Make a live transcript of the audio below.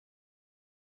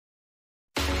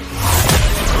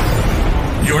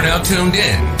now tuned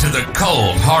in to the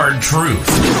cold, hard truth.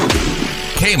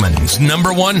 Cayman's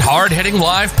 #1 hard-hitting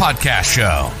live podcast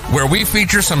show, where we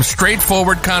feature some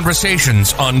straightforward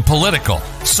conversations on political,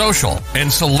 social,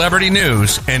 and celebrity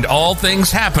news and all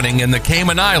things happening in the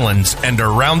Cayman Islands and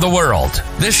around the world.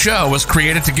 This show was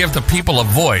created to give the people a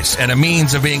voice and a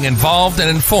means of being involved and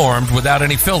informed without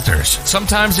any filters.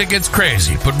 Sometimes it gets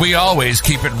crazy, but we always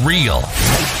keep it real.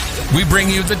 We bring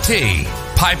you the tea,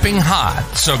 piping hot,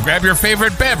 so grab your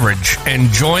favorite beverage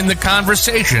and join the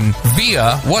conversation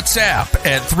via WhatsApp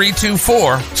at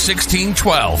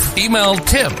 324-1612. Email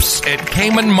tips at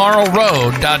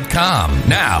CaymanMarlRoad.com.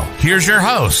 Now, here's your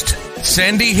host,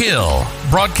 Sandy Hill,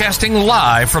 broadcasting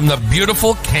live from the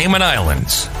beautiful Cayman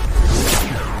Islands.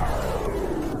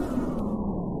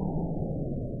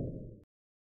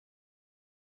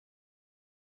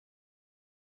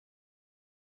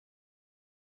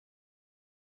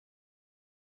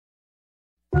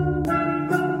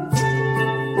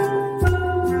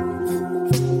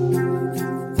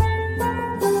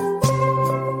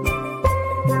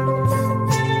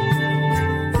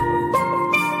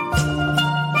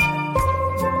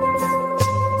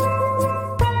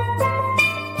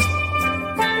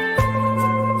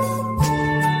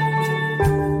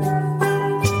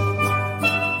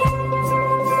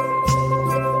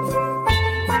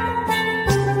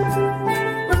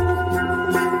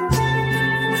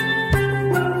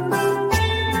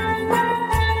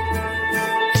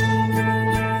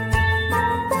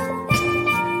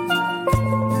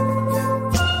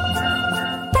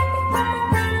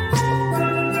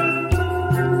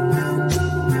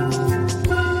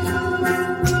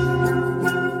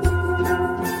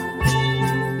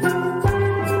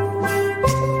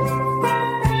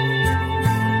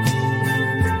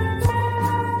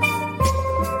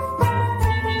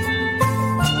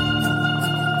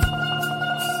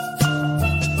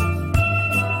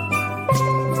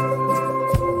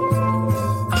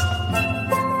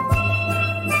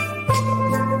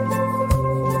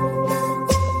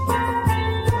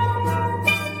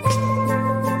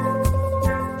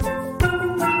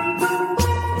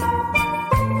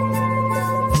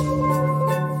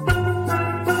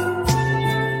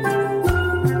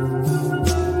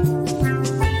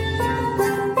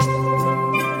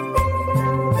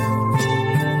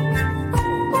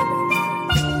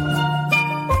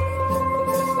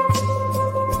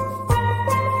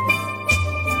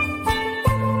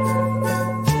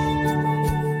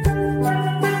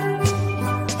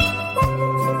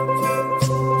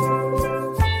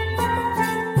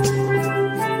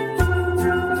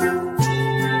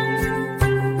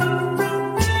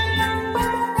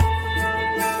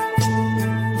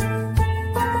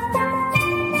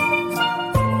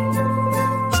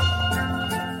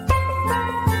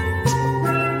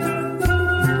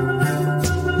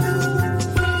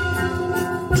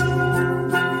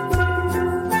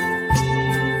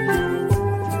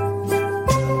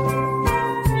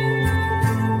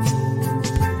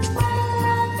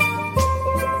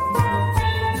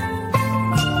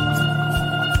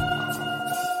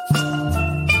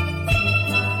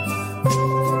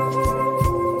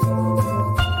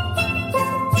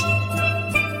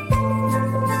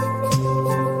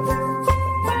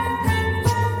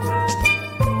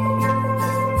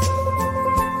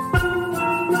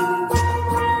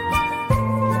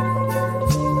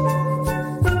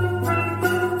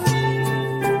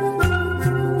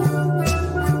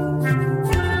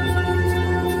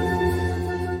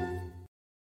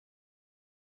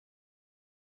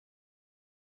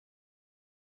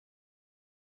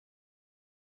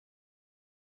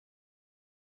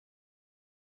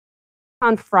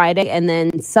 On Friday, and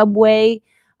then Subway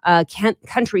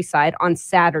Countryside on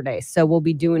Saturday. So we'll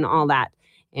be doing all that.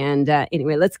 And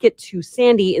anyway, let's get to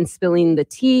Sandy and spilling the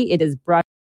tea. It is brought.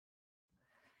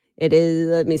 It is,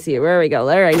 let me see, where we go.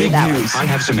 There, I need that news. I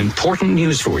have some important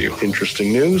news for you.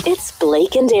 Interesting news. It's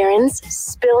Blake and Darren's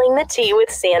Spilling the Tea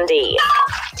with Sandy.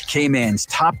 Cayman's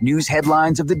top news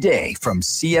headlines of the day from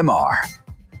CMR.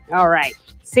 All right.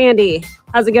 Sandy,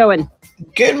 how's it going?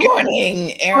 Good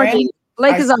morning, Aaron.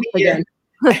 Blake is off again.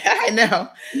 I know.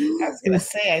 I was going to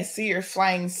say, I see you're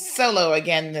flying solo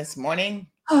again this morning.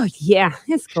 Oh, yeah.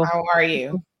 It's cool. How are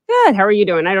you? Good. How are you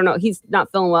doing? I don't know. He's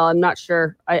not feeling well. I'm not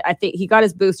sure. I think he got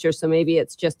his booster, so maybe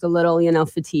it's just a little,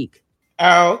 fatigue.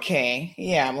 Oh, okay.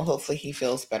 Yeah. Well, hopefully he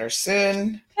feels better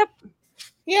soon. Yep.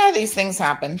 Yeah, these things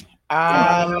happen.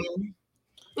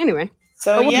 Anyway.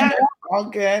 So, yeah, all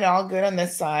good on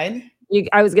this side.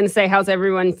 I was going to say, how's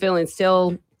everyone feeling?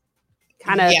 Still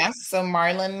kind of. Yes. So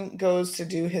Marlon goes to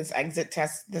do his exit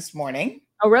test this morning.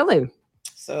 Oh, really?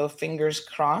 So fingers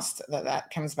crossed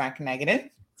that comes back negative.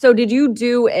 So did you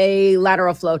do a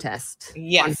lateral flow test?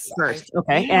 Yes. First.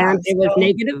 Okay. Yeah, And it was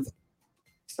negative?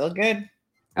 Still good.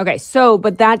 Okay. So,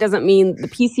 but that doesn't mean the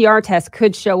PCR test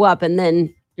could show up and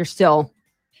then you're still,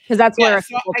 because that's where a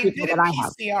So couple I people did a that I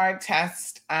have. PCR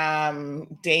test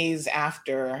days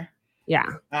after. Yeah.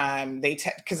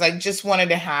 Because I just wanted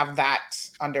to have that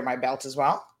under my belt as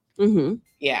well. Mm-hmm.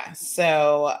 Yeah.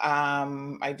 So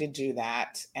I did do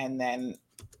that, and then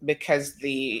because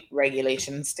the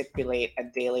regulations stipulate a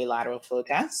daily lateral flow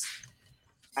test,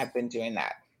 I've been doing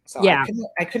that. So Yeah.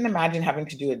 I couldn't imagine having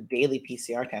to do a daily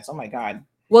PCR test. Oh my God.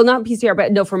 Well, not PCR,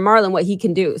 but no, for Marlon, what he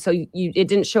can do. So it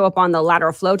didn't show up on the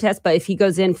lateral flow test, but if he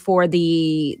goes in for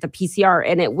the PCR,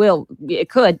 and it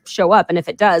could show up, and if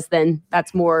it does, then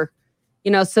that's more,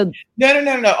 So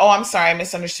No. Oh, I'm sorry, I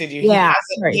misunderstood you. Yeah,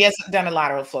 he hasn't done a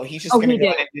lateral flow. He's just going to go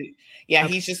in and do. Yeah,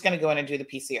 okay. He's just going to go in and do the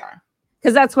PCR.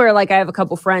 Because that's where, I have a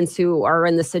couple friends who are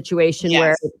in the situation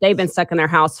where they've been stuck in their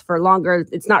house for longer.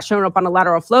 It's not showing up on a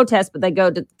lateral flow test, but they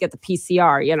go to get the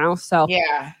PCR, So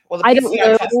yeah, well, the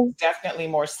PCR test is definitely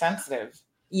more sensitive.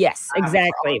 Yes,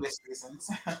 exactly. For obvious reasons.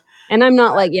 And I'm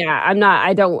not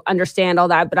I don't understand all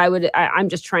that, but I'm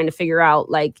just trying to figure out,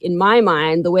 in my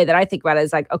mind, the way that I think about it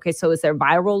is okay, so is their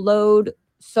viral load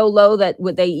so low that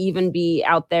would they even be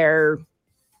out there?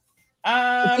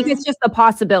 I think it's just the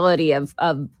possibility of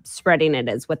spreading it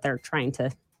is what they're trying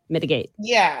to mitigate.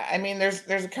 Yeah, I mean, there's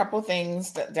a couple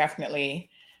things that definitely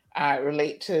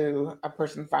relate to a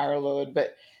person's viral load,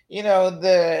 but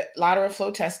the lateral flow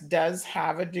test does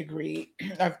have a degree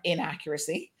of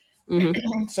inaccuracy,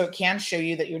 so it can show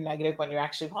you that you're negative when you're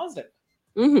actually positive.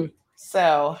 Mm-hmm.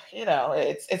 So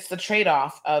it's the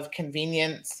trade-off of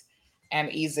convenience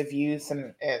and ease of use,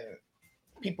 and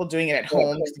people doing it at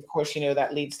home, because of course,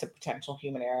 that leads to potential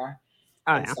human error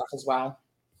and stuff as well.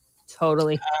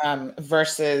 Totally.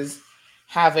 Versus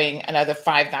having another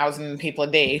 5,000 people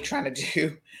a day trying to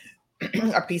do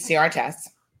a PCR test.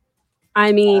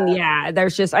 I mean,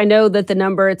 there's just, I know that the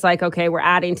number, it's okay, we're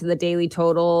adding to the daily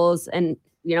totals, and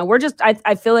we're just,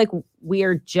 I feel like we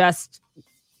are just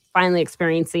finally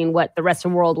experiencing what the rest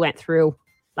of the world went through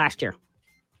last year.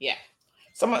 Yeah.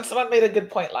 Someone made a good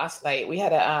point last night. We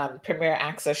had a Premier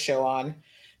Access show on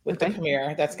with the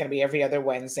Premier. That's going to be every other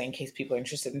Wednesday in case people are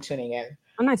interested in tuning in.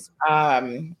 Oh, nice.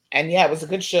 And it was a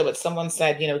good show, but someone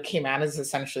said, Cayman is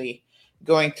essentially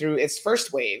going through its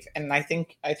first wave. And I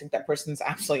think that person's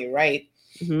absolutely right,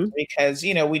 because,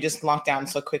 we just locked down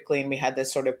so quickly, and we had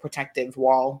this sort of protective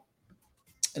wall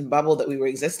and bubble that we were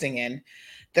existing in,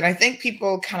 that I think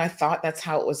people kind of thought that's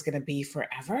how it was going to be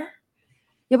forever.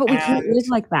 Yeah, but we can't live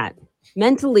like that.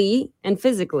 Mentally and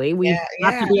physically, we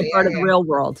have to be a part of the real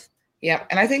world. Yeah.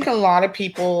 And I think a lot of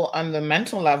people on the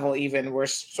mental level even were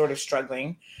sort of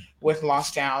struggling with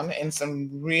lockdown in some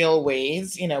real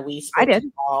ways. We spoke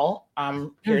to Paul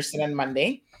Pearson on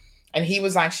Monday, and he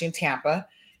was actually in Tampa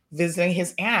visiting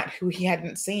his aunt, who he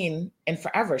hadn't seen in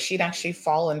forever. She'd actually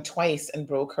fallen twice and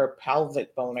broke her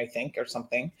pelvic bone, I think, or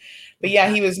something. But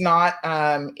he was not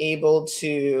able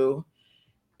to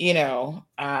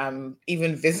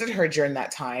even visit her during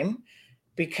that time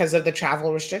because of the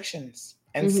travel restrictions.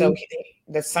 And so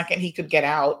the second he could get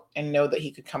out and know that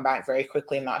he could come back very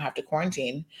quickly and not have to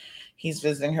quarantine, he's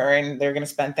visiting her, and they're going to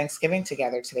spend Thanksgiving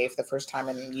together today for the first time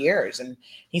in years. And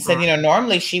he said,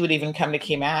 normally she would even come to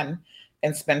Cayman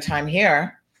and spend time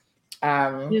here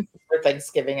for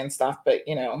Thanksgiving and stuff. But,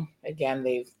 again,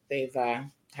 they've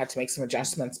had to make some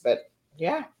adjustments, but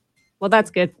yeah. Well,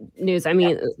 that's good news. I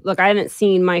mean, look, I haven't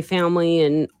seen my family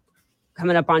in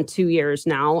coming up on 2 years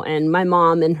now, and my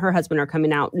mom and her husband are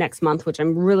coming out next month, which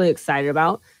I'm really excited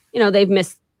about. They've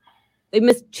missed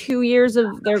 2 years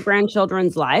of their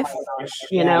grandchildren's life,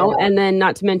 and then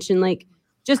not to mention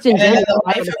just in general, the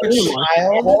life of a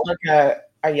child, like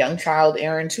a young child,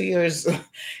 Aaron, 2 years is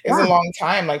a long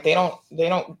time. They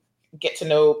don't get to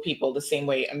know people the same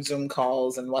way on Zoom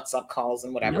calls and WhatsApp calls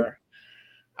and whatever.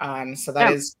 Nope. So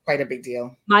that is quite a big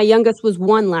deal. My youngest was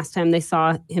 1 last time they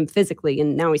saw him physically,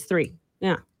 and now he's 3.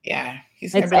 Yeah. Yeah.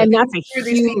 And that's a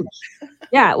huge.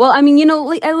 Yeah. Well, I mean, a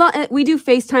lot, we do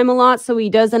FaceTime a lot, so he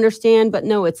does understand, but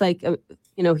no, it's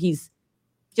he's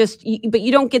just, but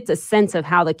you don't get the sense of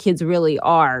how the kids really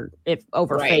are if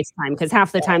over FaceTime, because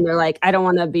half the time they're like, I don't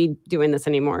want to be doing this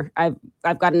anymore.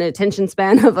 I've got an attention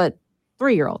span of a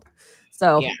 3-year-old.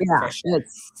 So sure.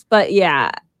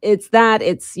 It's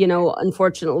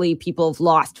unfortunately people have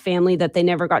lost family that they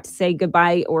never got to say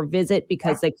goodbye or visit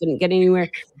because they couldn't get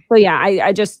anywhere. So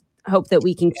I just hope that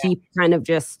we can keep kind of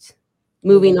just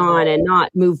moving on and not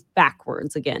move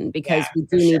backwards again, because we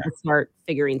do need to start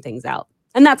figuring things out.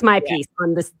 And that's my piece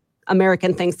on this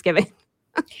American Thanksgiving.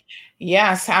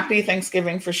 Yes, happy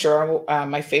Thanksgiving for sure.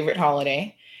 My favorite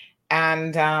holiday.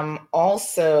 And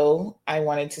also, I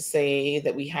wanted to say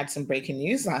that we had some breaking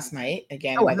news last night.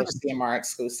 Again, Oh, another CMR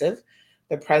exclusive.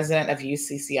 The president of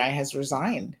UCCI has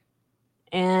resigned.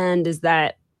 and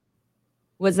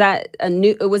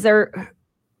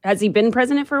has he been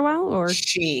president for a while or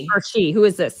She, she? Who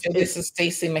is this? so this is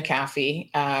Stacey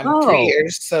McAfee, 3 Oh,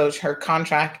 years. So her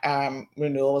contract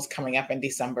renewal is coming up in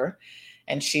December,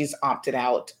 and she's opted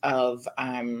out of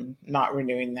not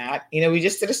renewing that. We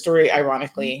just did a story,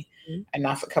 ironically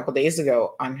enough, a couple days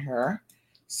ago on her.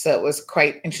 So it was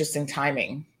quite interesting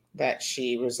timing that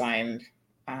she resigned.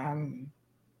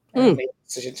 Or made the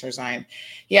decision to resign.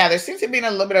 Yeah, there seems to be a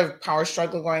little bit of power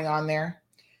struggle going on there.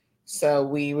 So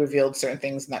we revealed certain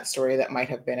things in that story that might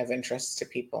have been of interest to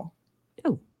people.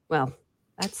 Oh, well,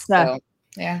 that's So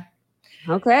yeah.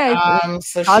 okay.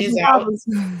 So Cause she's out.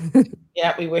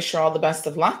 Yeah, we wish her all the best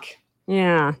of luck.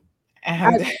 Yeah.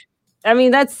 And I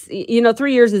mean, that's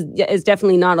 3 years is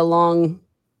definitely not a long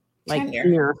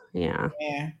tenure. Yeah.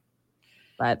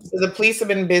 But so the police have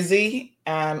been busy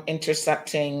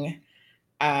intercepting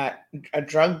a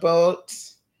drug boat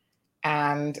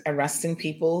and arresting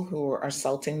people who are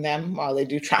assaulting them while they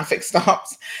do traffic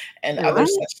stops and other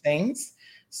such things.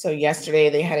 So yesterday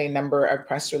they had a number of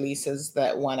press releases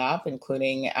that went up,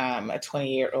 including a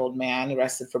 20-year-old man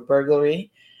arrested for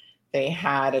burglary. They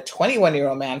had a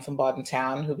 21-year-old man from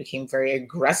Town who became very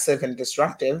aggressive and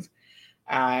disruptive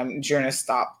during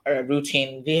a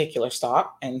routine vehicular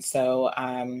stop. And so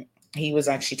he was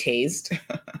actually tased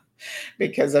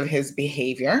because of his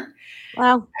behavior.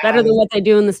 Well, better than what they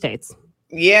do in the States.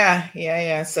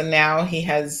 Yeah. So now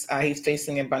he's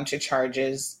facing a bunch of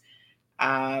charges,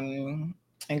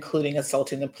 including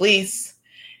assaulting the police.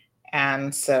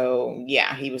 And so,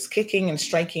 yeah, he was kicking and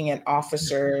striking at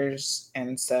officers.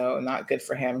 And so not good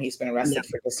for him. He's been arrested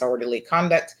for disorderly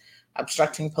conduct,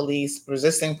 obstructing police,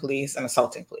 resisting police, and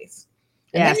assaulting police.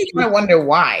 And then you kind of wonder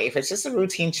why. If it's just a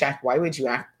routine check, why would you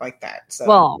act like that? So,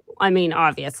 well, I mean,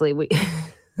 obviously we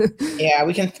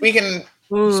we can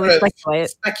sort of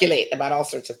speculate about all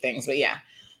sorts of things, but yeah,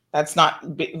 that's not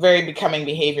very becoming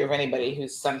behavior of anybody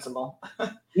who's sensible.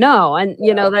 No, and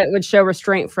that would show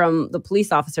restraint from the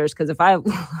police officers, because if I'm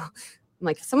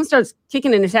like, if someone starts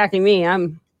kicking and attacking me,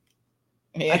 I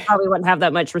probably wouldn't have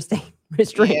that much restraint.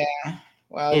 Yeah,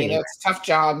 well, anyway. It's a tough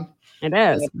job. It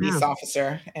is. Being a police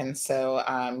officer, and so,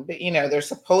 but they're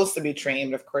supposed to be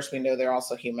trained. Of course, we know they're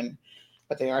also human,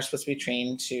 but they are supposed to be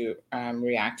trained to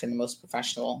react in the most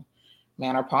professional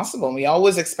manner possible. And we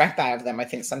always expect that of them. I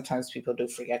think sometimes people do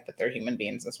forget that they're human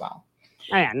beings as well.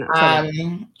 Oh, yeah, no,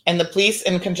 and the police,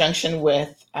 in conjunction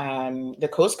with the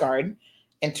Coast Guard,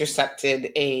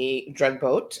 intercepted a drug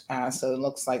boat. So it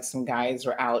looks like some guys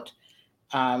were out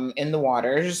in the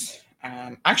waters.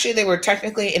 Actually, they were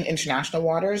technically in international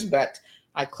waters, but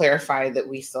I clarified that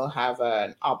we still have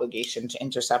an obligation to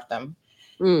intercept them.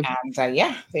 And they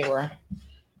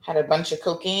had a bunch of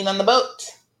cocaine on the boat.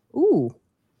 Ooh.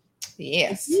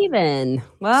 Yes. Even.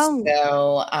 Well.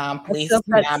 So police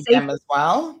nabbed them as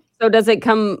well. So does it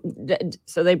come?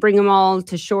 So they bring them all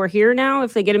to shore here now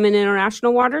if they get them in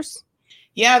international waters?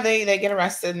 Yeah, they get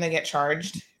arrested and they get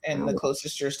charged in the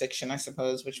closest jurisdiction, I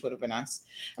suppose, which would have been us.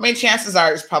 I mean, chances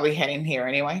are it's probably heading here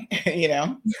anyway.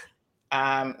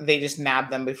 They just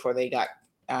nabbed them before they got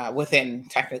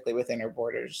technically within our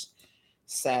borders.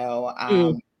 So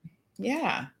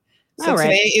yeah. So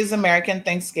today is American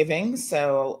Thanksgiving.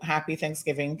 So happy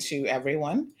Thanksgiving to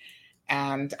everyone.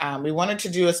 And we wanted to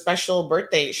do a special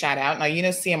birthday shout out. Now,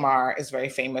 CMR is very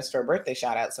famous for birthday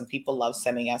shout outs. Some people love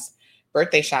sending us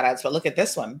birthday shout outs, but look at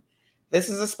this one. This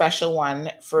is a special one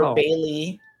for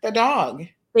Bailey the dog.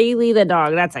 Bailey the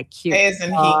dog. That's a cute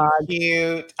Isn't dog. He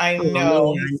cute? I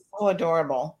know. He's so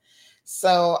adorable.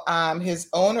 So his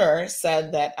owner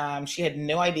said that she had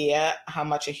no idea how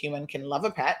much a human can love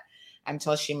a pet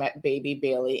until she met baby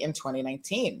Bailey in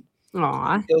 2019.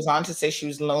 Aww. Goes on to say she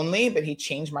was lonely, but he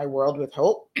changed my world with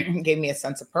hope, gave me a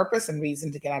sense of purpose and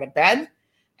reason to get out of bed,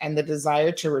 and the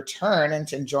desire to return and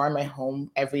to enjoy my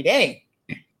home every day.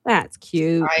 That's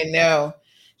cute. I know.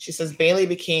 She says, Bailey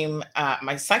became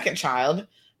my second child,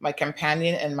 my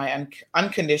companion, and my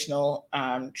unconditional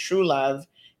true love.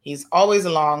 He's always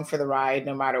along for the ride,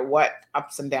 no matter what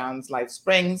ups and downs life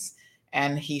brings.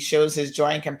 And he shows his joy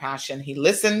and compassion. He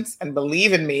listens and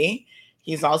believes in me.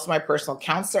 He's also my personal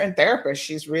counselor and therapist.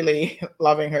 She's really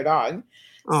loving her dog.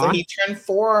 Aww. So he turned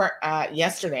 4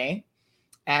 yesterday.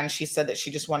 And she said that she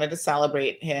just wanted to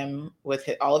celebrate him with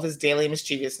all of his daily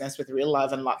mischievousness with real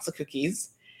love and lots of cookies.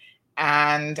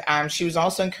 And she was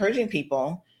also encouraging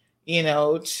people,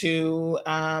 to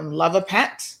love a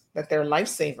pet that they're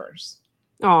lifesavers.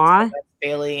 Aw, So that's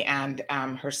Bailey and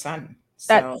her son.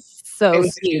 So that's so it was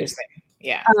the sweet. cutest thing.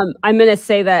 Yeah. I'm gonna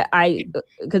say that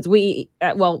because we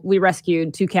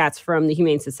rescued 2 cats from the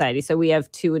Humane Society, so we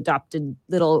have 2 adopted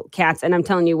little cats. And I'm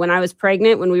telling you, when I was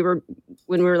pregnant, when we were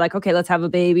like, okay, let's have a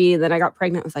baby, and then I got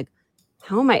pregnant, I was like,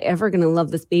 how am I ever gonna love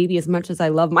this baby as much as I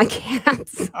love my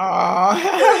cats? I'm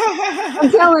Oh.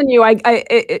 telling you,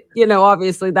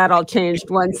 obviously that all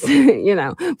changed once,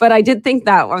 but I did think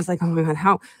that I was like, oh my god,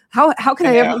 how can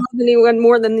I ever Yeah. love anyone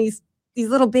more than these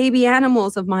little baby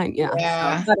animals of mine? Yeah, so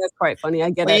Yeah. that is quite funny.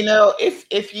 I get Well, it.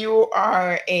 if you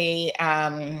are a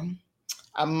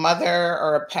mother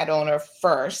or a pet owner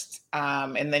first,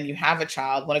 and then you have a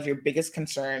child, one of your biggest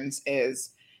concerns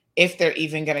is if they're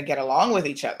even going to get along with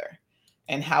each other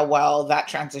and how well that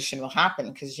transition will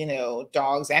happen. Because,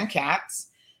 dogs and cats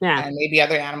Yeah. and maybe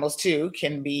other animals too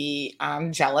can be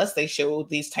jealous. They show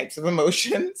these types of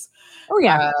emotions. Oh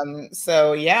yeah.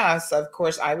 So of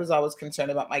course I was always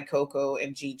concerned about my Coco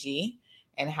and Gigi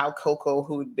and how Coco,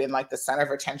 who'd been like the center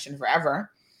of attention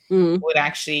forever, Mhm. would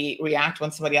actually react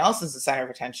when somebody else is the center of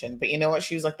attention. But you know what?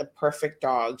 She was like the perfect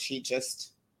dog. She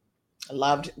just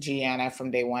loved Gianna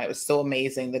from day one. It was so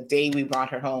amazing. The day we brought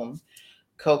her home,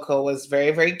 Coco was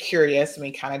very, very curious. And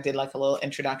we kind of did like a little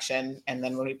introduction. And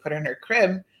then when we put her in her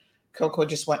crib, Coco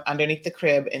just went underneath the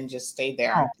crib and just stayed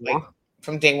there. Aw. Like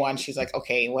from day one, she's like,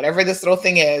 okay, whatever this little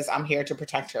thing is, I'm here to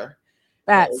protect her.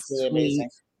 And it was That's really sweet.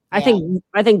 amazing.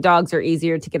 I think dogs are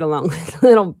easier to get along with.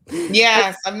 Little.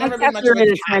 Yes, I've My never been cats much are of a in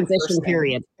a cat transition person.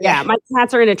 period. Yeah, my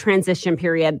cats are in a transition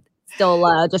period.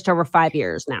 Still, just over 5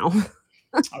 years now.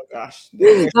 Oh gosh.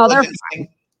 No, they're fine.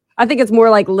 I think it's more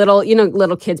like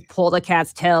little kids pull the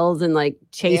cat's tails and like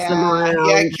chase them around.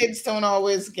 Yeah, kids don't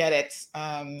always get it.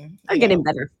 They're getting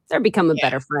better. They're becoming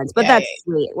better friends. But that's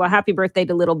sweet. Well, happy birthday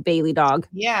to little Bailey dog.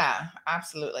 Yeah,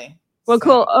 absolutely. Well,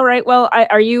 cool. All right. Well,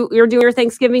 you're doing your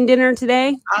Thanksgiving dinner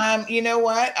today? You know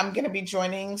what? I'm going to be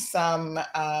joining some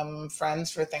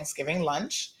friends for Thanksgiving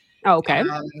lunch. Oh, okay.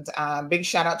 And big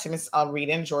shout out to Miss Alrita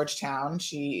in Georgetown.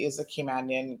 She is a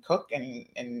Caymanian cook,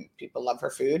 and people love her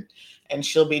food. And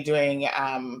she'll be doing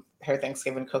her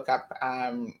Thanksgiving cook up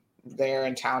there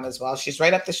in town as well. She's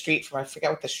right up the street from, I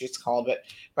forget what the street's called, but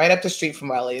right up the street from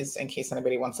Welly's, in case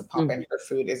anybody wants to pop in. Her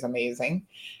food is amazing.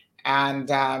 And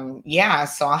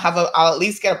so I'll at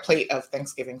least get a plate of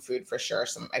Thanksgiving food for sure.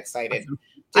 So I'm excited.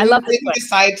 I love this didn't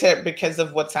decide to, because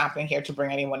of what's happening here, to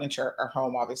bring anyone into our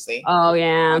home, obviously. Oh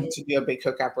yeah. To do a big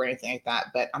cook-up or anything like that.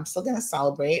 But I'm still gonna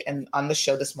celebrate. And on the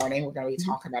show this morning, we're gonna be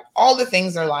talking about all the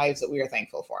things in our lives that we are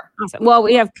thankful for. Awesome. Well,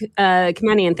 we have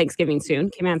Caymanian Thanksgiving soon.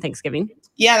 Cayman Thanksgiving.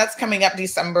 Yeah, that's coming up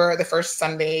December, the first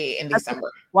Sunday in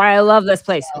December. Why I love this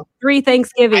place. 3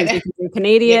 Thanksgivings because you're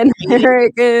Canadian,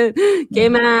 American,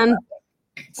 Cayman.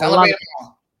 Celebrate them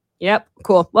all. Yep,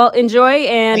 cool. Well, enjoy,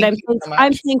 and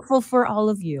I'm thankful for all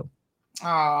of you.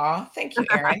 Aw, thank you,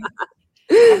 Erin.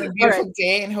 Have a beautiful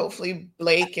day, and hopefully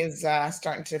Blake is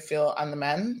starting to feel on the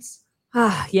mends.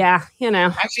 Yeah,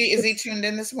 Actually, is he tuned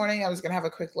in this morning? I was going to have a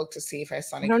quick look to see if I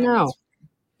saw any comments. I don't know.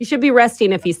 He should be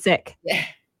resting if he's sick. Yeah.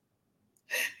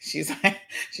 She's like,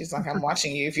 I'm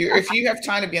watching you. If you have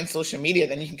time to be on social media,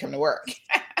 then you can come to work.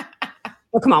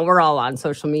 Well, come on, we're all on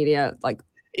social media, like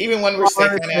even when we're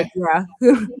sick. Yeah.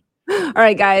 All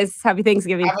right, guys. Happy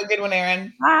Thanksgiving. Have a good one,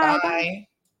 Erin. Bye. Bye.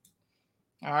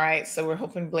 All right. So we're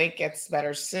hoping Blake gets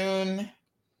better soon.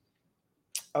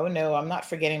 Oh, no, I'm not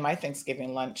forgetting my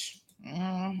Thanksgiving lunch.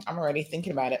 I'm already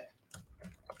thinking about it.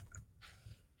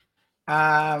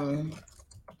 I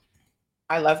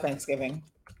love Thanksgiving.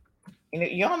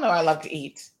 Y'all know I love to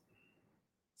eat.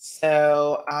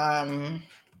 So,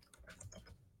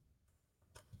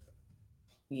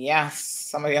 yes,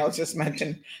 somebody else just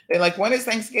mentioned, they're like, when is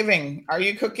Thanksgiving? Are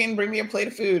you cooking? Bring me a plate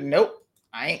of food. Nope,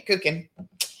 I ain't cooking.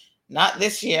 Not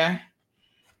this year.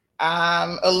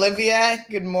 Olivia,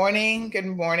 good morning. Good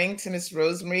morning to Miss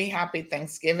Rosemary. Happy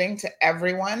Thanksgiving to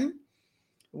everyone.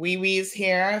 Wee Wee's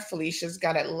here. Felicia's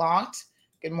got it locked.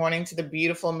 Good morning to the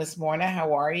beautiful Miss Morna.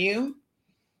 How are you?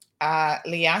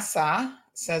 Liasa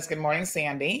says, good morning,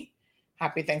 Sandy.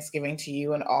 Happy Thanksgiving to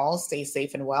you and all. Stay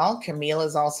safe and well. Camille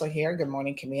is also here. Good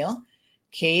morning, Camille.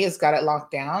 Kay has got it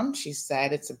locked down. She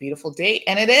said it's a beautiful day,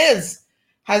 and it is.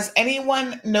 Has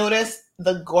anyone noticed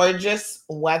the gorgeous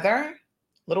weather? A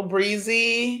little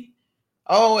breezy.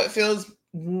 Oh, it feels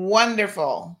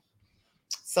wonderful.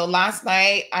 So last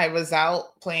night I was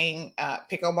out playing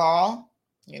pickleball,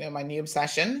 my new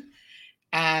obsession.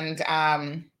 And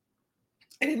I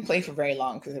didn't play for very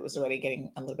long because it was already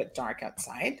getting a little bit dark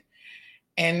outside.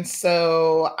 And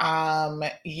so,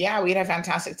 we had a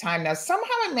fantastic time. Now, somehow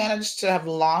I managed to have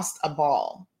lost a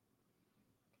ball.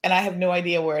 and I have no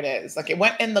idea where it is. Like it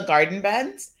went in the garden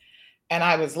beds, and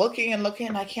I was looking and looking,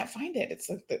 and I can't find it. It's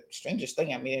like the strangest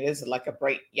thing. I mean, it is like a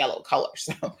bright yellow color,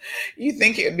 so you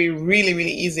think it would be really,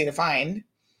 really easy to find.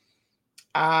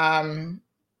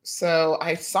 So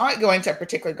I saw it go into a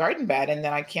particular garden bed, and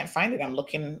then I can't find it. I'm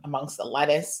looking amongst the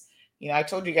lettuce. You know, I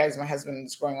told you guys my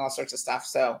husband's growing all sorts of stuff.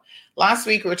 So last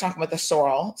week we were talking about the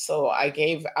sorrel. So I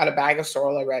gave out a bag of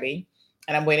sorrel already,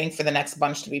 and I'm waiting for the next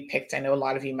bunch to be picked. I know a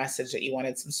lot of you messaged that you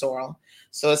wanted some sorrel.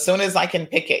 So as soon as I can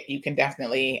pick it, you can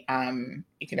definitely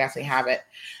have it.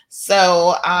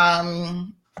 So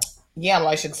yeah, well,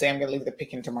 I should say I'm going to leave the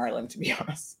picking to Marlon, to be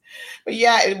honest. But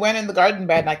yeah, it went in the garden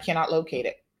bed, and I cannot locate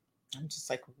it. I'm just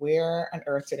like, where on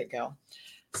earth did it go?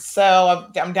 So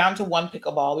I'm down to one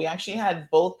pickleball. We actually had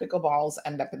both pickleballs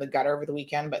end up in the gutter over the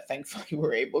weekend, but thankfully we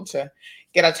were able to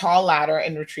get a tall ladder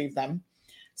and retrieve them.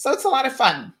 So it's a lot of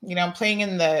fun. You know, I'm playing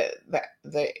in the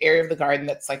area of the garden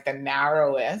that's like the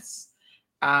narrowest,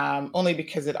 only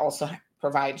because it also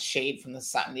provides shade from the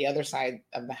sun. The other side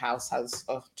of the house has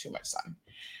too much sun.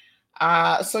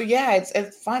 So yeah,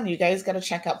 it's fun. You guys got to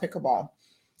check out pickleball.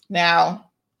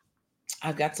 Now,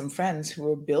 I've got some friends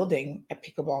who are building a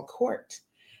pickleball court.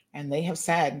 And they have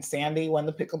said, Sandy, when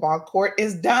the pickleball court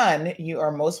is done, you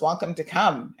are most welcome to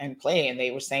come and play. And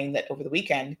they were saying that over the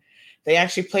weekend, they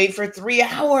actually played for 3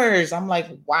 hours. I'm like,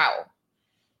 wow.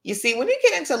 You see, when you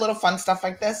get into little fun stuff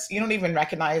like this, you don't even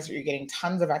recognize that you're getting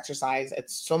tons of exercise.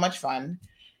 It's so much fun.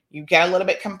 You get a little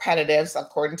bit competitive. So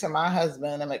according to my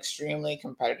husband, I'm extremely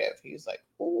competitive. He's like,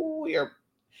 oh,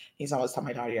 he's always telling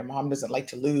my daughter, your mom doesn't like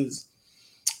to lose.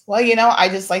 Well, you know, I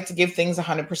just like to give things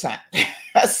 100%.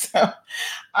 So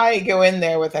I go in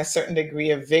there with a certain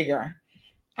degree of vigor.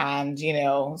 And, you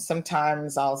know,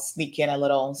 sometimes I'll sneak in a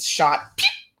little shot.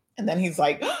 And then he's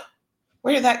like, oh,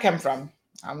 where did that come from?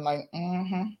 I'm like,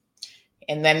 mm-hmm.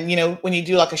 And then, you know, when you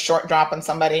do like a short drop on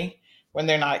somebody, when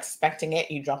they're not expecting it,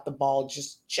 you drop the ball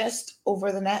just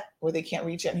over the net where they can't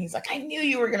reach it. And he's like, I knew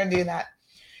you were going to do that.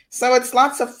 So it's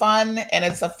lots of fun, and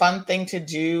it's a fun thing to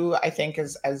do, I think,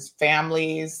 as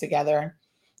families together.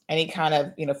 Any kind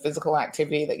of, you know, physical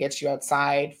activity that gets you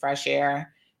outside, fresh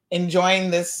air, enjoying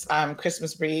this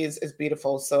Christmas breeze is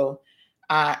beautiful. So,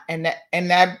 and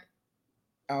that,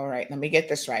 all right, let me get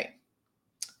this right.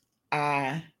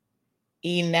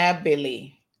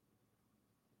 Inabili.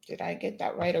 Did I get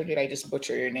that right, or did I just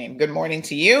butcher your name? Good morning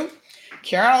to you.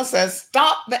 Carol says,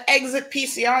 stop the exit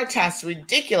PCR test.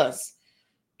 Ridiculous.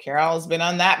 Carol's been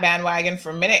on that bandwagon for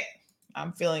a minute.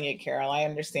 I'm feeling it, Carol. I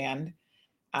understand.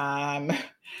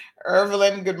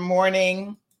 Evelyn, good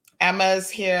morning. Emma's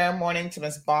here. Morning to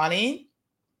Miss Bonnie.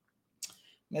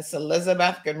 Miss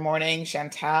Elizabeth, good morning.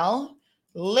 Chantal.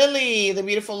 Lily, the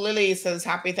beautiful Lily, says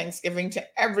happy Thanksgiving to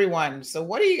everyone. So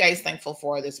what are you guys thankful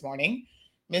for this morning?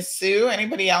 Miss Sue,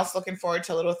 anybody else looking forward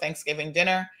to a little Thanksgiving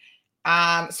dinner?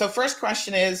 So first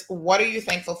question is, what are you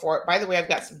thankful for? By the way, I've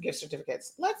got some gift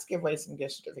certificates. Let's give away some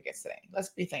gift certificates today. Let's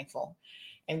be thankful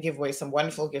and give away some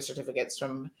wonderful gift certificates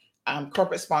from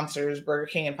corporate sponsors, Burger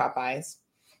King and Popeyes.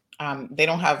 They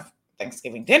don't have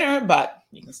Thanksgiving dinner, but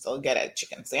you can still get a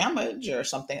chicken sandwich or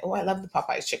something. Oh, I love the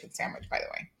Popeyes chicken sandwich, by the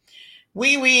way.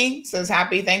 Wee says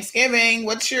happy Thanksgiving.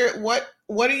 What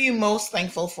are you most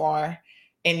thankful for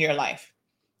in your life?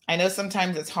 I know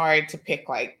sometimes it's hard to pick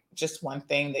like just one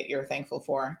thing that you're thankful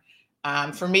for.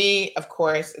 For me, of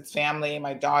course, it's family,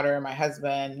 my daughter, my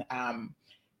husband,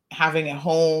 having a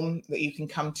home that you can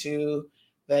come to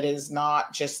that is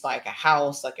not just like a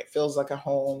house, like it feels like a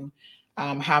home,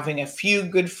 having a few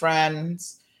good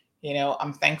friends. You know,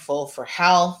 I'm thankful for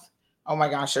health. Oh my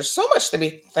gosh, there's so much to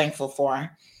be thankful for.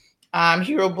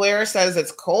 Hero Blair says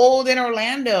it's cold in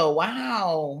Orlando.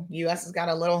 Wow. US has got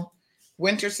a little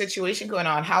winter situation going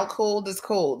on. How cold is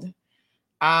cold?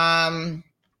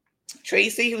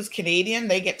 Tracy, who's Canadian,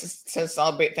 they get to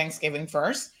celebrate Thanksgiving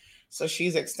first. So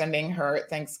she's extending her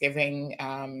Thanksgiving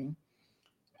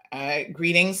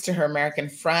greetings to her American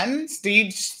friends. Do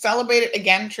you celebrate it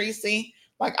again, Tracy?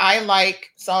 Like I like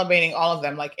celebrating all of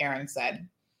them, like Aaron said.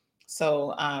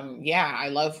 So yeah, I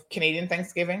love Canadian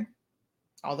Thanksgiving.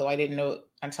 Although I didn't know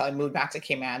until I moved back to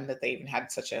Cayman that they even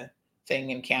had such a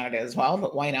thing in Canada as well,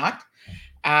 but why not?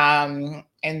 And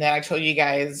then I told you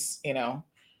guys, you know,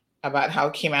 about how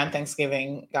Cayman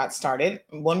Thanksgiving got started.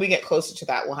 When we get closer to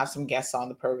that, we'll have some guests on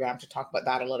the program to talk about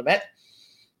that a little bit.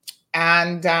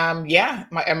 And yeah,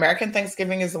 my American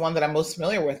Thanksgiving is the one that I'm most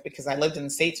familiar with because I lived in the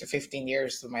States for 15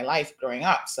 years of my life growing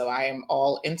up. So I am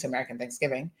all into American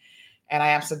Thanksgiving and I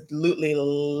absolutely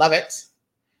love it.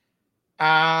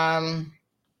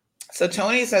 So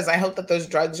Tony says, I hope that those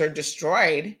drugs are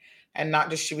destroyed and not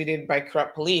distributed by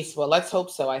corrupt police. Well, let's hope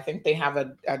so. I think they have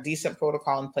a decent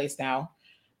protocol in place now.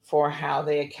 for how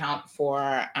they account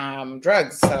for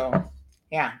drugs. So,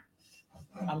 yeah,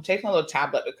 I'm taking a little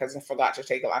tablet because I forgot to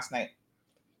take it last night.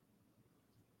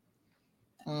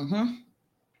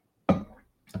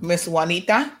 Miss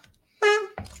Juanita,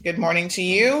 good morning to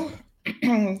you.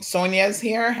 Sonia's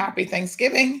here. Happy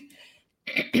Thanksgiving.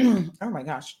 Oh my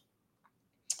gosh.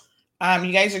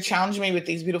 You guys are challenging me with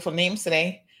these beautiful names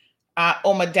today.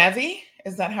 Omadevi,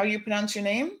 is that how you pronounce your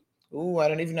name? Ooh, I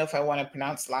don't even know if I want to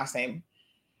pronounce the last name.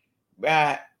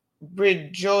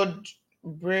 Bree,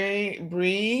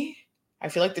 I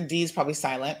feel like the D is probably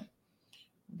silent.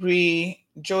 Bree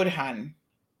Jodhan.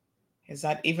 Is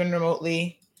that even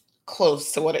remotely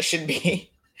close to what it should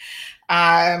be?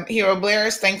 Hero Blair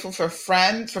is thankful for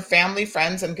family,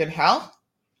 friends, and good health.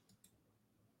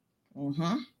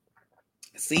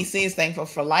 Cece is thankful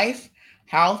for life,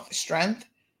 health, strength,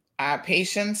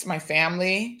 patience, my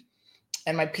family,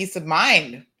 and my peace of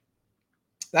mind.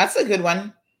 That's a good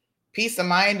one. Peace of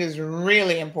mind is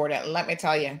really important. Let me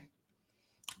tell you.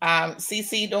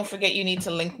 Cece, don't forget you need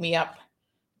to link me up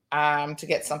to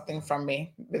get something from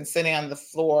me. Been sitting on the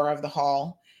floor of the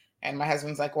hall, and my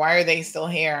husband's like, "Why are they still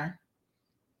here?"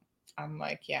 I'm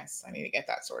like, "Yes, I need to get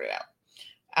that sorted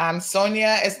out."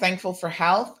 Sonia is thankful for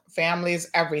health, families,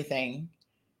 everything.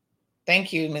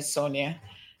 Thank you, Miss Sonia.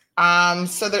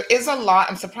 So there is a lot.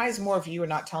 I'm surprised more of you are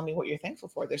not telling me what you're thankful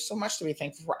for. There's so much to be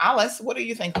thankful for. Alice, what are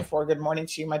you thankful for? Good morning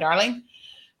to you, my darling.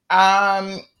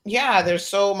 Yeah, there's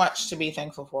so much to be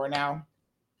thankful for now.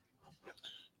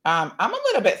 I'm a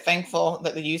little bit thankful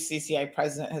that the UCCI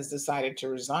president has decided to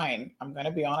resign. I'm going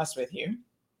to be honest with you.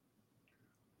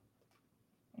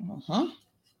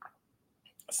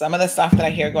 Some of the stuff that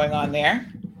I hear going on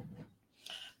there,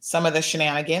 some of the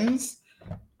shenanigans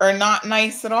are not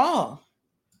nice at all.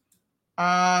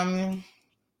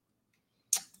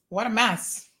 What a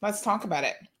mess. Let's talk about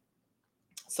it.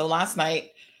 So last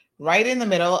night, right in the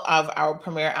middle of our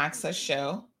Premier Access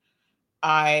show,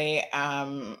 I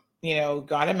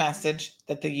got a message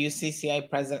that the UCCI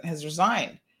president has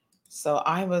resigned. So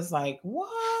I was like,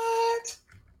 what?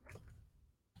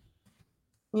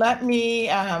 Let me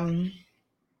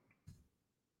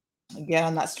get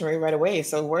on that story right away.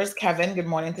 So where's Kevin? Good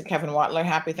morning to Kevin Watler.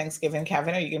 Happy Thanksgiving,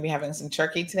 Kevin. Are you going to be having some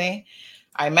turkey today?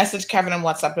 I messaged Kevin on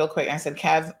WhatsApp real quick. I said,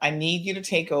 Kev, I need you to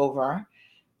take over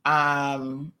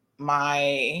the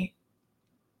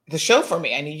show for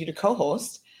me. I need you to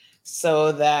co-host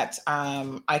so that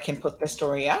I can put the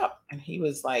story up. And he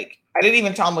was like, I didn't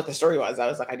even tell him what the story was. I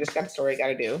was like, I just got a story I got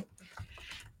to do.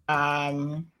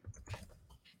 And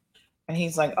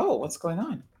he's like, oh, what's going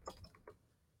on?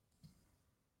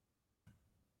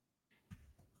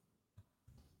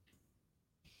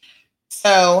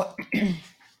 So let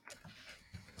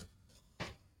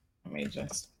me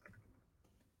just.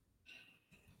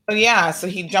 Oh yeah, so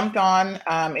he jumped on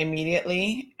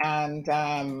immediately, and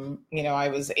I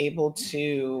was able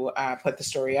to put the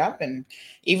story up. And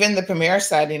even the premiere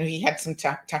said, he had some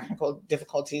technical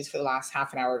difficulties for the last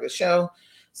half an hour of the show,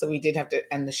 so we did have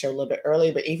to end the show a little bit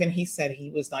early. But even he said he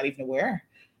was not even aware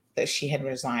that she had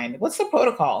resigned. What's the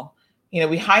protocol?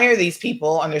 We hire these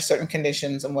people under certain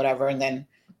conditions and whatever, and then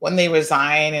when they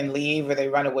resign and leave or they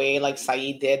run away, like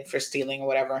Saeed did for stealing or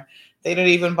whatever, they don't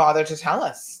even bother to tell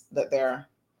us that they're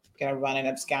going to run and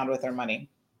abscond with their money.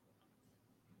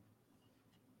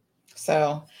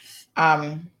 So,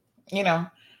 I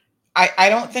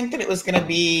don't think that it was going to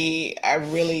be a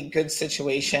really good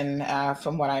situation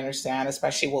from what I understand,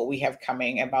 especially what we have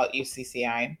coming about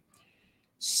UCCI.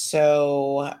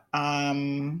 So,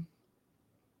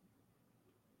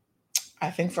 I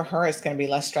think for her, it's going to be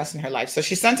less stress in her life. So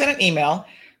she sent in an email.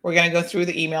 We're going to go through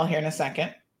the email here in a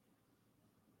second.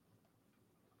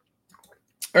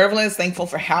 Irvin is thankful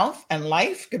for health and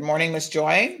life. Good morning, Miss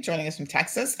Joy, joining us from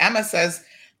Texas. Emma says,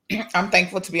 I'm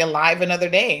thankful to be alive another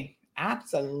day.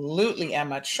 Absolutely,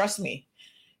 Emma. Trust me.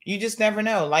 You just never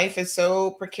know. Life is so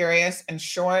precarious and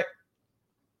short.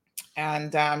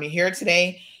 And you're here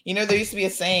today. There used to be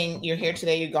a saying, you're here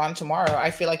today, you're gone tomorrow.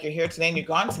 I feel like you're here today and you're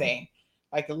gone today.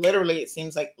 Like literally, it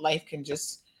seems like life can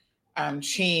just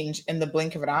change in the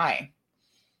blink of an eye.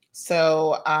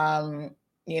 So,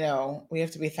 we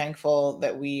have to be thankful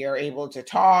that we are able to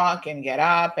talk and get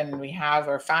up and we have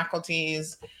our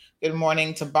faculties. Good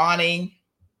morning to Bonnie.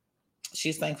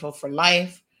 She's thankful for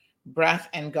life, breath,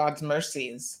 and God's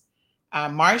mercies.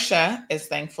 Marcia is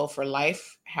thankful for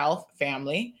life, health,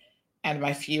 family, and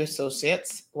my few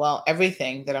associates. Well,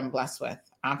 everything that I'm blessed with.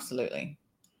 Absolutely.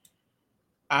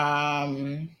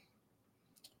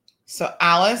 So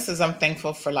Alice says, I'm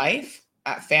thankful for life,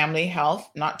 family, health,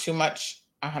 not too much,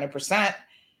 100%.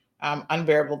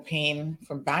 unbearable pain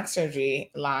from back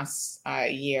surgery last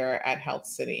year at Health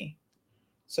City.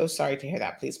 So sorry to hear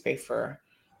that. Please pray for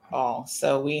all.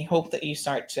 So we hope that you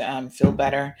start to feel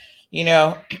better. You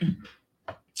know,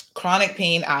 chronic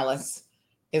pain, Alice,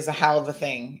 is a hell of a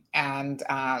thing. And,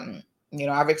 you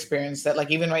know, I've experienced that.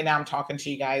 Like even right now, I'm talking to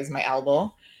you guys, my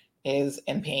elbow is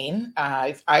in pain.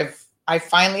 I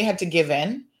finally had to give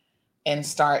in and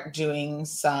start doing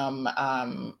some,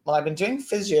 well, I've been doing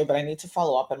physio, but I need to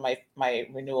follow up on my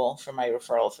renewal for my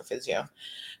referral for physio.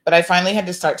 But I finally had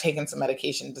to start taking some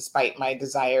medication despite my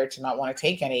desire to not want to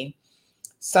take any.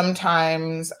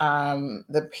 Sometimes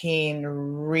the pain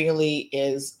really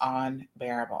is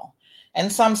unbearable.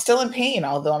 And so I'm still in pain,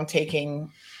 although I'm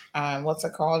taking, what's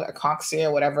it called?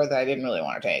 Acoxia, whatever that I didn't really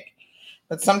want to take.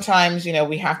 But sometimes, you know,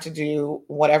 we have to do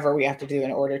whatever we have to do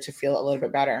in order to feel a little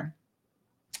bit better.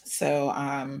 So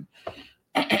I'm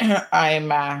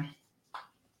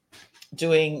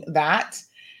doing that.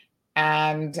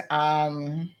 And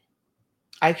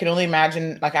I can only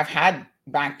imagine, like I've had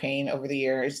back pain over the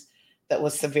years that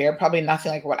was severe, probably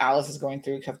nothing like what Alice is going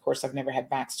through. Because of course, I've never had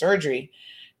back surgery.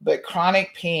 But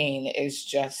chronic pain is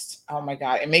just, oh my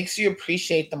God, it makes you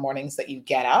appreciate the mornings that you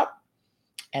get up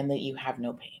and that you have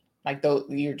no pain. Like though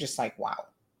you're just like, wow,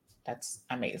 that's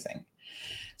amazing.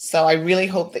 So I really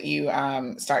hope that you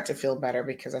start to feel better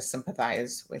because I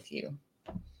sympathize with you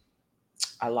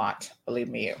a lot. Believe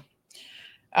me, you.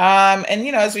 And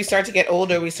you know, as we start to get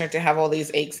older, we start to have all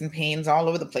these aches and pains all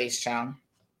over the place, child.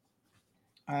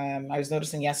 I was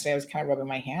noticing yesterday, I was kind of rubbing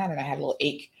my hand and I had a little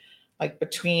ache like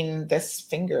between these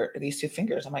two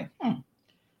fingers. I'm like,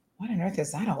 what on earth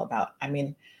is that all about? I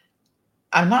mean,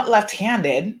 I'm not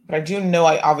left-handed, but I do know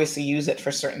I obviously use it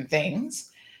for certain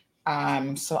things.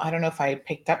 So I don't know if I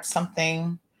picked up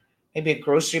something, maybe a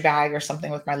grocery bag or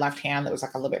something with my left hand that was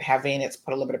like a little bit heavy and it's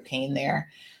put a little bit of pain there.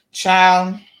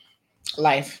 Child,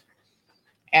 life.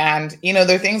 And, you know,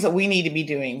 there are things that we need to be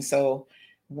doing. So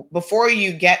before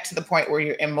you get to the point where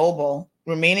you're immobile,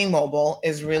 remaining mobile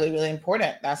is really, really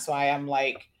important. That's why I'm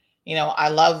like, you know, I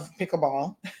love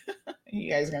pickleball. You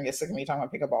guys are going to get sick of me talking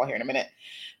about pickleball here in a minute.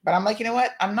 But I'm like, you know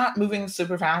what? I'm not moving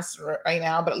super fast right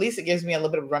now, but at least it gives me a little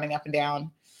bit of running up and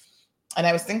down. And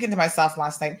I was thinking to myself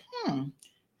last night, I'm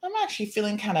actually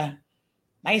feeling kind of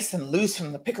nice and loose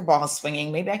from the pickleball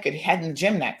swinging. Maybe I could head in the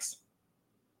gym next.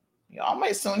 Y'all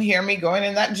might soon hear me going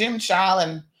in that gym, child,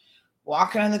 and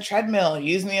walking on the treadmill,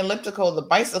 using the elliptical, the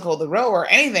bicycle, the rower,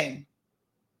 anything.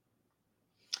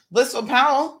 Blissful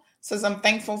Powell says, I'm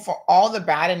thankful for all the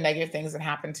bad and negative things that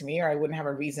happened to me, or I wouldn't have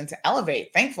a reason to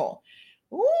elevate. Thankful.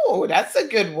 Ooh, that's a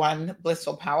good one,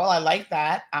 Blissful Powell. I like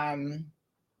that.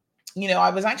 You know, I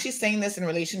was actually saying this in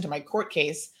relation to my court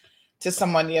case to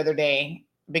someone the other day,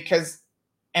 because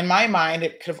in my mind,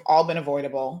 it could have all been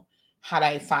avoidable had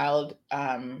I filed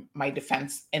my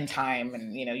defense in time.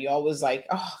 And, you know, you always like,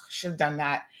 oh, I should have done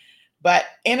that. But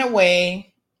in a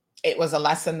way, it was a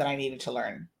lesson that I needed to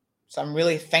learn. So I'm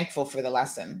really thankful for the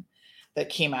lesson that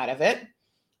came out of it.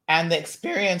 And the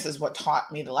experience is what taught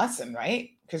me the lesson, right?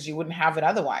 Because you wouldn't have it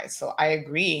otherwise. So I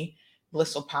agree,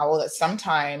 Blissful Powell, that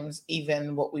sometimes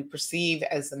even what we perceive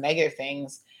as the negative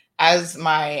things, as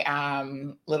my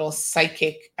little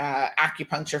psychic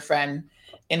acupuncture friend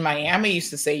in Miami used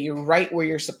to say, you're right where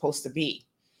you're supposed to be.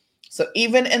 So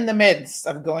even in the midst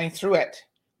of going through it,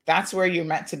 that's where you're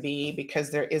meant to be, because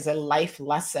there is a life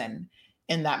lesson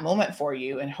in that moment for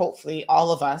you. And hopefully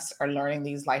all of us are learning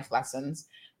these life lessons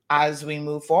as we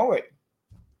move forward.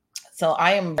 So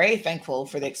I am very thankful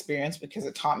for the experience because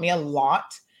it taught me a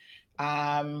lot.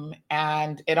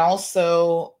 And it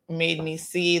also made me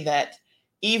see that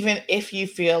even if you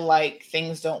feel like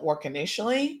things don't work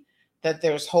initially, that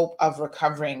there's hope of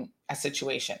recovering a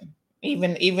situation,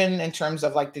 even in terms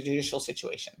of like the judicial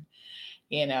situation.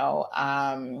 You know,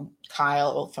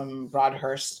 Kyle from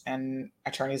Broadhurst and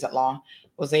Attorneys at Law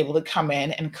was able to come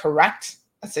in and correct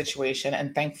a situation.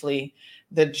 And thankfully,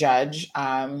 the judge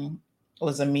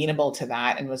was amenable to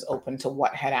that and was open to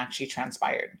what had actually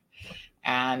transpired.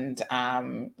 And,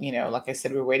 you know, like I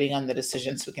said, we're waiting on the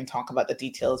decision so we can talk about the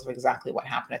details of exactly what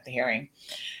happened at the hearing.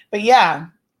 But yeah,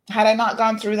 had I not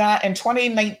gone through that in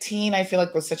 2019, I feel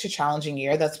like was such a challenging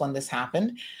year. That's when this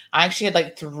happened. I actually had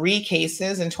like 3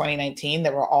 cases in 2019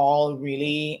 that were all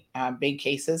really big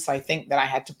cases. So I think that I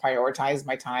had to prioritize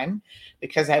my time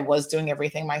because I was doing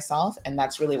everything myself. And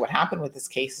that's really what happened with this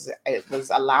case. It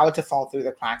was allowed to fall through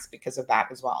the cracks because of that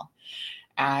as well.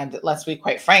 And let's be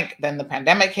quite frank, then the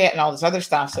pandemic hit and all this other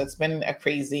stuff. So it's been a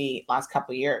crazy last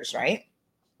couple of years, right?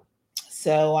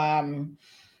 So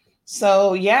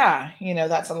yeah, you know,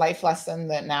 that's a life lesson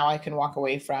that now I can walk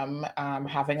away from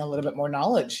having a little bit more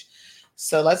knowledge.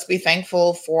 So let's be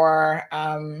thankful for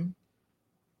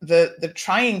the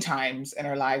trying times in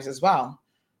our lives as well.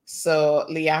 So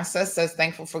Liasa says,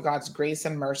 thankful for God's grace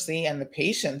and mercy and the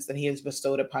patience that he has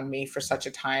bestowed upon me for such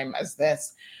a time as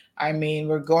this. I mean,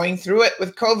 we're going through it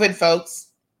with COVID, folks.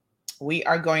 We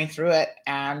are going through it.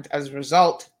 And as a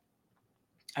result,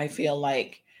 I feel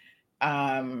like, we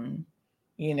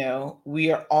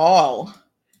are all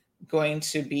going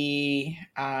to be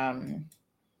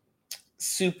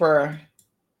super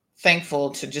thankful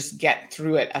to just get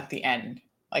through it at the end.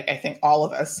 Like, I think all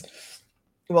of us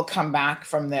will come back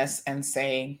from this and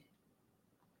say,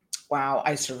 wow,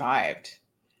 I survived.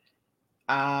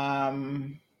 I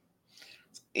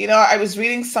was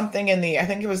reading something I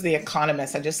think it was The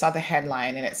Economist. I just saw the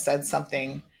headline and it said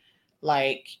something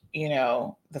like,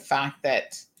 the fact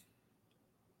that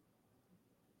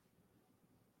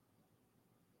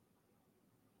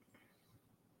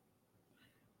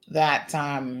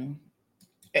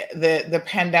the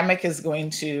pandemic is going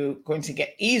to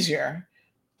get easier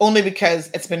only because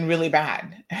it's been really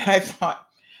bad. And I thought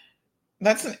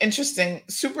that's an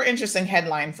super interesting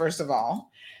headline, first of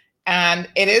all. And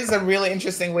it is a really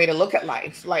interesting way to look at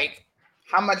life. Like,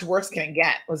 how much worse can it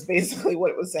get was basically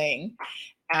what it was saying.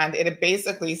 And it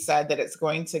basically said that it's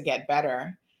going to get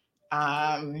better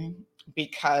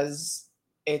because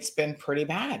it's been pretty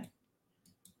bad.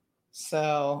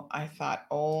 So I thought,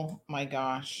 oh my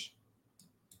gosh,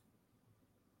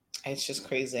 it's just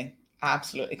crazy.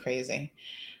 Absolutely crazy.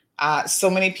 So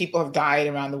many people have died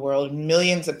around the world,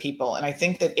 millions of people. And I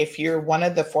think that if you're one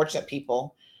of the fortunate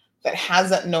people that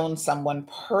hasn't known someone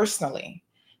personally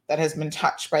that has been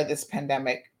touched by this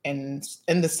pandemic in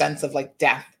the sense of like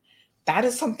death, that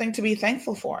is something to be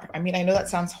thankful for. I mean, I know that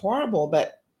sounds horrible,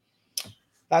 but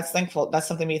that's thankful. That's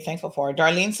something to be thankful for.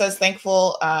 Darlene says,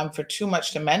 thankful for too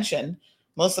much to mention.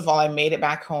 Most of all, I made it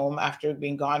back home after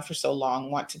being gone for so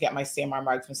long. Want to get my CMR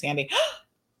mug from Sandy.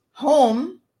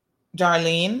 Home,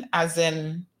 Darlene, as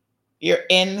in you're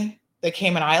in the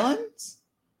Cayman Islands?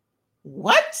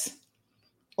 What?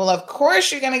 Well, of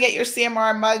course you're going to get your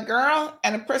CMR mug, girl,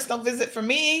 and a personal visit from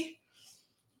me.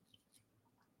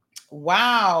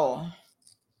 Wow.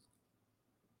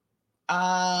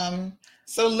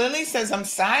 So Lily says, I'm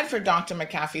sad for Dr.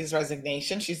 McAfee's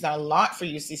resignation. She's done a lot for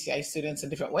UCCI students in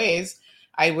different ways.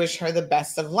 I wish her the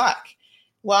best of luck.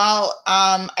 Well,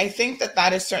 I think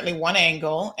that is certainly one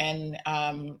angle. And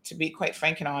to be quite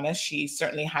frank and honest, she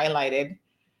certainly highlighted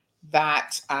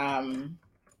that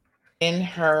in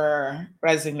her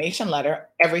resignation letter,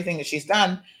 everything that she's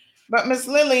done. But Miss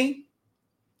Lily,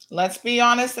 let's be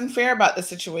honest and fair about the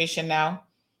situation now.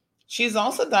 She's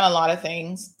also done a lot of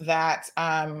things that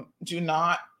do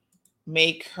not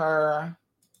make her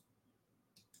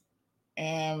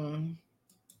the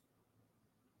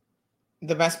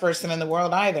best person in the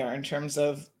world either in terms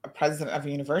of a president of a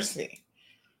university.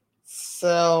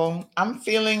 So I'm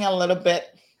feeling a little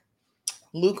bit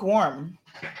lukewarm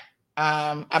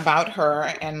about her.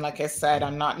 And like I said,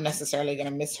 I'm not necessarily going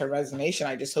to miss her resignation.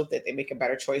 I just hope that they make a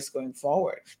better choice going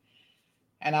forward.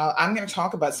 And I'm going to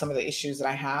talk about some of the issues that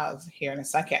I have here in a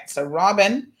second. So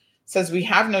Robin says, we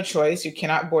have no choice. You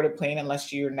cannot board a plane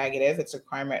unless you're negative. It's a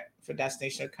requirement for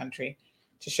destination or country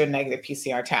to show negative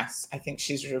PCR tests. I think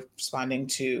she's responding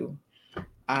to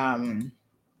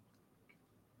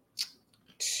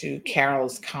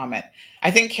Carol's comment. I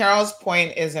think Carol's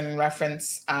point is in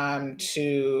reference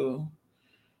to,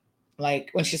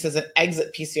 like, when she says an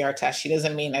exit PCR test, she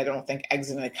doesn't mean, I don't think,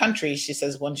 exiting the country. She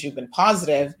says once you've been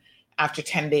positive, after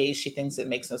 10 days, she thinks it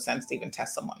makes no sense to even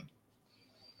test someone.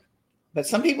 But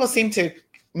some people seem to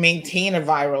maintain a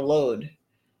viral load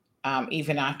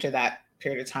even after that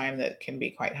period of time that can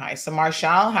be quite high. So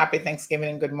Marshall, happy Thanksgiving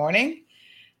and good morning.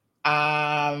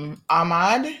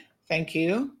 Ahmad, thank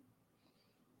you.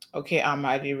 Okay,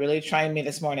 Ahmad, you're really trying me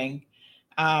this morning.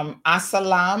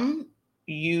 Assalam,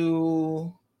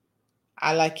 you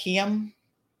alakim.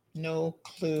 No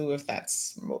clue if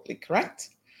that's remotely correct.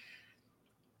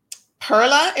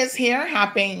 Perla is here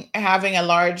having a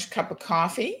large cup of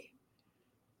coffee.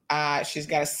 She's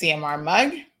got a CMR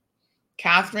mug.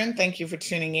 Catherine, thank you for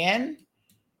tuning in.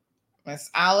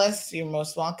 Miss Alice, you're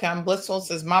most welcome. Blissful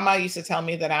says, Mama used to tell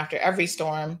me that after every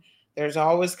storm, there's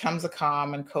always comes a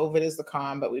calm, and COVID is the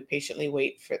calm, but we patiently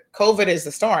wait for COVID is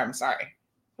the storm. Sorry.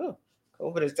 Ooh,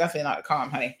 COVID is definitely not a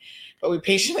calm, honey, but we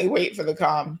patiently wait for the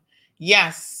calm.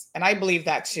 Yes. And I believe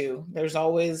that too. There's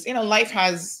always, life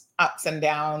has ups and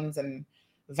downs and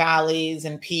valleys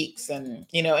and peaks and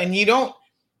you don't,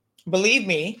 believe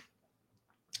me,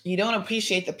 you don't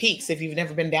appreciate the peaks if you've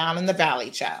never been down in the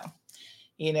valley, child.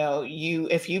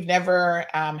 if you've never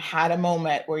had a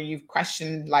moment where you've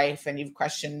questioned life and you've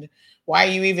questioned why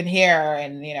are you even here,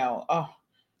 and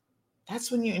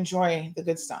that's when you enjoy the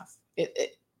good stuff.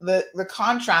 The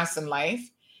contrast in life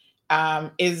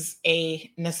is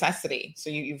a necessity. So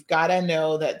you've got to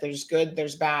know that there's good,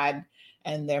 there's bad,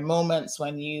 and there are moments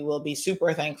when you will be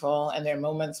super thankful, and there are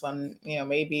moments when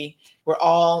maybe we're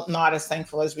all not as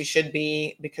thankful as we should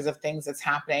be because of things that's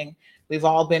happening. We've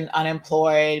all been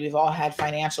unemployed. We've all had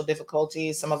financial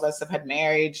difficulties. Some of us have had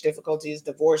marriage difficulties,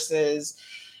 divorces,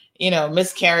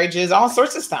 miscarriages, all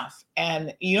sorts of stuff.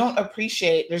 And you don't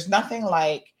appreciate, there's nothing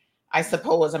like, I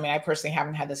suppose, I personally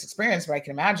haven't had this experience, but I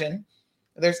can imagine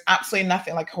there's absolutely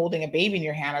nothing like holding a baby in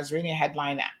your hand. I was reading a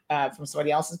headline from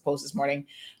somebody else's post this morning,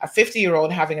 a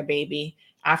 50-year-old having a baby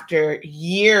after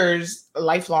years,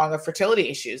 lifelong of fertility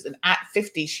issues. And at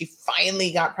 50, she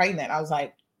finally got pregnant. I was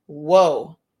like,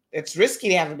 whoa, it's risky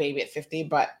to have a baby at 50,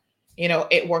 but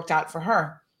it worked out for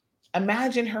her.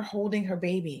 Imagine her holding her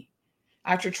baby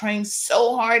after trying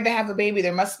so hard to have a baby.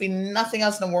 There must be nothing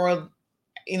else in the world.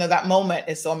 That moment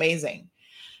is so amazing.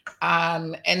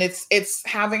 And it's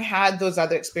having had those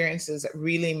other experiences that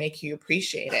really make you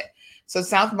appreciate it. So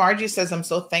South Margie says, I'm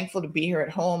so thankful to be here at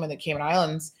home in the Cayman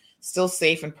Islands, still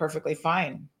safe and perfectly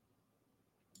fine.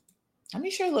 Let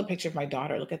me show you a little picture of my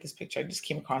daughter. Look at this picture. I just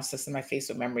came across this in my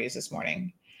Facebook memories this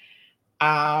morning.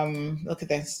 Look at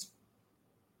this.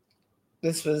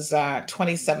 This was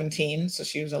 2017. So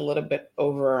she was a little bit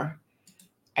over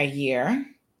a year.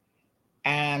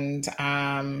 And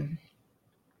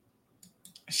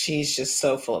she's just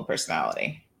so full of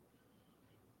personality.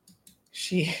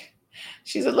 She's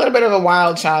a little bit of a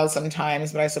wild child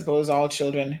sometimes, but I suppose all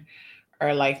children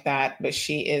are like that. But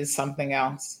she is something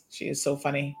else. She is so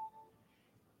funny,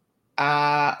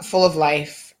 full of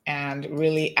life, and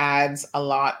really adds a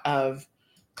lot of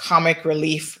comic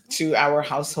relief to our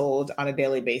household on a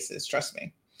daily basis. Trust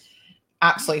me.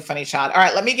 Absolutely funny child. All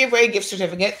right, let me give away a gift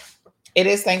certificate. It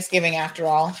is Thanksgiving after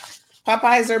all.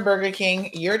 Popeyes or Burger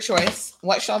King, your choice.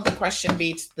 What shall the question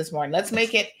be this morning? Let's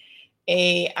make it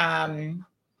a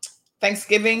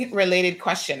Thanksgiving related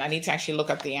question. I need to actually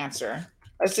look up the answer.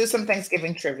 Let's do some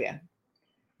Thanksgiving trivia.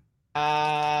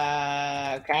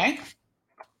 Okay.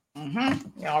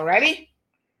 Y'all ready?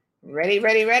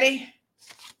 Ready?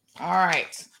 All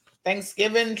right.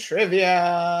 Thanksgiving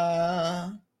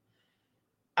trivia.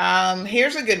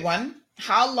 Here's a good one.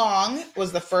 How long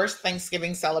was the first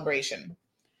Thanksgiving celebration?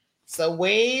 So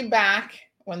way back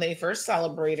when they first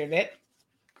celebrated it,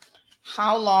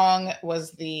 how long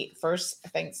was the first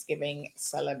Thanksgiving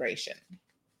celebration?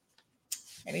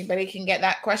 Anybody can get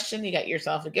that question? You got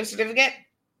yourself a gift certificate.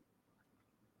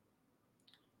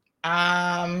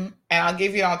 And I'll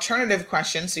give you an alternative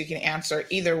question so you can answer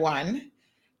either one.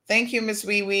 Thank you, Miss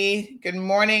Wee Wee. Good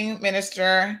morning,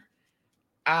 Minister.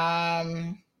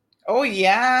 Oh,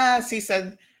 yes. He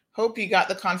said, hope you got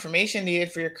the confirmation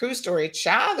needed for your cruise story.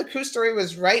 Cha, the cruise story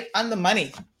was right on the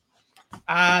money.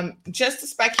 Just a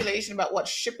speculation about what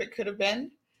ship it could have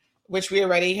been, which we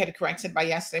already had corrected by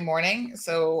yesterday morning.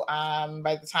 So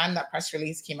by the time that press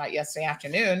release came out yesterday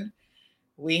afternoon,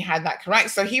 we had that correct.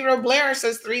 So Hero Blair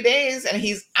says 3 days, and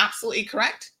he's absolutely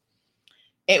correct.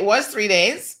 It was 3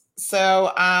 days.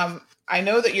 So I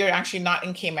know that you're actually not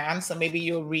in Cayman, so maybe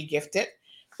you'll re-gift it.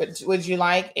 But would you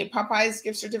like a Popeyes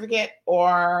gift certificate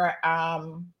or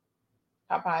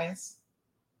Popeyes?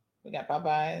 We got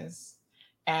Popeyes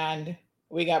and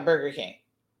we got Burger King.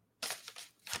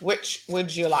 Which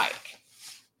would you like?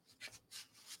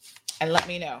 And let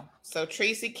me know. So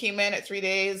Tracy came in at 3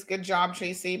 days. Good job,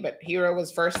 Tracy. But Hero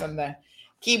was first on the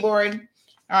keyboard.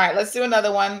 All right, let's do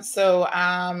another one. So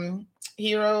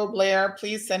Hero Blair,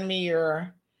 please send me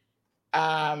your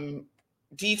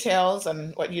details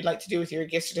on what you'd like to do with your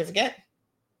gift certificate.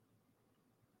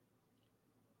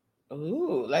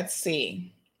 Ooh, let's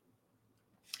see.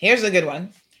 Here's a good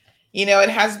one. It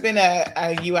has been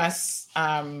a U.S.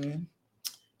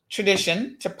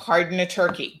 Tradition to pardon a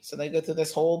turkey. So they go through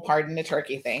this whole pardon a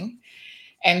turkey thing.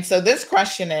 And so this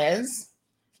question is,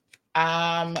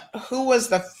 who was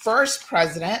the first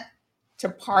president to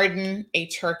pardon a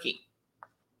turkey?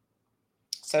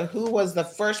 So who was the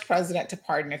first president to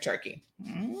pardon a turkey?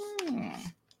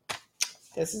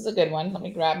 This is a good one. Let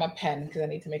me grab my pen because I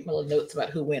need to make my little notes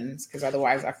about who wins, because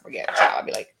otherwise I forget. I'll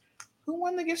be like, who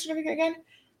won the gift certificate again?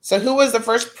 So who was the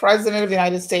first president of the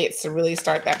United States to really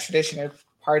start that tradition of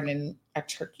pardoning a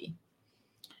turkey?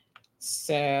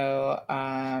 So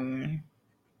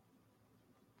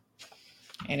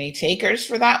any takers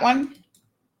for that one?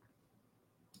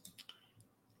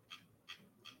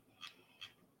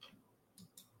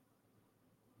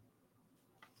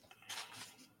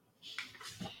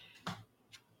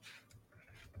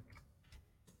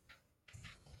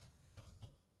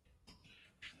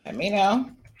 Let me know.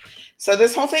 So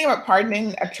this whole thing about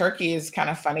pardoning a turkey is kind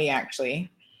of funny, actually.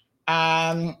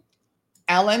 Ellen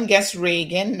guessed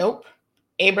Reagan. Nope.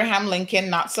 Abraham Lincoln,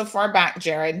 not so far back,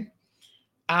 Jared.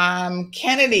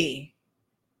 Kennedy.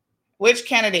 Which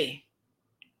Kennedy?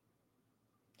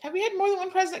 Have we had more than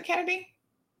one President Kennedy?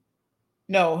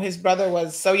 No, his brother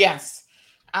was. So yes,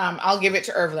 I'll give it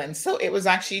to Irvlin. So it was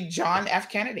actually John F.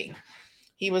 Kennedy.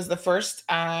 He was the first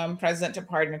president to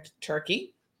pardon a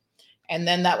turkey. And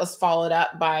then that was followed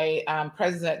up by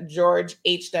President George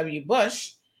H.W.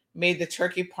 Bush made the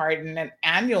turkey pardon an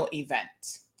annual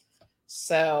event.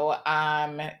 So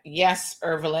yes,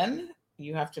 Irvlin,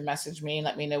 you have to message me and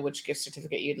let me know which gift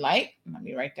certificate you'd like. Let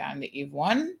me write down that you've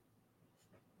won.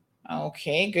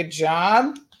 Okay, good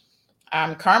job.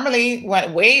 Carmelie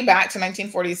went way back to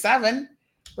 1947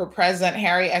 for President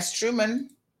Harry S. Truman.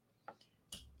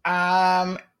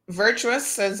 Virtuous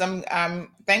says,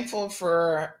 I'm thankful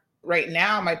for right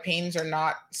now. My pains are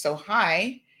not so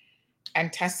high.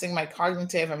 And testing my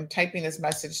cognitive. I'm typing this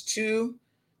message to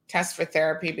test for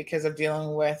therapy because of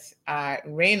dealing with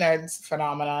Raynaud's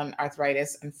phenomenon,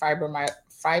 arthritis, and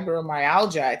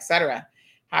fibromyalgia, etc.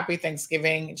 Happy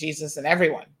Thanksgiving, Jesus and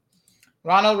everyone.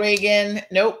 Ronald Reagan,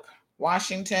 nope.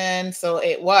 Washington. So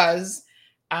it was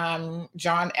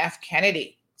John F.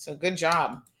 Kennedy. So good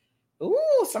job.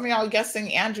 Ooh, some of y'all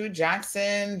guessing Andrew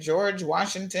Jackson, George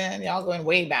Washington. Y'all going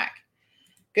way back.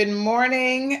 Good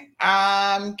morning,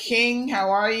 King.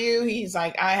 How are you? He's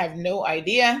like, I have no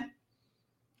idea.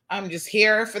 I'm just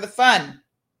here for the fun.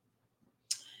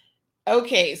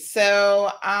 Okay,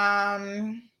 so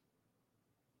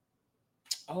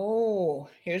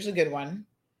here's a good one.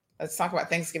 Let's talk about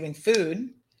Thanksgiving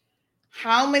food.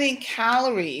 How many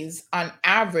calories on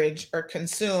average are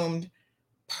consumed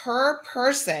per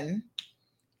person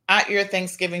at your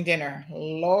Thanksgiving dinner?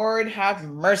 Lord have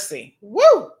mercy.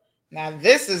 Woo! Now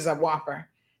this is a whopper.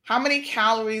 How many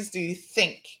calories do you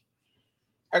think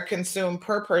are consumed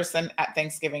per person at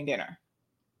Thanksgiving dinner?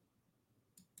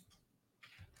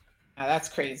 Now that's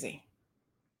crazy.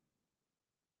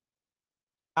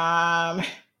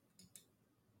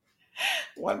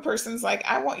 One person's like,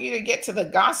 I want you to get to the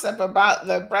gossip about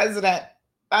the president.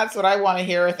 That's what I want to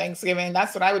hear at Thanksgiving.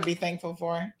 That's what I would be thankful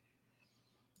for.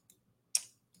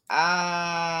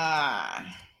 We're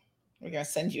going to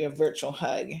send you a virtual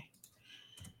hug.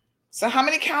 So how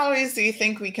many calories do you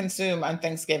think we consume on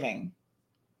Thanksgiving?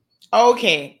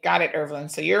 Okay, got it, Irvlin.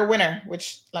 So you're a winner.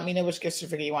 Let me know which gift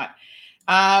certificate you want.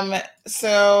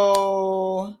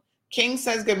 So King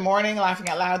says, good morning, laughing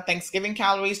out loud. Thanksgiving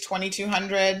calories,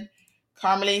 2,200.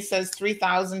 Carmelie says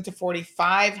 3,000 to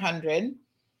 4,500.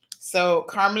 So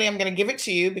Carmelie, I'm going to give it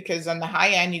to you because on the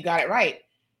high end, you got it right.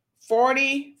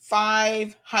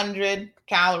 4,500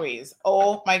 calories.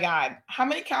 Oh my God. How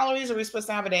many calories are we supposed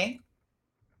to have a day?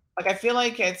 Like, I feel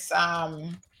like it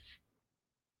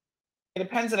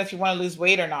depends on if you want to lose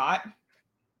weight or not.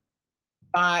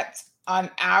 But on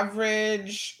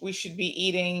average, we should be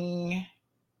eating,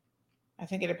 I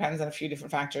think it depends on a few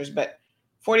different factors, but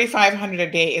 4,500 a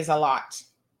day is a lot.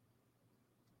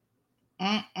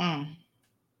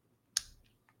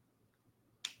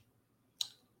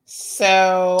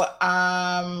 So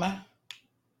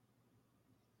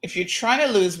if you're trying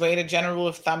to lose weight, a general rule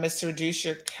of thumb is to reduce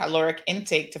your caloric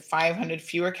intake to 500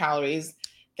 fewer calories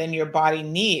than your body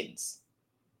needs.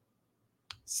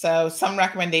 So some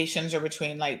recommendations are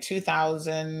between like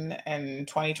 2,000 and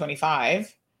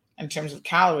 2,025 in terms of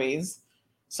calories.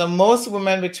 So most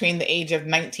women between the age of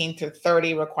 19 to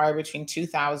 30 require between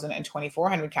 2,000 and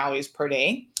 2,400 calories per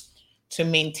day to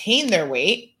maintain their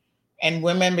weight. And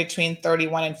women between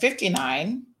 31 and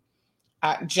 59,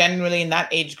 generally in that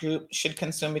age group, should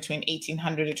consume between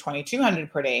 1,800 to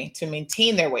 2,200 per day to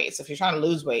maintain their weight. So if you're trying to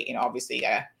lose weight, obviously you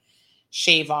gotta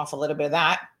shave off a little bit of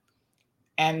that.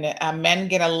 And men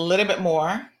get a little bit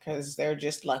more because they're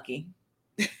just lucky.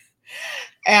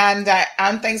 And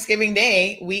on Thanksgiving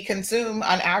Day, we consume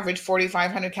on average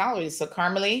 4,500 calories. So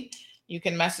Carmelie, you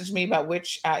can message me about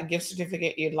which gift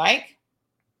certificate you'd like.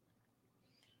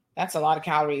 That's a lot of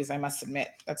calories, I must admit.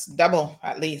 That's double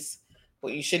at least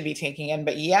what you should be taking in.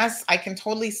 But yes, I can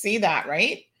totally see that,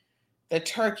 right? The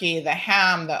turkey, the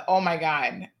ham, oh my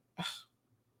God. Ugh,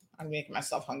 I'm making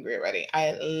myself hungry already.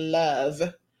 I love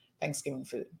Thanksgiving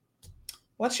food.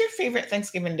 What's your favorite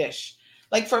Thanksgiving dish?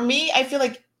 Like for me, I feel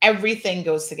like everything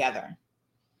goes together.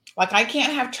 Like I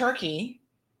can't have turkey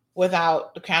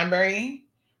without the cranberry,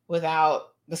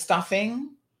 without the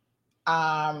stuffing,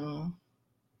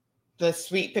 the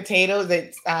sweet potatoes,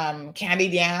 the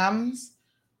candied yams.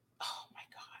 Oh my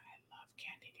God, I love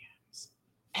candied yams.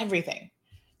 Everything.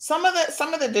 Some of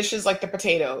the dishes like the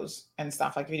potatoes and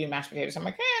stuff, like if you do mashed potatoes, I'm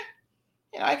like,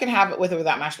 I can have it with or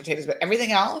without mashed potatoes, but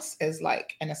everything else is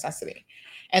like a necessity.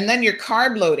 And then your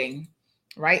carb loading,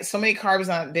 right? So many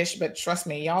carbs on a dish, but trust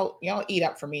me, y'all eat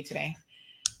up for me today.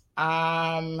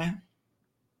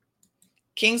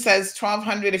 King says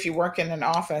 1,200 if you work in an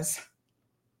office.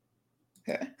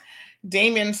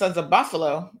 Damien says a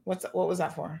buffalo. What was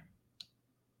that for?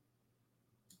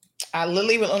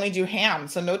 Lily will only do ham,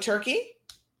 so no turkey.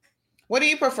 What do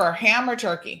you prefer, ham or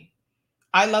turkey?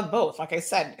 I love both. Like I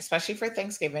said, especially for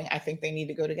Thanksgiving, I think they need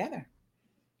to go together.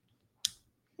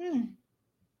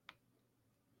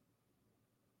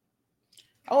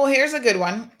 Oh, here's a good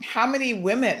one. How many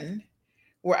women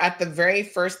were at the very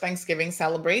first Thanksgiving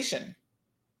celebration?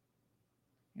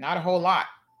 Not a whole lot.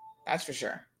 That's for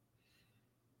sure.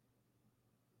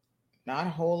 Not a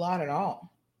whole lot at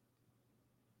all.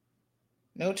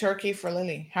 No turkey for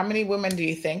Lily. How many women do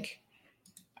you think?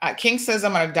 King says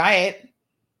I'm on a diet.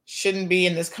 Shouldn't be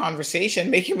in this conversation,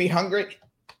 making me hungry.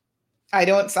 I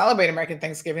don't celebrate American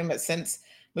Thanksgiving, but since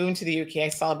moving to the UK, I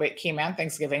celebrate Cayman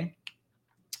Thanksgiving,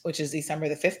 which is December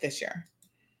the 5th this year.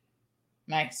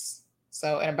 Nice.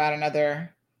 So in about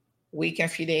another week and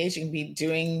a few days, you can be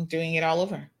doing it all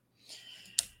over.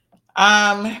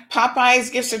 Popeye's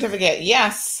gift certificate.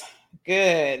 Yes.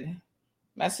 Good.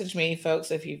 Message me,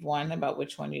 folks, if you've won, about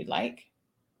which one you'd like.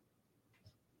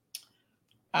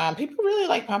 People really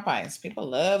like Popeyes. People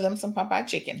love them some Popeye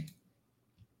chicken.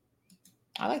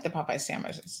 I like the Popeye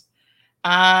sandwiches.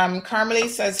 Carmelie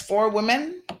says 4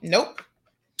 women. Nope.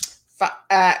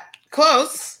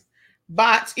 Close,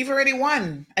 but you've already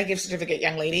won a gift certificate,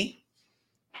 young lady.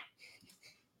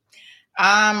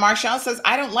 Marshall says,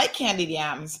 I don't like candied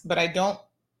yams, but I don't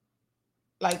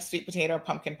like sweet potato or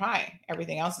pumpkin pie.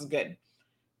 Everything else is good.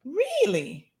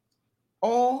 Really?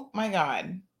 Oh my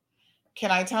God.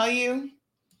 Can I tell you?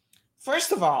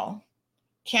 First of all,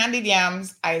 candied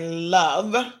yams, I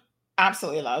love,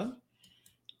 absolutely love.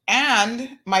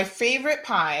 And my favorite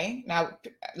pie, now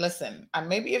listen,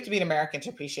 maybe you have to be an American to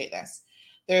appreciate this.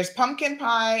 There's pumpkin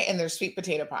pie and there's sweet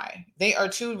potato pie. They are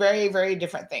 2 very, very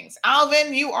different things.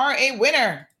 Alvin, you are a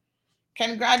winner.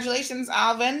 Congratulations,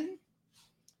 Alvin.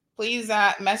 Please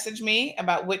message me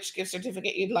about which gift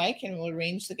certificate you'd like and we'll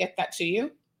arrange to get that to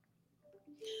you.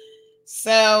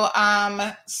 So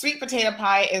sweet potato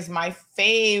pie is my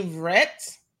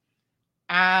favorite.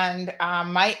 And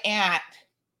my aunt,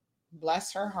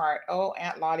 bless her heart. Oh,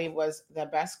 Aunt Lottie was the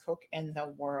best cook in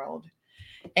the world.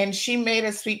 And she made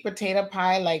a sweet potato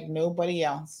pie like nobody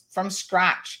else from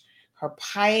scratch. Her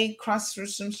pie crust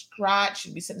was from scratch.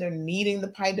 She'd be sitting there kneading the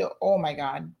pie dough. Oh my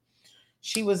God.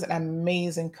 She was an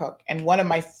amazing cook. And one of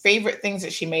my favorite things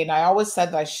that she made, and I always said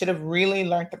that I should have really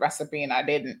learned the recipe and I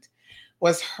didn't,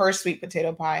 was her sweet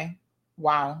potato pie.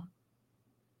 Wow.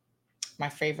 My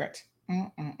favorite.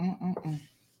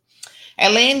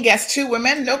 Elaine guessed 2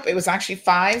 women. Nope, it was actually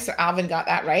 5. So Alvin got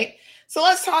that right. So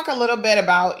let's talk a little bit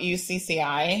about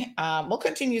UCCI. We'll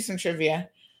continue some trivia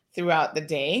throughout the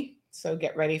day. So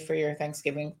get ready for your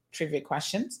Thanksgiving trivia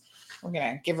questions. We're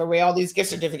going to give away all these gift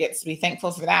certificates. Be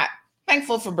thankful for that.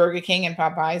 Thankful for Burger King and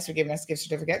Popeyes for giving us gift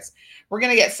certificates. We're going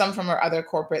to get some from our other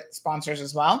corporate sponsors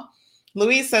as well.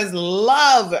 Louise says,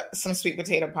 love some sweet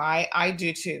potato pie. I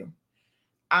do too.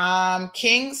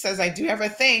 King says, I do have a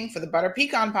thing for the butter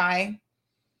pecan pie.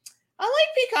 I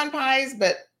like pecan pies,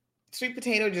 but sweet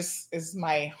potato just is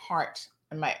my heart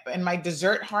and my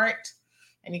dessert heart.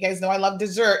 And you guys know I love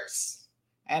desserts.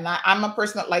 And I'm a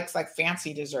person that likes like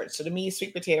fancy desserts. So to me,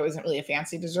 sweet potato isn't really a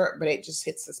fancy dessert, but it just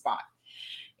hits the spot.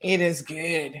 It is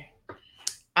good.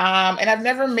 And I've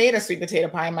never made a sweet potato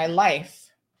pie in my life,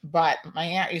 but my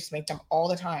aunt used to make them all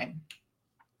the time.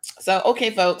 So, okay,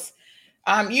 folks,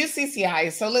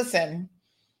 UCCI. So listen,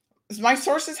 my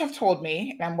sources have told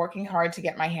me, and I'm working hard to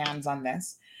get my hands on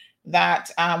this,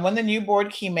 that when the new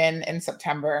board came in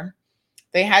September,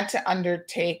 they had to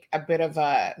undertake a bit of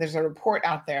there's a report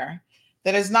out there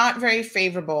that is not very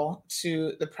favorable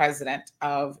to the president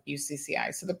of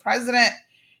UCCI. So the president,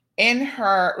 in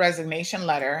her resignation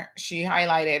letter, she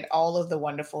highlighted all of the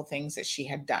wonderful things that she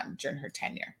had done during her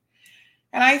tenure.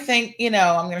 And I think,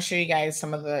 I'm going to show you guys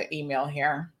some of the email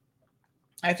here.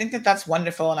 I think that that's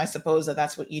wonderful. And I suppose that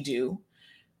that's what you do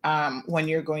when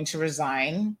you're going to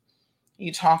resign.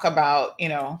 You talk about,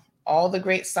 all the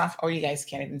great stuff. Oh, you guys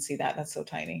can't even see that. That's so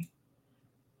tiny.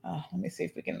 Let me see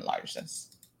if we can enlarge this.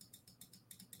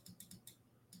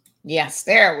 Yes,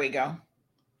 there we go.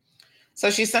 So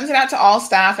she sends it out to all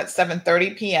staff at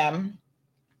 7:30 p.m.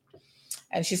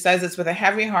 And she says, it's with a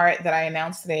heavy heart that I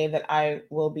announce today that I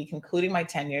will be concluding my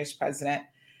tenure as president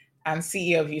and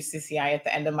CEO of UCCI at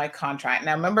the end of my contract.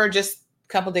 Now, remember, just a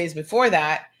couple days before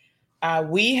that,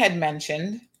 we had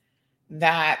mentioned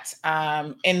that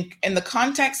in the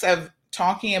context of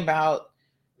talking about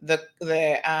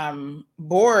the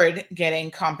board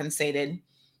getting compensated,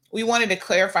 we wanted to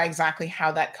clarify exactly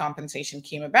how that compensation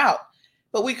came about.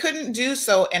 But we couldn't do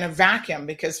so in a vacuum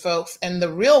because, folks, in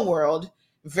the real world,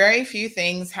 very few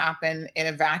things happen in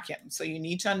a vacuum. So you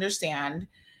need to understand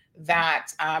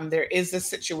that there is a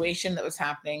situation that was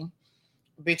happening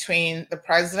between the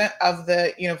president of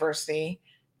the university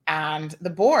and the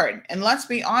board. And let's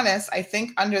be honest, I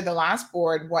think under the last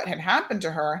board, what had happened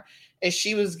to her is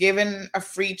she was given a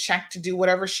free check to do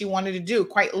whatever she wanted to do,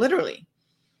 quite literally.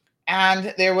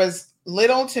 And there was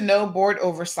little to no board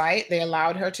oversight. They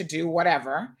allowed her to do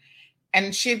whatever.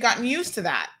 And she had gotten used to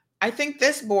that. I think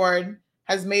this board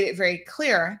has made it very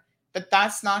clear that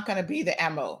that's not going to be the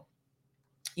MO.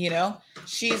 You know,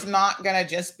 she's not going to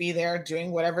just be there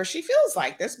doing whatever she feels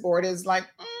like. This board is like,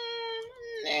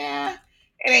 nah,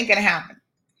 it ain't going to happen.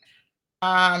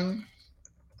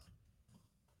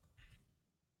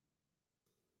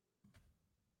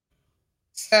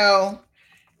 So,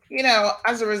 you know,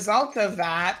 as a result of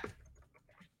that,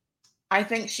 I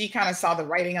think she kind of saw the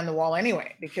writing on the wall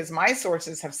anyway, because my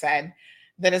sources have said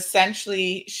that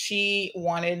essentially she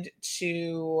wanted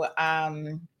to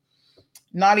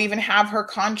not even have her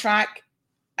contract,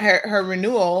 her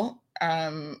renewal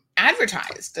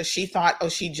advertised. That she thought, oh,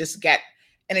 she'd just get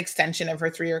an extension of her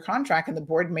 3-year contract. And the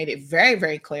board made it very,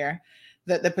 very clear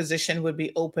that the position would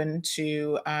be open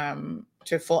to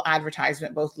full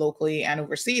advertisement, both locally and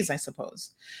overseas, I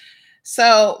suppose.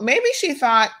 So maybe she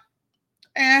thought,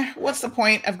 what's the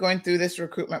point of going through this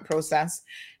recruitment process?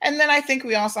 And then I think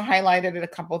we also highlighted a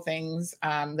couple things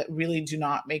that really do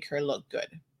not make her look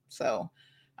good. So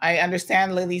I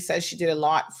understand Lily says she did a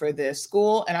lot for the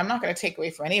school, and I'm not going to take away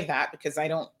from any of that because I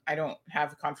don't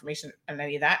have confirmation on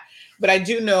any of that. But I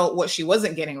do know what she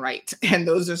wasn't getting right, and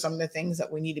those are some of the things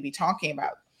that we need to be talking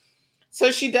about.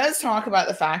 So she does talk about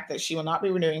the fact that she will not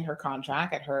be renewing her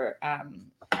contract at her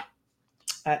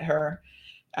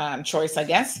choice, I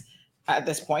guess. At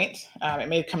this point, it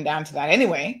may come down to that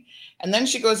anyway. And then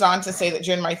she goes on to say that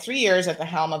during my 3 years at the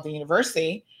helm of the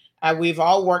university, we've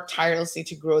all worked tirelessly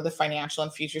to grow the financial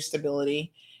and future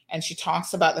stability. And she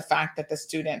talks about the fact that the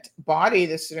student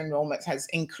enrollment has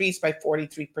increased by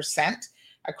 43%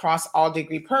 across all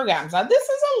degree programs. Now, this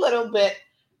is a little bit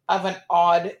of an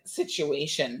odd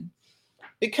situation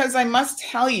because I must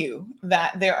tell you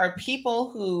that there are people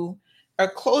who are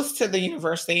close to the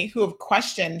university who have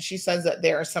questioned. She says that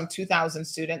there are some 2,000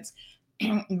 students.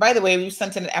 By the way, we've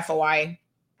sent in an FOI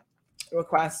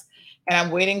request, and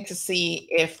I'm waiting to see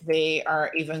if they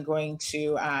are even going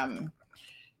to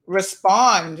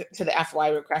respond to the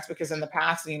FOI request, because in the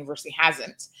past, the university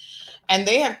hasn't. And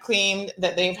they have claimed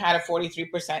that they've had a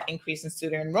 43% increase in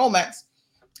student enrollment,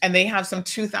 and they have some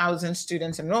 2,000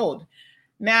 students enrolled.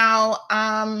 Now,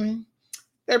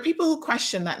 there are people who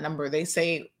question that number. They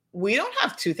say, we don't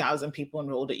have 2,000 people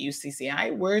enrolled at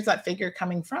UCCI. Where's that figure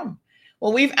coming from?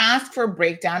 Well, we've asked for a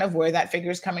breakdown of where that figure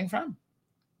is coming from.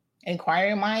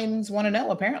 Inquiring minds want to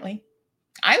know, apparently.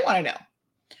 I want to know.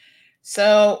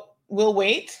 So we'll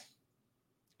wait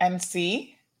and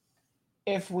see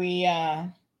if we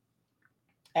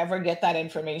ever get that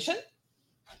information.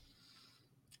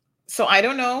 So I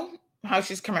don't know how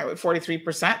she's coming out with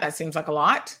 43%. That seems like a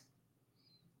lot.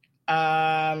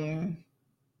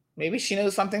 Maybe she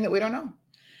knows something that we don't know.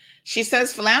 She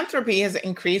says philanthropy has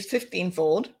increased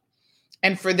 15-fold.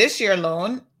 And for this year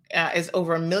alone is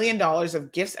over $1 million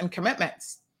of gifts and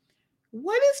commitments.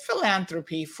 What is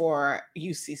philanthropy for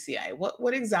UCCI?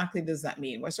 What exactly does that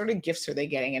mean? What sort of gifts are they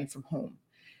getting in from home?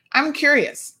 I'm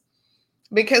curious,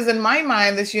 because in my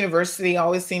mind, this university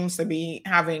always seems to be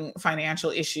having financial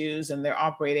issues, and they're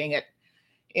operating at,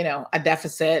 a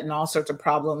deficit and all sorts of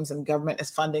problems, and government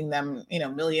is funding them,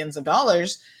 millions of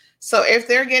dollars. So if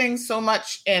they're getting so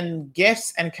much in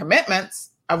gifts and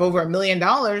commitments of over $1 million,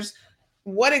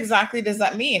 what exactly does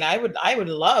that mean? I would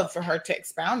love for her to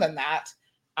expound on that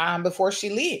before she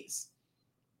leaves.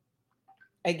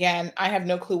 Again, I have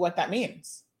no clue what that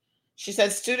means. She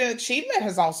said student achievement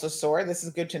has also soared. This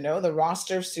is good to know. The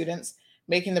roster of students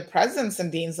making the president's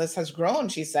and dean's list has grown,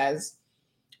 she says,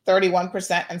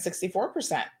 31% and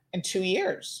 64% in 2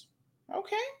 years.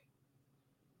 Okay.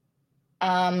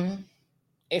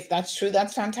 If that's true,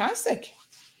 that's fantastic.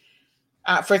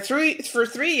 For 3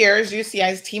 years,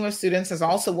 UCI's team of students has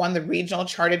also won the Regional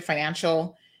Chartered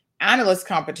Financial Analyst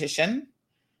Competition.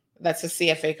 That's a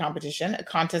CFA competition, a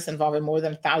contest involving more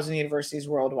than 1,000 universities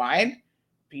worldwide.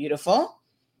 Beautiful.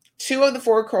 2 of the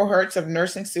 4 cohorts of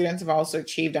nursing students have also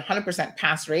achieved 100%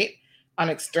 pass rate on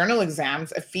external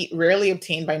exams, a feat rarely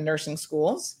obtained by nursing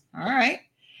schools. All right.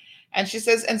 And she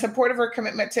says, in support of her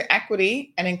commitment to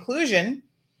equity and inclusion,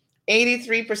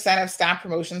 83% of staff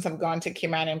promotions have gone to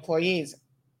Cayman employees.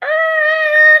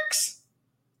 Irks.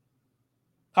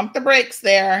 Pump the brakes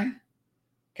there,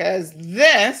 because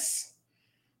this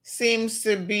seems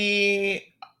to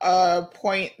be a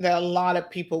point that a lot of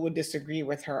people would disagree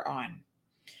with her on.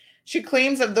 She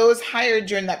claims of those hired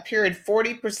during that period,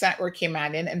 40% were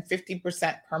Caymanian and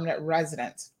 50% permanent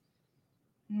residents.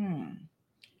 40%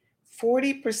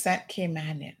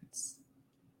 Caymanians.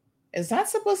 Is that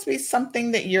supposed to be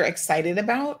something that you're excited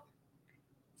about?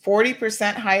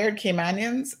 40% hired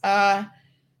Caymanians?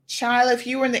 Child, if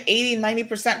you were in the 80,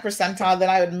 90% percentile, then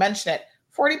I would mention it.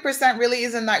 40% really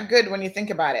isn't that good when you think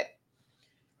about it.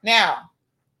 Now,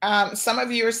 some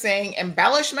of you are saying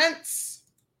embellishments.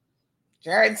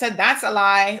 Jared said that's a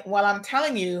lie. Well, I'm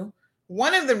telling you,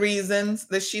 one of the reasons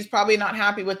that she's probably not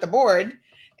happy with the board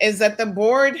is that the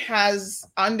board has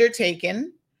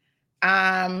undertaken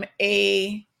what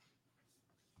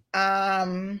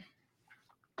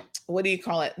do you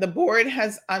call it? The board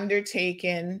has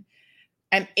undertaken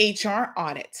an HR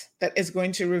audit that is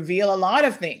going to reveal a lot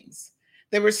of things.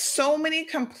 There were so many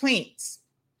complaints,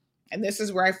 and this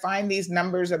is where I find these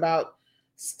numbers about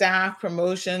staff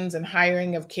promotions and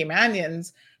hiring of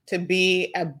Caymanians to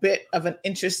be a bit of an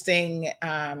interesting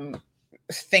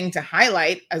thing to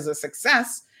highlight as a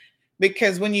success.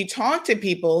 Because when you talk to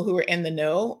people who are in the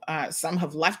know, some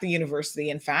have left the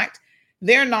university, in fact,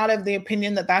 they're not of the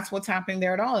opinion that that's what's happening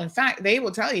there at all. In fact, they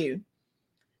will tell you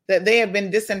that they have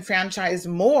been disenfranchised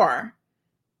more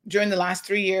during the last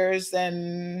 3 years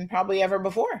than probably ever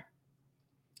before.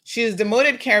 She has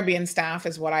demoted Caribbean staff,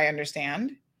 is what I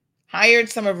understand, hired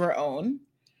some of her own.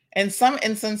 In some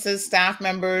instances, staff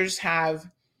members have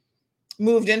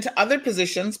moved into other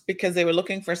positions because they were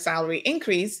looking for a salary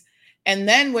increase. And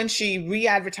then when she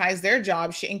re-advertised their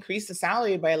job, she increased the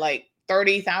salary by like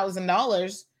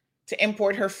 $30,000 to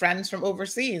import her friends from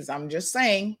overseas. I'm just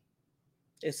saying,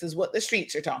 this is what the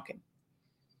streets are talking.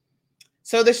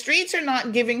 So the streets are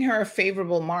not giving her a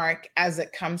favorable mark as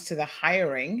it comes to the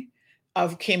hiring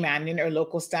of Caymanian or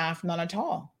local staff, none at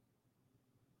all.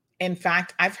 In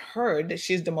fact, I've heard that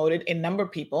she's demoted a number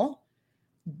of people,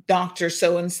 Dr.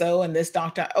 So-and-so and this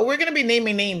doctor. Oh, we're going to be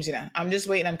naming names, you know. I'm just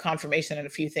waiting on confirmation on a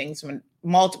few things from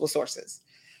multiple sources.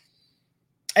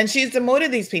 And she's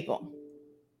demoted these people.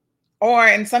 Or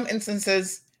in some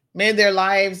instances, made their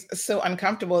lives so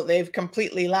uncomfortable, they've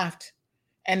completely left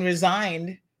and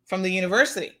resigned from the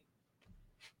university.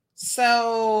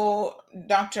 So,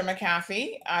 Dr.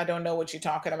 McAfee, I don't know what you're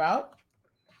talking about.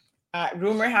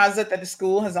 Rumor has it that the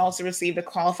school has also received a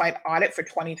qualified audit for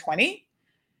 2020.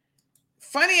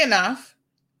 Funny enough,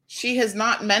 she has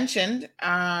not mentioned,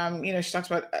 she talks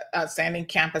about outstanding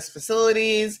campus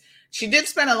facilities. She did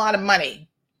spend a lot of money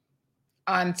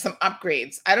on some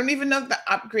upgrades. I don't even know if the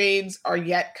upgrades are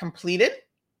yet completed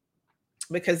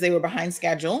because they were behind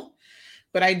schedule.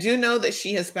 But I do know that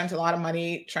she has spent a lot of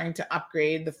money trying to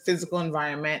upgrade the physical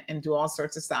environment and do all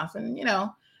sorts of stuff. And,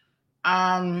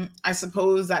 I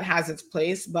suppose that has its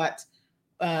place, but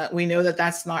we know that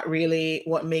that's not really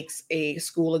what makes a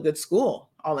school a good school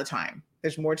all the time.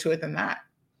 There's more to it than that.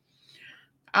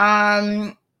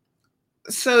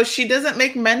 So she doesn't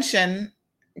make mention,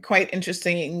 quite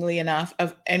interestingly enough,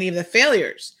 of any of the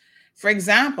failures. For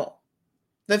example,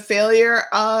 the failure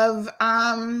of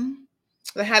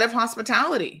the head of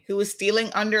hospitality who was stealing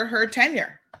under her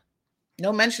tenure.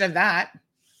 No mention of that.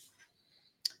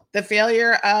 The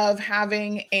failure of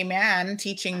having a man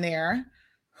teaching there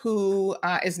who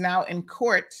is now in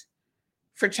court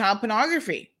for child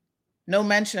pornography. No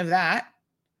mention of that.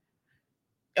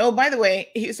 Oh, by the way,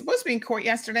 he was supposed to be in court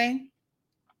yesterday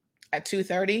at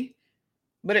 2:30,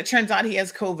 but it turns out he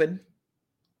has COVID.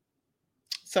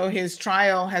 So his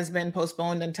trial has been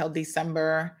postponed until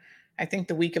December, I think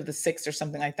the week of the 6th or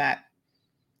something like that.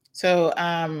 So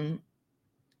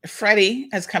Freddie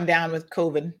has come down with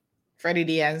COVID. Freddie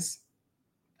Diaz.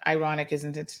 Ironic,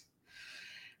 isn't it?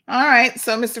 All right.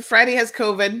 So Mr. Freddie has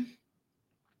COVID,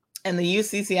 and the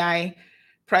UCCI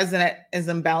president is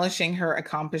embellishing her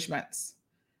accomplishments.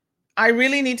 I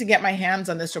really need to get my hands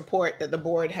on this report that the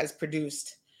board has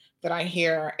produced, that I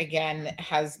hear, again,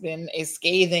 has been a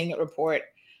scathing report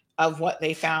of what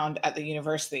they found at the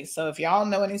university. So if y'all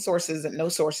know any sources that know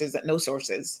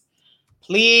sources,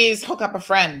 please hook up a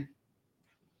friend.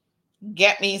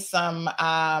 Get me some,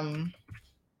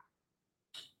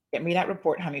 get me that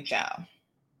report, honey child.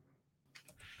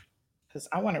 Because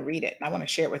I want to read it and I want to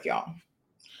share it with y'all.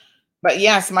 But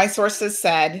yes, my sources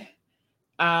said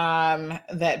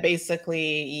that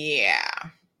basically,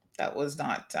 that was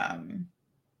not,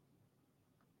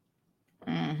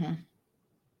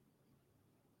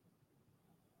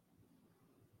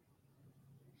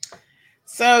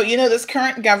 So, this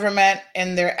current government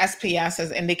in their SPS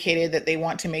has indicated that they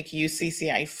want to make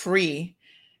UCCI free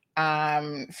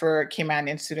for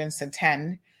Caymanian students to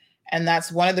attend. And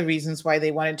that's one of the reasons why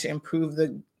they wanted to improve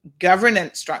the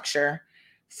governance structure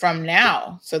from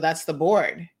now. So that's the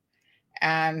board.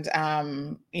 And,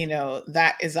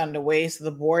 that is underway. So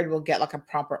the board will get like a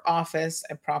proper office,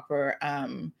 a proper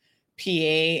PA,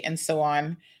 and so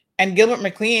on. And Gilbert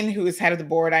McLean, who is head of the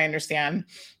board, I understand,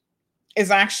 is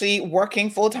actually working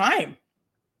full time.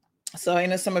 So I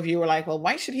know some of you were like, well,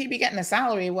 why should he be getting a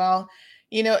salary? Well,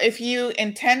 if you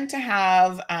intend to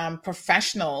have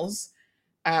professionals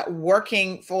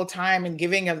working full time and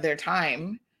giving of their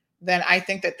time, then I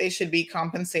think that they should be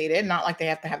compensated. Not like they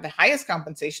have to have the highest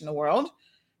compensation in the world,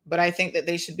 but I think that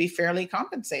they should be fairly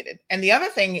compensated. And the other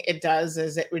thing it does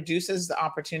is it reduces the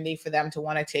opportunity for them to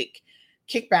want to take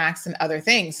kickbacks and other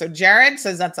things. So Jared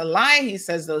says that's a lie. He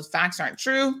says those facts aren't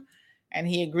true. And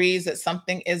he agrees that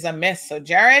something is amiss. So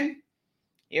Jared,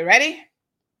 you ready?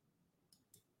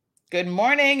 Good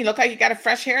morning. You look like you got a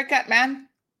fresh haircut, man.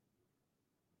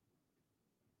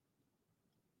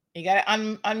 You got to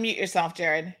unmute yourself,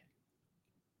 Jared.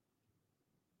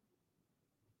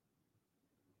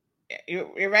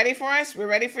 You're ready for us? We're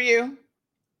ready for you.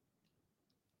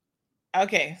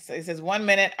 Okay, so he says 1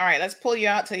 minute. All right, let's pull you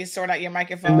out till you sort out your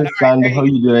microphone. Miss Sandy, how are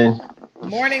you doing?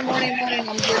 Morning.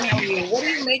 I'm good. How are you? What do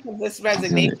you make of this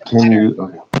resignation? Can you?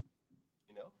 Okay.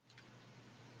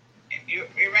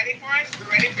 You're ready for us? We're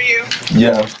ready for you.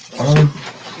 Yeah.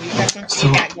 You got some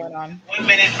feedback going on. 1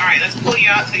 minute. All right, let's pull you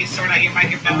out till you sort out your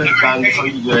microphone. Miss Sandy, how are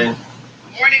you doing?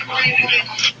 Morning.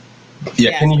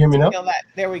 Yeah, can you hear me now? Feel that.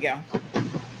 There we go.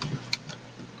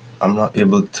 I'm not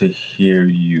able to hear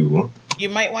you. You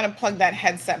might want to plug that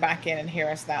headset back in and hear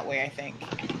us that way, I think.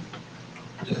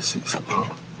 Yes.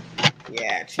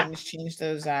 Yeah, change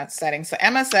those settings. So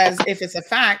Emma says, if it's a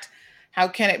fact, how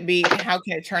can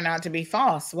it turn out to be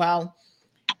false? Well,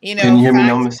 Can you hear me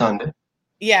now, Miss Sandy?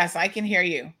 Yes, I can hear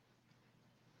you.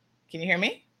 Can you hear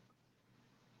me?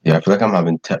 Yeah, I feel like I'm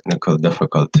having technical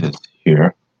difficulties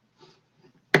here.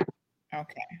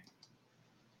 Okay.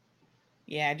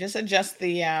 Yeah, just adjust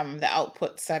the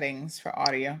output settings for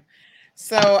audio.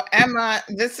 So Emma,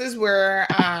 this is where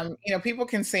people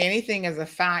can say anything as a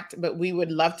fact, but we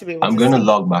would love to be able I'm to gonna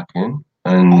log back in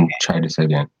and try this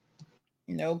again.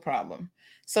 No problem.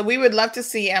 So we would love to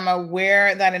see, Emma,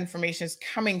 where that information is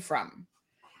coming from.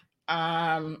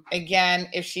 Again,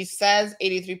 if she says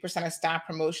 83% of staff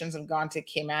promotions have gone to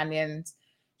Caymanians,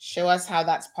 show us how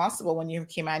that's possible when you have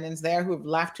Caymanians there who have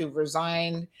left, who've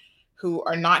resigned, who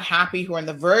are not happy, who are on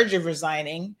the verge of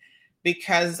resigning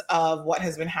because of what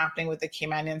has been happening with the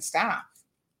Caymanian staff.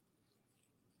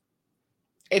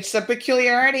 It's a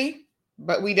peculiarity,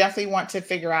 but we definitely want to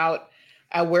figure out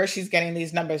where she's getting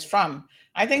these numbers from.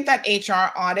 I think that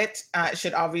HR audit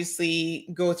should obviously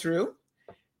go through,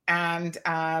 and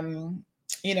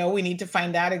we need to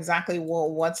find out exactly,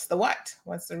 well, what's the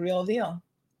real deal.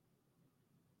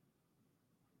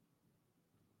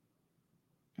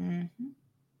 Mm-hmm.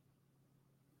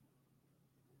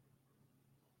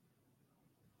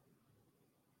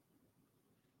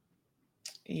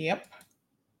 Yep.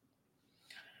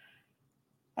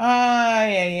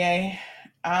 Yeah.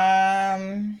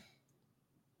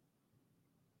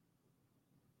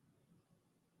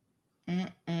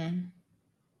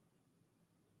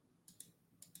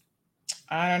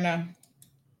 I don't know.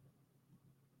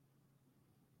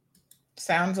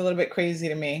 Sounds a little bit crazy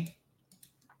to me.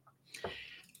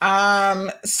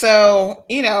 So,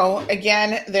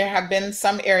 again, there have been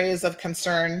some areas of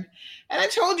concern. And I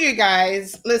told you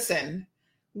guys, listen,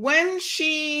 when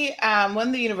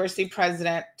the university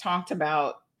president talked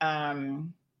about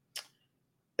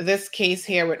this case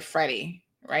here with Freddie,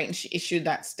 right? And she issued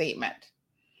that statement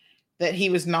that he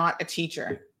was not a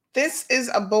teacher. This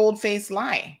is a bold-faced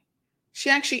lie. She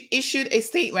actually issued a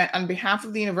statement on behalf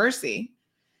of the university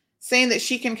saying that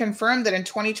she can confirm that in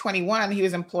 2021, he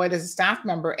was employed as a staff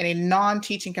member in a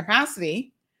non-teaching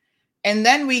capacity. And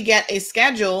then we get a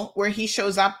schedule where he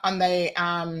shows up on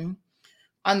the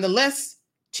list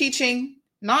teaching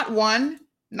not one,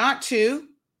 not two,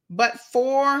 but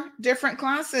 4 different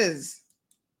classes.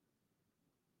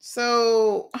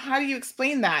 So how do you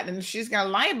explain that? And she's going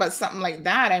to lie about something like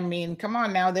that. I mean, come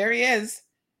on now, there he is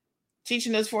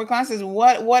teaching those 4 classes.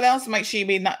 What else might she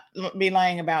be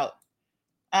lying about?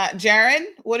 Jared,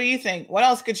 what do you think? What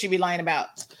else could she be lying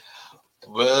about?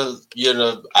 Well,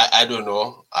 I don't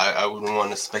know. I wouldn't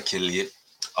want to speculate.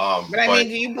 But I mean,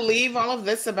 do you believe all of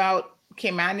this about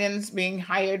Caymanians being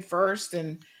hired first?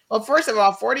 And well, first of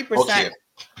all, 40%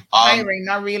 hiring,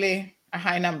 not really a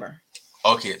high number.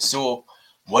 Okay, so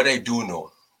what I do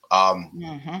know,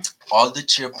 All the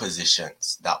chair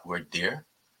positions that were there,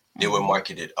 they were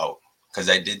marketed out because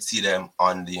I did see them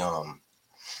on the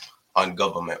on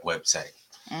government website.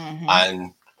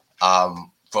 And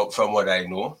from what I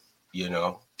know,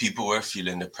 people were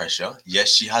feeling the pressure. Yes,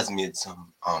 she has made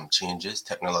some changes,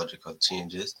 technological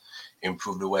changes,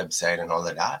 improved the website and all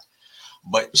of that,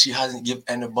 but she hasn't given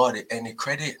anybody any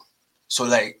credit. So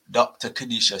like Dr.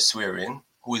 Kadisha Swearing,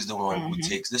 who is the one who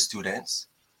takes the students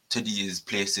to these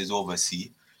places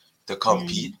overseas to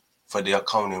compete for the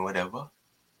accounting, whatever.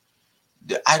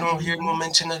 I don't hear no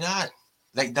mention of that.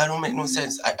 Like that don't make no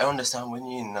sense. I understand when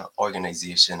you're in an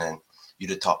organization and you're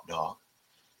the top dog,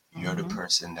 you're the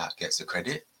person that gets the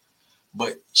credit.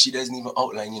 But she doesn't even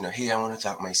outline, hey, I want to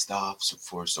thank my staff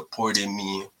for supporting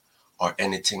me or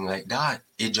anything like that.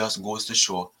 It just goes to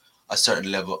show a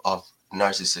certain level of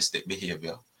narcissistic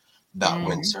behavior that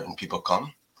when certain people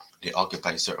come, they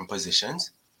occupy certain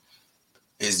positions.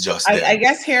 It's just there. I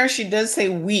guess here she does say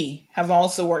we have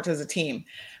also worked as a team.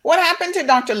 What happened to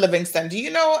Dr. Livingston? Do you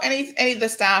know any of the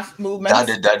staff movements?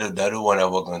 That's the one I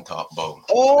was going to talk about.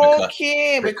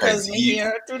 Okay, because we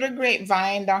hear through the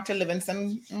grapevine, Dr.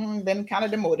 Livingston been kind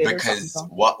of demoted or something. Because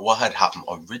what had happened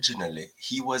originally,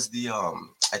 he was the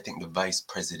I think the vice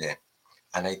president,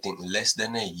 and I think less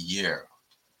than a year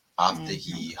after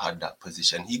he had that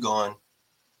position, he gone.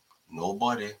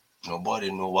 Nobody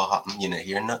know what happened. You know,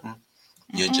 hear nothing.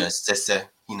 You just say,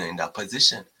 in that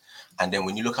position. And then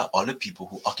when you look at all the people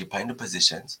who occupy the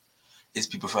positions, it's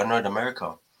people from North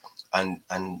America. And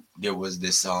there was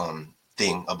this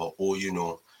thing about,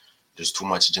 there's too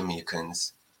much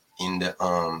Jamaicans in the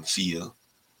field.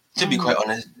 To be quite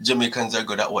honest, Jamaicans are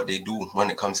good at what they do when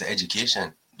it comes to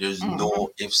education. There's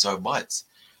no ifs or buts.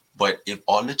 But if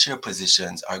all the chair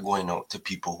positions are going out to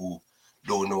people who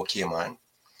don't know Cayman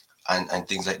and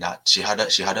things like that, she had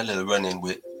a little run-in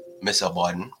with Mr.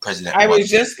 Biden, President. I was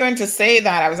just going to say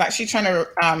that. I was actually trying to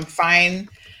find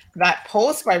that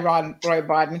post by Roy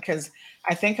Biden because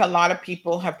I think a lot of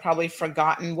people have probably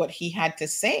forgotten what he had to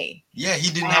say. Yeah,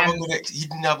 he didn't have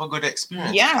a good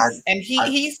experience. Yes, and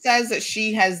he says that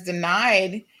she has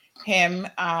denied him.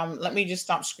 Let me just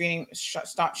stop sharing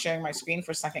my screen for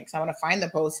a second because I want to find the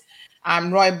post.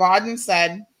 Roy Biden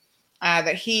said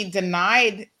that he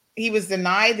was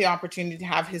denied the opportunity to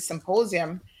have his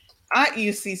symposium at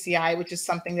UCCI, which is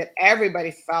something that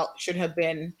everybody felt should have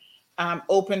been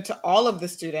open to all of the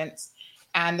students.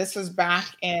 And this was back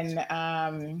in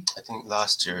I think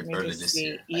last year, early this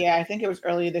year. Yeah, I think it was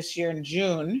early this year in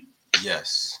June.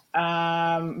 Yes.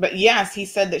 But yes, he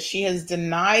said that she has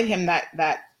denied him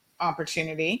that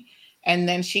opportunity. And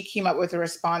then she came up with a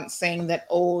response saying that,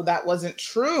 that wasn't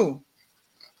true.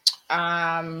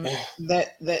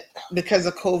 That because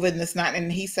of COVID and this not, and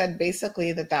he said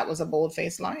basically that was a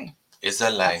bold-faced lie. It's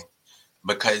a lie.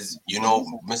 Because,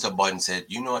 Mr. Biden said,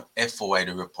 FOI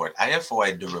the report. I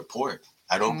FOI'd the report.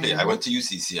 I don't play. I went to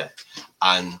UCCI.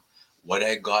 And what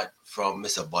I got from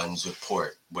Mr. Biden's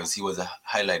report was he was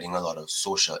highlighting a lot of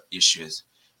social issues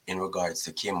in regards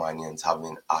to Caymanians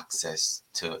having access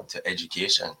to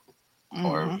education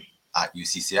or at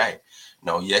UCCI.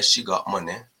 Now, yes, she got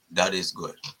money. That is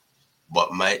good.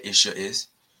 But my issue is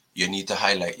you need to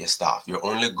highlight your staff. You're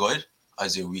only good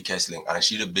as your weakest link. And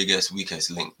she's the biggest,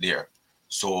 weakest link there.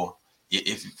 So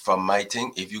if from my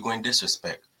thing, if you're going to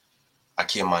disrespect a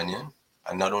Caymanian,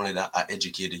 and not only that, an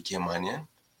educated Caymanian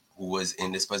who was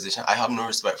in this position, I have no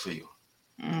respect for you.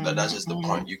 That's just the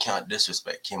point. You can't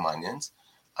disrespect Caymanians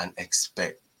and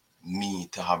expect me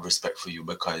to have respect for you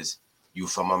because you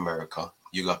from America,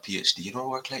 you got PhD. You don't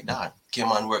work like that.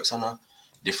 Cayman works on a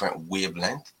different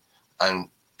wavelength, and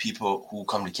people who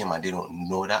come to Cayman, they don't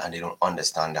know that and they don't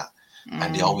understand that.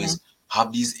 And they always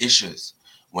have these issues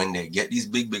when they get these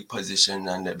big positions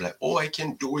and they're like, I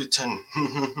can do it. And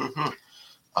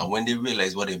when they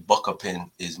realize what they buck up in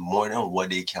is more than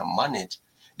what they can manage,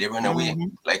 they run away,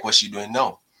 like what she's doing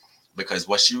now. Because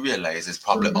what she realized is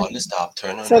probably all the staff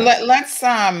turn on. So let's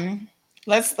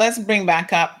bring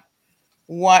back up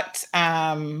what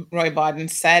Roy Biden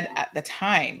said at the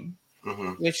time,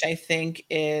 which I think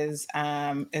is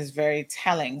very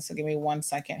telling. So give me 1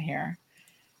 second here.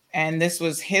 And this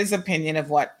was his opinion of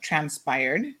what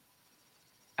transpired.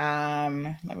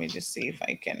 Let me just see if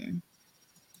I can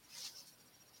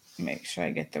make sure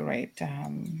I get the right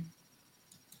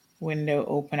window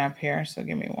open up here. So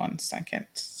give me 1 second.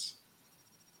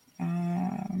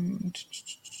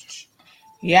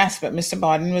 Yes, but Mr.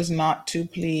 Biden was not too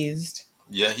pleased.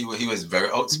 Yeah, he was very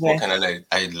outspoken, and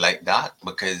I like that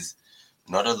because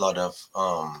not a lot of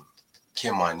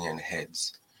Caymanian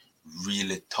heads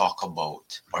really talk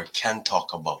about or can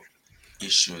talk about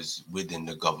issues within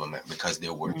the government because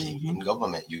they're working in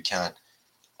government. You can't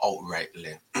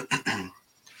outrightly,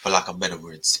 for lack of a better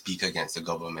word, speak against the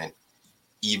government,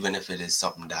 even if it is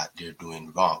something that they're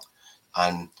doing wrong.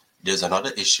 And there's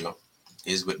another issue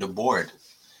is with the board,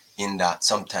 in that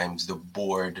sometimes the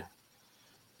board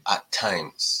at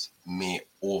times may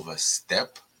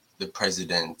overstep the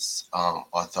president's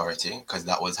authority, because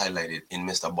that was highlighted in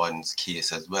Mr. Budden's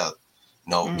case as well.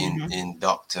 Now, in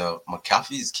Dr.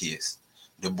 McAfee's case,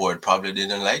 the board probably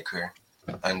didn't like her.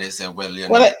 And they said, well, you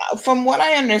know. From what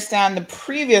I understand, the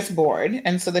previous board,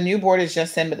 and so the new board is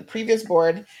just in, but the previous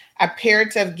board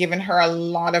appeared to have given her a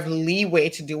lot of leeway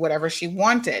to do whatever she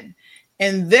wanted.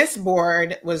 And this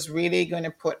board was really going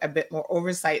to put a bit more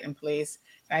oversight in place.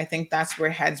 And I think that's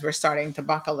where heads were starting to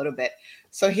buck a little bit.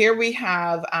 So here we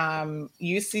have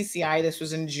UCCI. This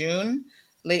was in June,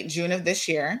 late June of this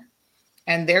year.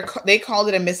 And they called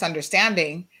it a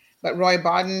misunderstanding. But Roy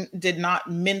Bodden did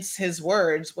not mince his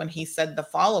words when he said the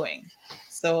following.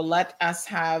 So let us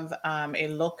have a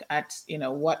look at,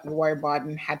 what Roy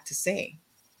Bodden had to say.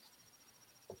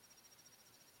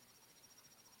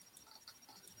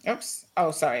 Oops.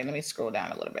 Oh, sorry. Let me scroll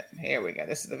down a little bit. Here we go.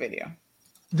 This is the video.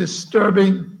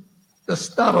 Disturbing the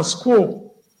status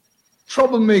quo.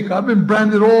 Troublemaker. I've been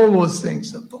branded all those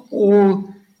things, the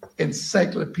whole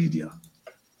encyclopedia.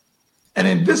 And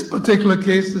in this particular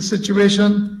case, the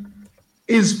situation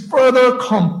is further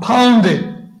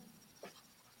compounded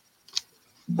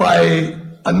by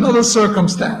another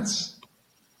circumstance.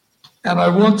 And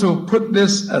I want to put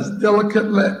this as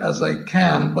delicately as I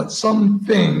can, but some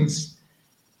things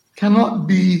cannot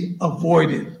be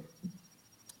avoided.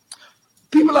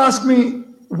 People ask me,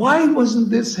 why wasn't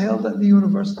this held at the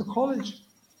University College,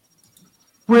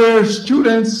 where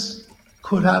students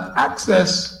could have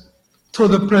access to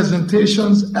the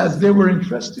presentations as they were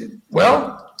interested?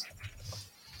 Well,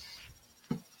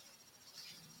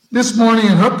 this morning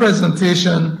in her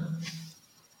presentation,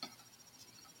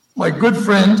 my good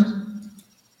friend,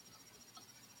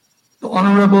 the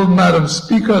Honorable Madam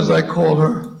Speaker, as I call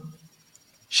her,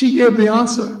 she gave the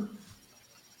answer.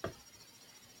 It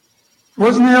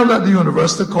wasn't held at the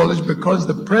University College because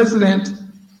the president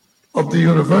of the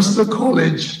University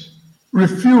College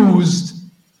refused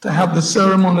to have the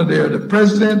ceremony there. The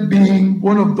president being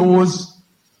one of those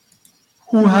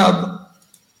who have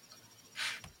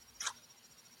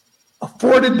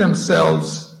afforded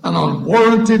themselves an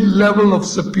unwarranted level of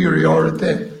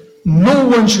superiority no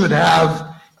one should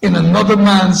have in another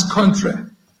man's country.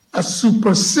 A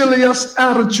supercilious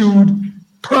attitude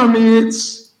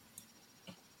permeates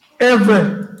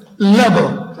every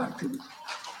level of activity.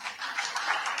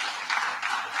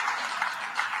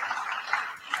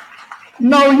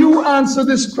 Now you answer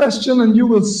this question and you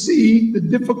will see the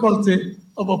difficulty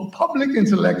of a public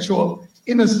intellectual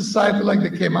in a society like the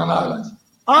Cayman Islands.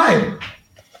 I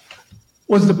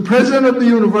was the president of the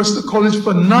University College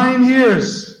for 9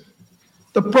 years,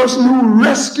 the person who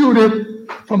rescued it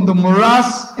from the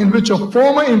morass in which a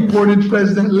former imported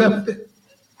president left it.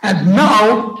 And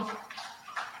now,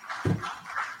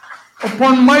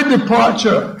 upon my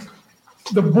departure,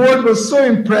 the board was so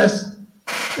impressed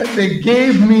that they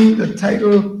gave me the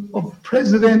title of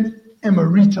President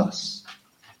Emeritus.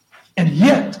 And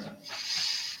yet,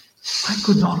 I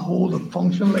could not hold a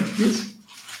function like this.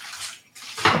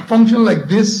 A function like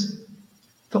this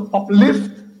to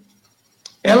uplift,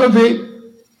 elevate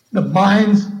the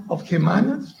minds of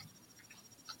Caymanians?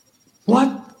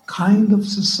 What kind of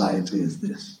society is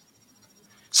this?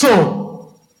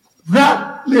 So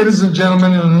that, ladies and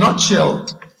gentlemen, in a nutshell,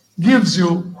 gives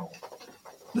you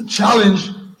the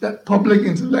challenge that public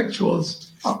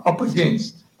intellectuals are up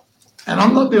against. And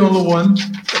I'm not the only one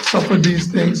that suffered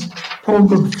these things.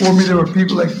 Probably before me there were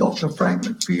people like Dr. Frank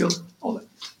McField, all that.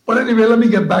 But anyway, let me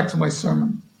get back to my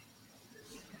sermon.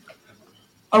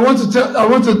 I want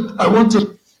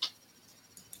to.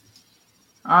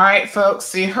 All right, folks.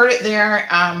 So you heard it there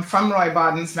from Roy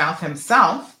Bodden's mouth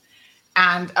himself.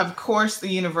 And of course, the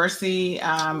university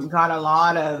got a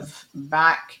lot of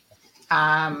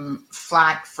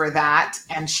flack for that,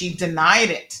 and she denied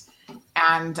it.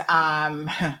 And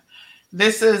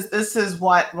this is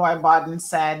what Roy Bodden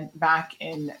said back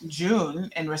in June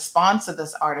in response to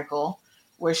this article,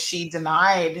 where she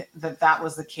denied that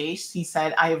was the case. He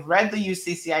said, I have read the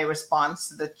UCCI response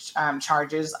to the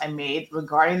charges I made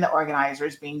regarding the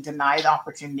organizers being denied the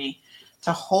opportunity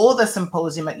to hold a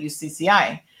symposium at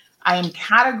UCCI. I am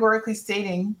categorically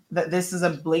stating that this is a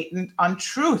blatant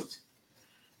untruth,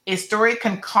 a story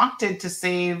concocted to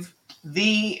save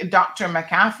the Dr.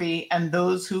 McAfee and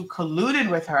those who colluded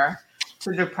with her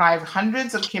to deprive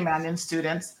hundreds of Caymanian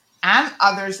students and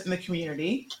others in the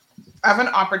community of an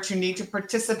opportunity to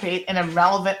participate in a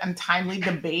relevant and timely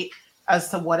debate as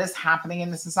to what is happening in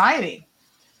the society.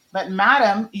 But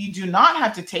madam, you do not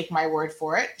have to take my word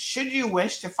for it. Should you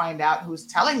wish to find out who's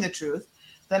telling the truth,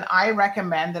 then I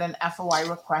recommend that an FOI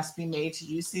request be made to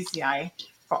UCCI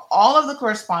for all of the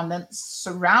correspondence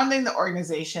surrounding the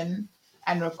organization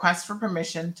and request for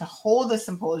permission to hold the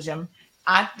symposium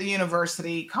at the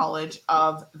University College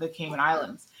of the Cayman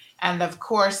Islands. And of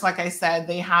course, like I said,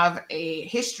 they have a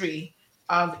history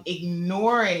of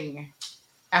ignoring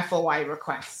FOI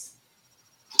requests.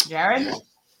 Jared?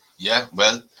 Yeah,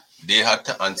 well, they had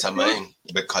to answer mine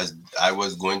because I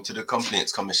was going to the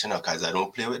complaints commissioner because I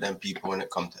don't play with them people when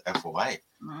it comes to FOI.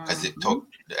 Because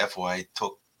the FOI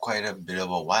took quite a bit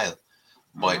of a while.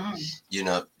 But, you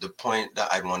know, the point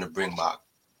that I want to bring back,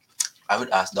 I would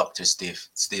ask Dr.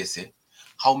 Stacy,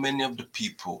 how many of the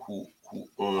people who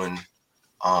own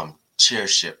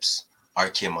chairships are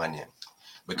Caymanian?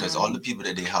 Because all the people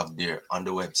that they have there on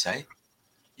the website,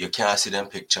 you can't see them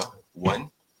picture, one,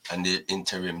 and the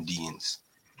interim deans.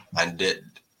 And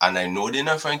I know they're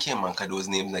not from Cayman because those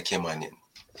names are Caymanian.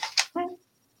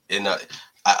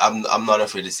 I'm not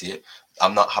afraid to say it.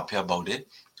 I'm not happy about it.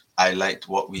 I liked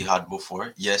what we had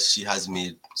before. Yes, she has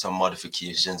made some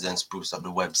modifications and spruce up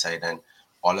the website and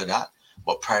all of that.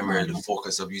 But primarily the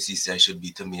focus of UCCI should be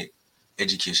to make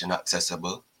education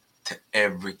accessible to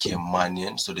every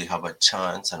Caymanian so they have a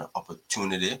chance and an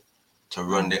opportunity to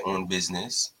run their own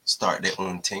business, start their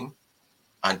own thing,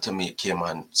 and to make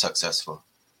Cayman successful.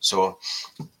 So,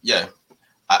 yeah,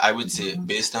 I would say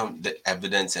based on the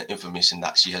evidence and information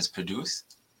that she has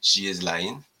produced, she is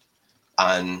lying.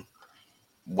 And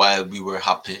while we were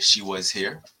happy she was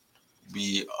here,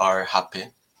 we are happy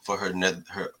for her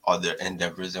other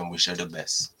endeavors and wish her the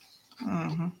best.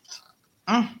 I'm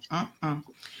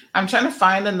trying to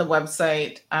find on the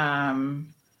website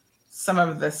some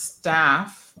of the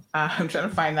staff. I'm trying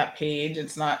to find that page.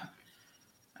 It's not,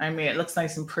 I mean, it looks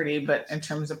nice and pretty, but in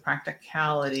terms of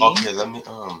practicality. Okay,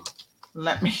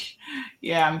 let me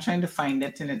yeah, I'm trying to find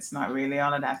it and it's not really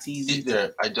all of that easy.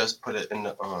 There, I just put it in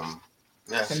the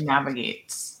to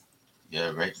navigate.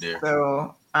 Yeah, right there.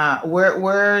 So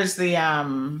where is the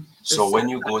so when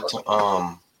you go to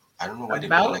I don't know why they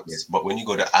put it like this, but when you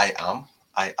go to I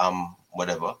am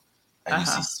whatever, and you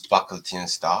see faculty and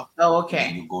staff. Oh, okay.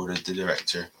 And you go to the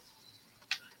director.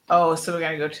 Oh, so we're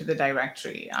gonna go to the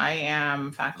directory. I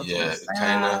am faculty. Yeah,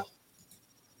 kind of.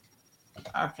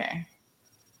 Okay.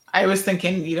 I was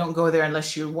thinking you don't go there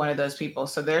unless you're one of those people.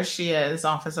 So there she is,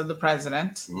 Office of the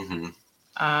President.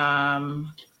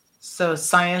 So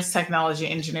science, technology,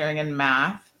 engineering, and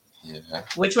math. Yeah.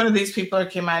 Which one of these people are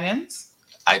Caymanians?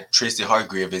 Tracy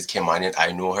Hargrave is Caymanian.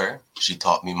 I know her. She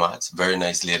taught me maths. Very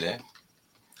nice lady.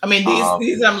 I mean,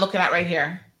 these I'm looking at right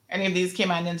here. Any of these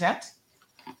Caymanians yet?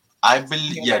 I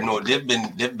believe,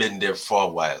 they've been there for a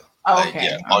while. Oh, okay.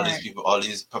 Yeah, all these people, all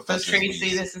these professors. So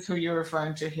Tracy, this is who you're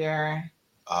referring to here.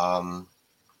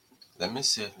 Let me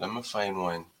see. Let me find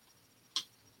one.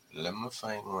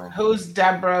 Who's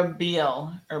Deborah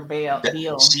Beal or Beal?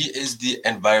 She is the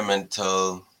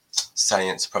environmental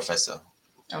science professor.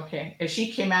 Okay. Is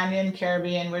she Caymanian,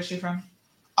 Caribbean? Where's she from?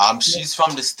 She's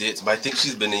from the States, but I think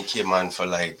she's been in Cayman for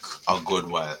like a good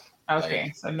while. Okay,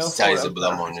 like, so no sizable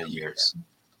amount of years.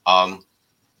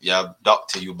 Yeah,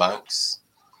 Dr. Eubanks,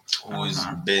 who's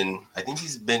been, I think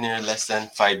he's been here less than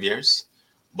 5 years,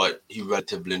 but he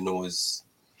relatively knows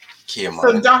Cayman.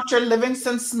 So Dr.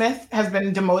 Livingston Smith has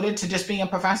been demoted to just being a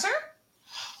professor?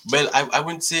 Well, I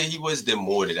wouldn't say he was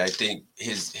demoted. I think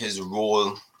his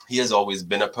role, he has always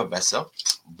been a professor,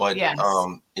 but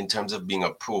in terms of being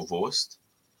a provost,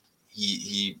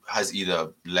 he has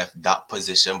either left that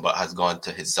position but has gone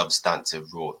to his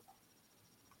substantive role.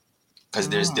 Because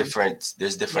there's different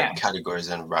categories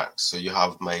and ranks. So you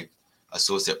have my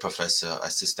associate professor,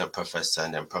 assistant professor,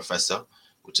 and then professor,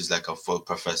 which is like a full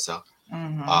professor.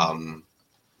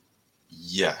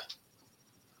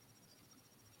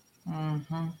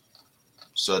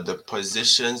 So the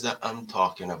positions that I'm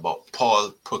talking about,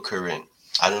 Paul Puckering,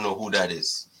 I don't know who that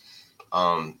is.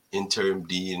 Interim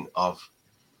Dean of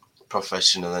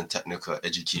Professional and Technical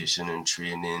Education and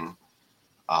Training.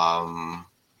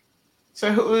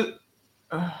 So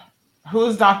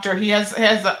who's Doctor? He has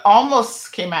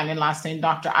almost Caymanian last name,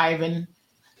 Dr. Ivan.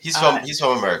 He's from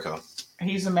America.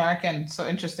 He's American. So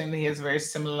interesting that he has a very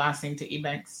similar last name to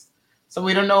Ebanks. So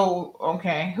we don't know.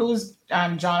 Okay, who's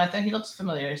Jonathan? He looks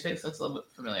familiar. His face looks a little bit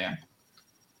familiar.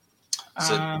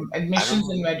 So admissions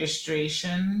and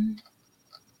registration.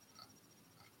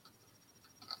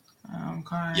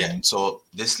 Okay. Yeah, so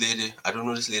this lady, I don't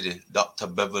know this lady, Dr.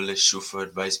 Beverly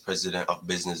Shuford, Vice President of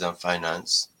Business and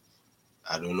Finance.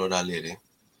 I don't know that lady.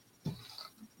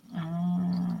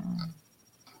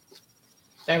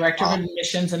 Director of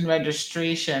Admissions and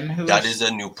Registration. That is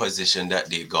a new position that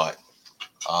they got.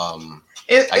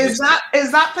 Is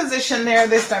that position there,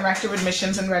 this Director of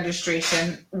Admissions and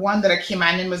Registration, one that a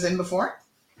Kimanian was in before?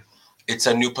 It's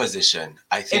a new position.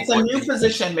 I think it's a new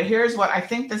position, but here's what I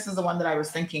think. This is the one that I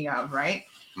was thinking of, right?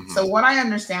 Mm-hmm. So what I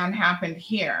understand happened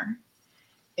here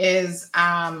is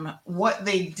what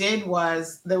they did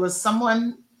was there was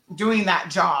someone doing that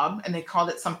job and they called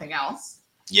it something else.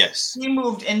 Yes. He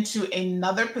moved into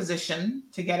another position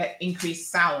to get an increased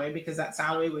salary because that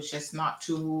salary was just not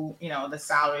too, the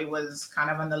salary was kind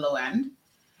of on the low end.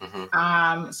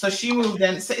 Mm-hmm. So she moved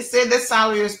in. Say this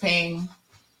salary was paying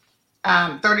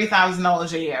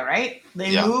 $30,000 a year, right?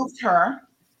 They moved her.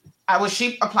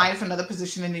 She applied for another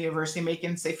position in the university,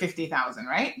 making say $50,000,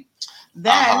 right?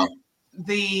 Then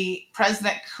the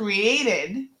president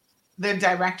created the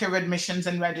Director of Admissions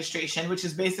and Registration, which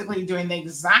is basically doing the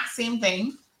exact same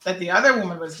thing that the other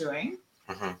woman was doing,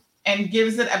 and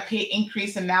gives it a pay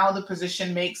increase. And now the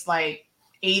position makes like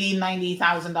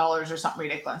 $80,000-$90,000 or something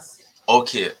ridiculous.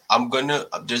 Okay,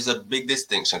 there's a big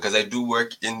distinction because I do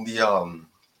work in the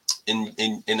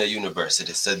in a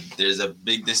university, so there's a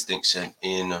big distinction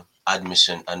in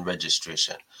admission and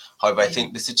registration. However, I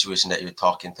think the situation that you're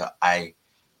talking to, I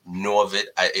know of it.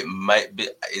 It might be.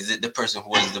 Is it the person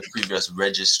who was the previous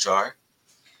registrar?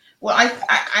 Well,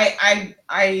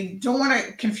 I don't want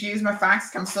to confuse my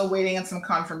facts. I'm still waiting on some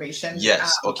confirmation.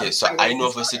 Yes. Okay. So I know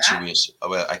of a situation.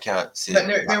 Well, I can't say. But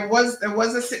there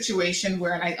was a situation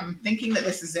where, and I'm thinking that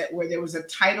this is it, where there was a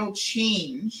title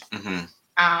change. Mm-hmm.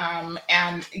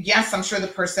 And yes, I'm sure the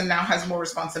person now has more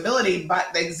responsibility,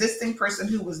 but the existing person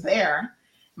who was there,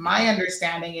 my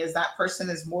understanding is that person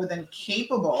is more than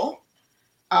capable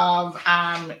of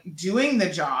doing the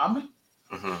job,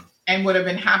 and would have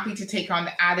been happy to take on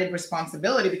the added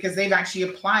responsibility because they've actually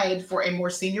applied for a more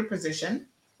senior position,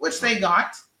 which they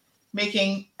got,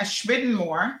 making a schmidden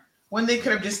more when they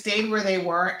could have just stayed where they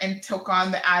were and took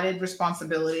on the added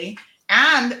responsibility.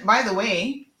 And by the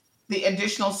way, the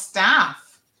additional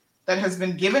staff that has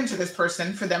been given to this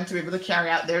person for them to be able to carry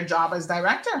out their job as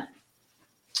director.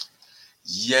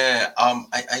 Yeah,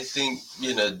 I think,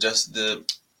 just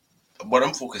what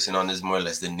I'm focusing on is more or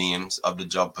less the names of the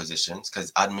job positions,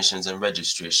 because admissions and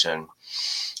registration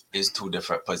is two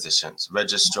different positions.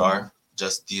 Registrar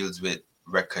just deals with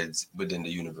records within the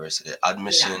university.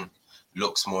 Admission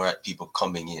looks more at people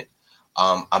coming in.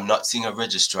 I'm not seeing a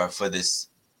registrar for this.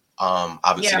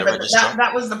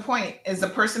 That was the point, is the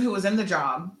person who was in the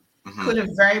job could have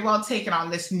very well taken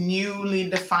on this newly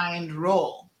defined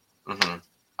role.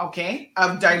 Okay,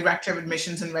 of Director of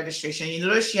Admissions and Registration. You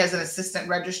notice she has an assistant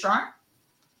registrar.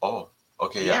 Oh,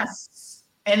 okay, yeah. Yes.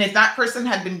 And if that person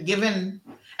had been given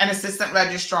an assistant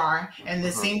registrar and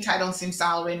the same title and same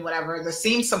salary and whatever, the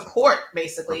same support,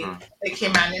 basically, that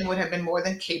came in would have been more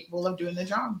than capable of doing the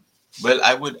job. Well,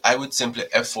 I would simply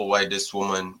FOI this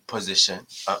woman position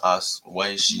and ask why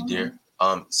is she there?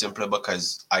 Simply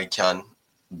because I can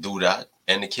do that.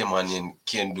 Any Kimanian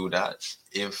can do that.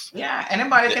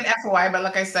 Anybody can FOI, but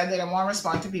like I said, they don't want to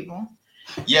respond to people.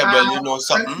 Yeah, well,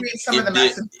 something.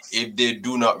 If they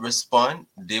do not respond,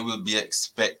 they will be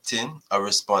expecting a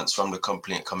response from the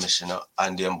complaint commissioner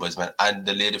and the ombudsman. And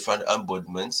the lady from the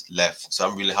ombudsman left, so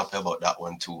I'm really happy about that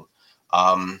one too.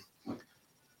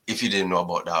 If you didn't know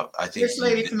about that, I think. Which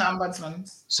lady from the ombudsman?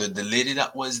 So the lady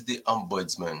that was the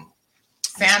ombudsman,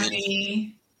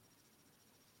 Sandy.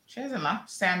 She hasn't left.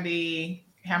 Sandy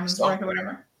Hammondsworth or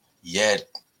whatever. Yeah,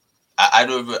 I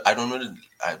don't know.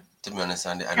 To be honest,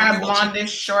 Sandy, I kind of blondish,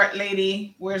 short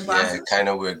lady, wears glasses. Yeah, kind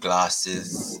of wear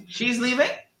glasses. She's leaving.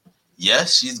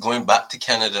 Yes, she's going back to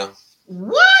Canada.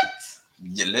 What?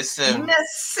 Yeah, listen.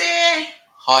 Let's see.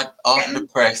 Hot off the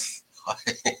press.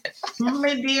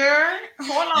 My dear,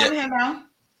 hold on here now.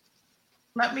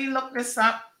 Let me look this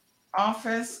up.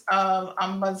 Office of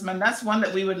Ombudsman. That's one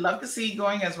that we would love to see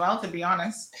going as well, to be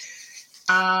honest.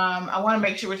 I want to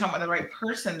make sure we're talking about the right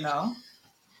person, though.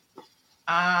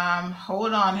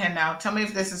 Hold on here now. Tell me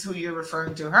if this is who you're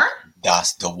referring to. Her?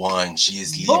 That's the one. She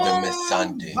is leaving Miss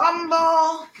Sandy.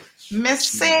 Bumble.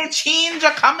 Miss Change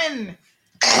are coming.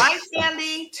 Bye,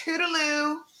 Sandy.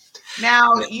 Toodaloo.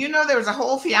 Now, there was a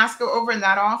whole fiasco over in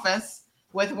that office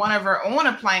with one of her own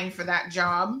applying for that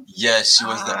job. Yes, she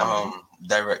was the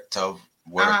director of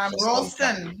work.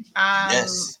 Rolston.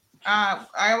 Yes.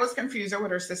 I always confuse her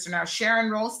with her sister now, Sharon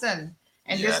Rolston.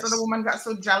 And this little woman got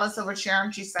so jealous over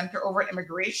Sharon, she sent her over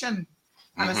immigration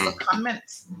on a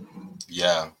secondment.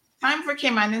 Yeah. Time for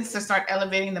Caymanians to start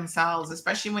elevating themselves,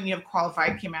 especially when you have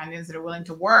qualified Caymanians that are willing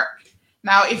to work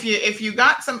Now, if you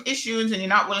got some issues and you're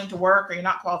not willing to work or you're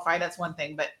not qualified, that's one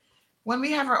thing. But when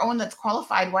we have our own that's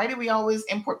qualified, why do we always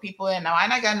import people in? Now,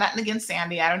 I got nothing against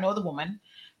Sandy. I don't know the woman,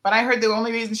 but I heard the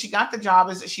only reason she got the job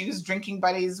is that she was drinking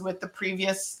buddies with the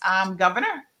previous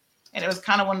governor, and it was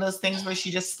kind of one of those things where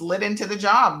she just slid into the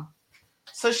job.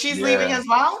 So she's leaving as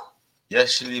well. Yeah,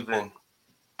 she's leaving.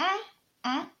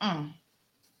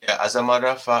 Yeah, as a matter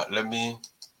of fact,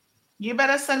 You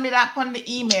better send me that on the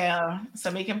email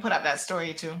so we can put up that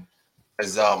story too.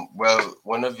 As well,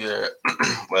 one of your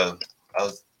well,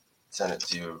 I'll send it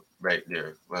to you right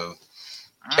there. Well,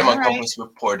 Cayman Compass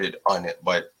reported on it,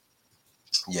 but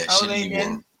yeah, she's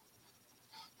leaving.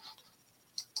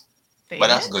 But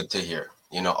that's good to hear.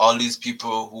 You know, all these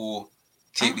people who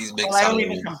take these big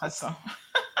salaries,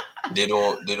 they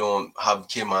don't have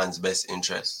Cayman's best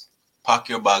interest. Pack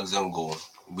your bags and go.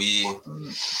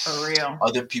 For real.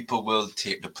 Other people will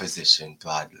take the position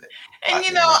gladly.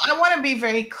 And I want to be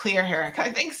very clear here.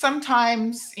 I think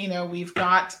sometimes, we've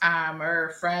got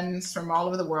our friends from all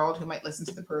over the world who might listen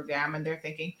to the program, and they're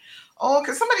thinking,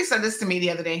 because somebody said this to me the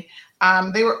other day.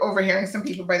 They were overhearing some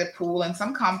people by the pool and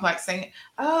some complex saying,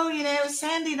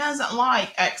 Sandy doesn't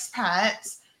like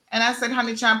expats. And I said,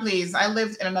 honey child, please, I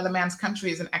lived in another man's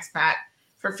country as an expat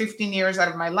for 15 years out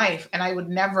of my life. And I would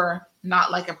never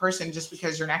not like a person just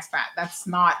because you're an expat. That's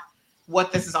not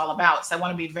what this is all about. So I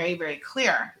want to be very, very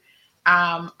clear.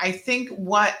 I think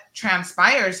what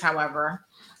transpires, however,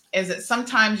 is that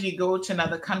sometimes you go to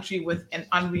another country with an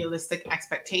unrealistic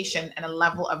expectation and a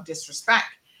level of disrespect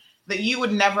that you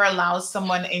would never allow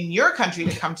someone in your country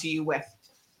to come to you with.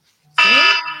 See?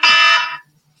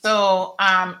 So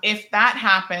if that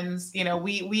happens,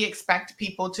 we expect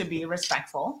people to be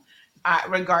respectful,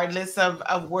 regardless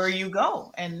of where you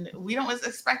go. And we don't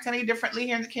expect any differently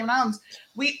here in the Cayman Islands.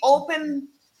 We welcome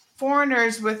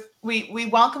foreigners with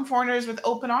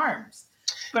open arms.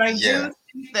 But I do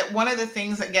think that one of the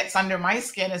things that gets under my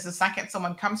skin is the second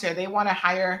someone comes here, they want to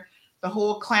hire the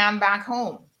whole clan back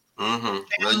home. Mm-hmm.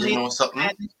 Well, you know something?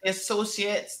 The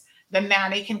associates, the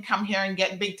nanny can come here and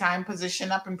get big time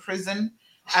position up in prison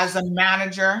as a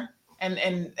manager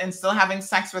and still having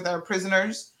sex with our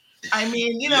prisoners. I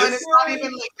mean, and it's not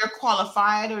even like they're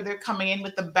qualified or they're coming in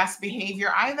with the best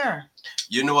behavior either.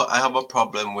 You know what I have a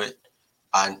problem with?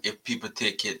 And if people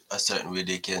take it a certain way,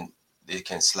 they can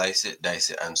slice it,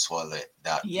 dice it, and swallow it.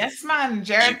 Yes, man.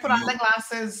 Jared, put on the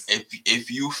glasses.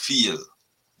 If you feel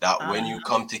that when you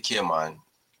come to Cayman,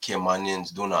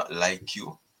 Caymanians do not like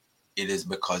you, it is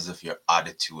because of your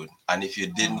attitude. And if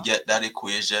you didn't get that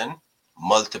equation,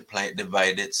 multiply it,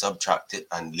 divide it, subtract it,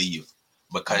 and leave.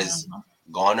 Because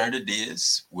gone are the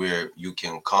days where you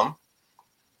can come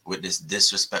with this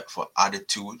disrespectful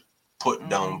attitude, put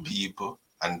down people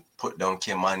and put down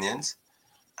Caymanians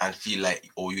and feel like,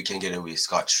 you can get away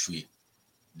scot-free.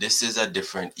 This is a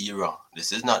different era.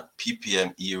 This is not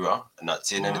PPM era. I'm not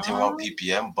saying anything wrong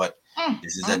PPM, but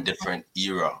this is a different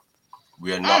era.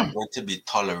 We are not going to be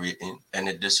tolerating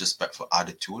any disrespectful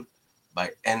attitude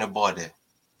by anybody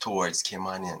towards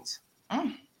Caymanians.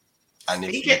 And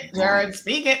speak it, Jared.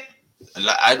 Speak it.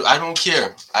 I don't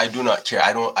care. I do not care.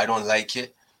 I don't like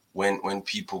it when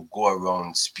people go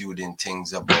around spewing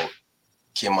things about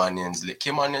Caymanians.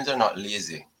 Caymanians are not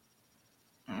lazy.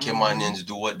 Caymanians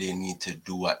do what they need to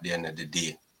do at the end of the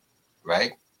day,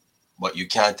 right? But you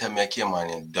can't tell me a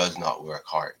Caymanian does not work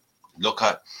hard. Look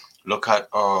at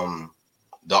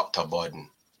Dr. Budden.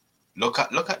 Look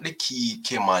at the key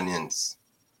Caymanians.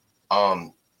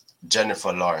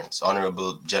 Jennifer Lawrence,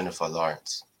 Honorable Jennifer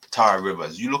Lawrence, Tara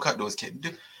Rivers. You look at those kids,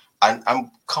 and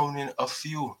I'm counting a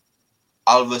few.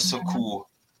 Alva Soku,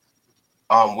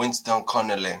 Winston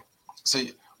Connolly. So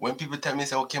when people tell me,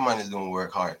 say, Caymanians don't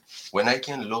work hard, when I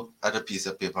can look at a piece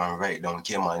of paper and write down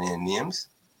Caymanian names,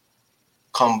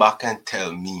 come back and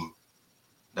tell me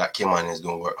that Caymanians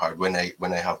don't work hard when I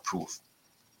have proof.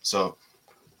 So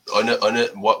what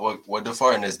the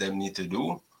foreigners them need to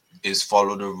do is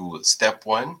follow the rules. Step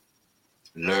 1,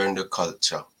 learn the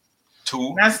culture.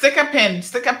 2. Now stick a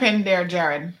pin there,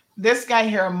 Jared. This guy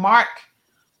here, Mark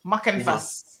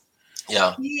Muckenfuss.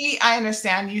 Yeah. He, I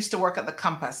understand, used to work at the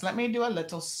Compass. Let me do a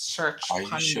little search on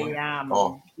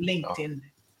LinkedIn.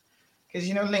 Because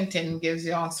LinkedIn gives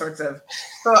you all sorts of.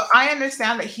 So I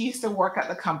understand that he used to work at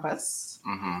the Compass.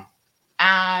 Mm-hmm.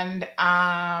 And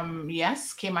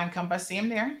yes, Cayman Compass, see him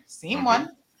there. Same one.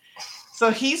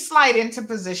 So he slid into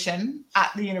position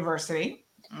at the university.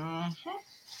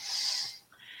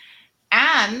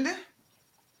 And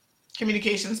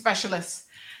communication specialist.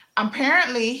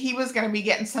 Apparently, he was going to be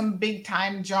getting some big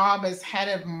time job as head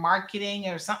of marketing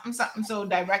or something. So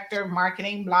director of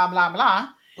marketing, blah, blah, blah.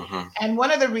 And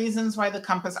one of the reasons why the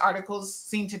Compass articles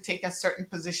seem to take a certain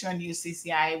position on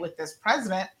UCCI with this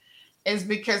president is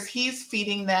because he's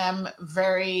feeding them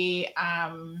very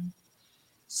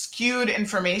skewed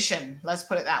information. Let's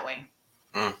put it that way.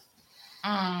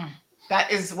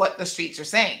 That is what the streets are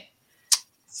saying.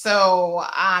 So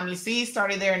you see, he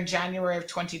started there in January of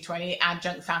 2020,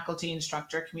 adjunct faculty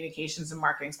instructor, communications and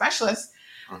marketing specialist.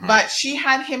 But she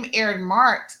had him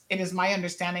earmarked, it is my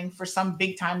understanding, for some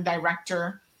big time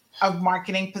director of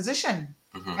marketing position.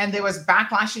 And there was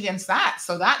backlash against that.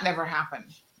 So that never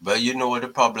happened. But you know what the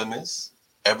problem is?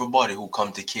 Everybody who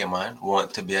come to Cayman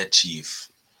want to be a chief.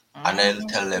 And I'll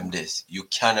tell them this, you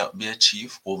cannot be a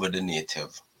chief over the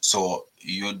native. So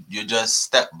you just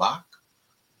step back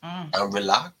and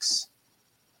relax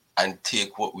and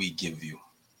take what we give you.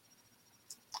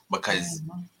 Because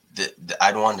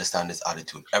I don't understand this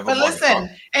attitude. Everybody but listen,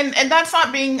 and that's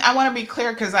not being, I want to be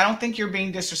clear because I don't think you're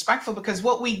being disrespectful, because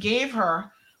what we gave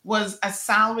her was a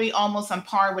salary almost on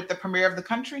par with the premier of the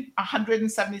country,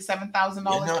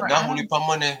 $177,000 per annum.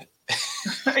 Money.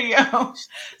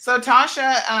 So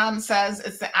Tasha says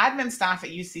it's the admin staff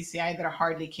at UCCI that are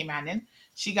hardly Caymanian.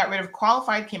 She got rid of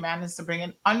qualified Caymanians to bring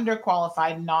in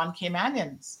underqualified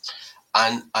non-Caymanians.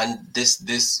 And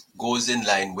this goes in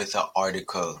line with an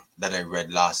article that I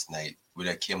read last night with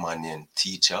a Caymanian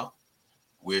teacher,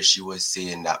 where she was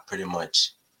saying that pretty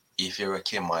much if you're a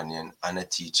Caymanian and a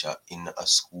teacher in a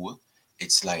school,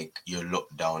 it's like you're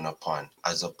looked down upon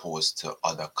as opposed to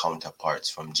other counterparts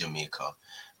from Jamaica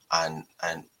and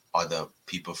other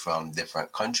people from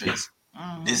different countries.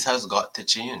 This has got to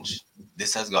change.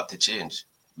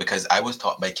 Because I was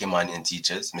taught by Caymanian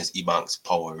teachers, Miss Ebanks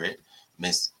Powery,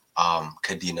 Miss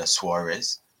Kadina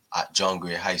Suarez at John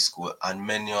Gray High School, and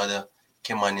many other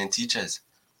Caymanian teachers.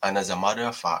 And as a matter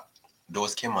of fact,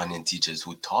 those Caymanian teachers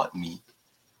who taught me,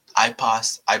 I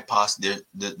passed the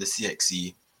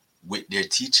CXE with their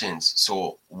teachings.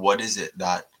 So what is it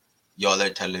that y'all are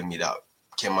telling me that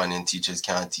Caymanian teachers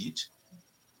can't teach?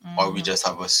 Or we just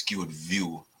have a skewed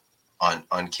view on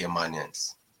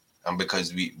Caymanians? And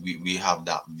because we have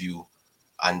that view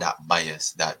and that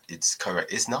bias that it's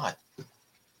correct, it's not.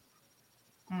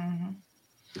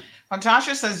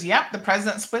 Natasha says, yep, the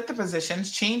president split the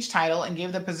positions, changed title, and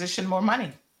gave the position more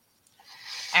money.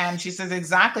 And she says,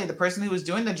 exactly, the person who was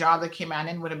doing the job that came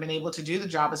in would have been able to do the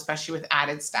job, especially with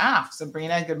added staff.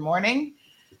 Sabrina, good morning.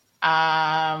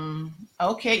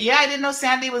 Okay, yeah, I didn't know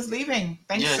Sandy was leaving.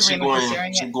 Thanks, Sabrina, for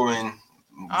sharing it. Going.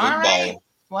 All right.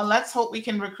 Well, let's hope we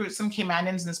can recruit some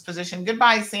Caymanians in this position.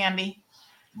 Goodbye, Sandy.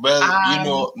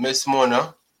 Well, Miss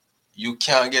Mona, you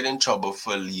can't get in trouble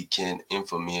for leaking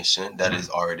information that is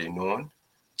already known.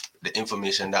 The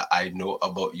information that I know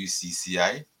about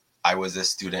UCCI, I was a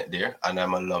student there and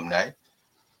I'm alumni.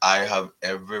 I have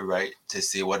every right to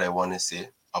say what I want to say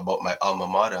about my alma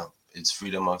mater. It's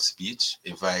freedom of speech.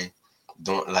 If I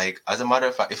don't like, as a matter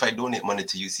of fact, if I donate money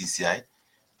to UCCI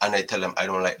and I tell them I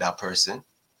don't like that person,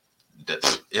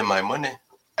 in my money,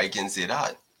 I can say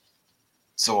that.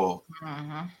 So,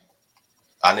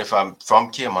 and if I'm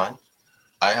from Cayman,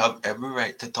 I have every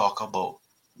right to talk about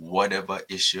whatever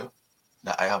issue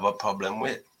that I have a problem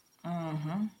with.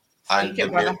 And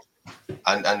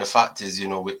the fact is,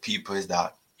 with people is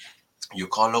that you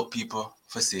call out people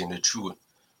for saying the truth,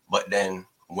 but then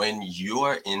when you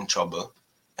are in trouble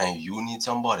and you need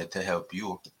somebody to help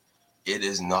you, it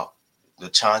is not, the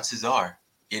chances are,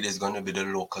 it is going to be the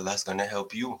local that's going to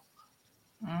help you.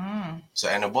 So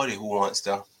anybody who wants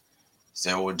to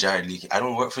say, oh, Jared Leakey, I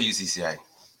don't work for UCCI.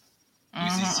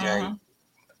 UCCI,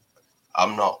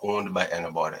 I'm not owned by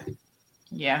anybody.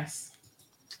 Yes.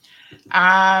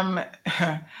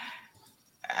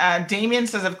 Damien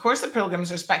says, of course, the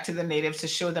pilgrims respected the natives to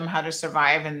show them how to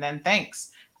survive and then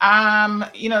thanks.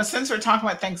 Since we're talking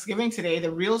about Thanksgiving today,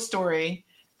 the real story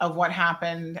of what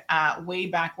happened way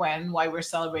back when, why we're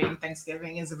celebrating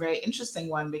Thanksgiving, is a very interesting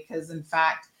one because, in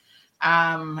fact,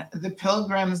 the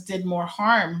pilgrims did more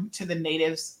harm to the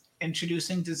natives,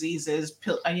 introducing diseases,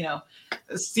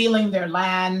 stealing their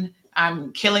land,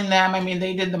 killing them. I mean,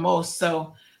 they did the most.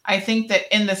 So I think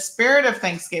that in the spirit of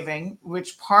Thanksgiving,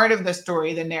 which part of the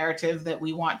story, the narrative that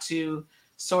we want to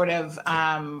sort of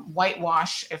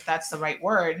whitewash, if that's the right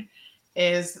word,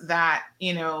 is that,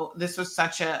 this was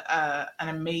such an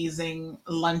amazing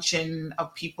luncheon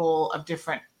of people of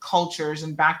different cultures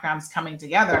and backgrounds coming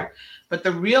together. But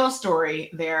the real story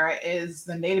there is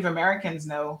the Native Americans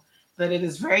know that it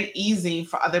is very easy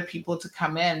for other people to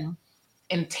come in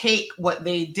and take what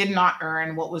they did not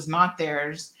earn, what was not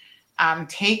theirs,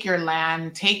 take your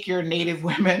land, take your Native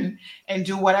women, and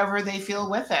do whatever they feel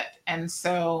with it. And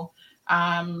so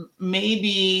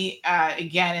Maybe,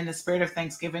 again, in the spirit of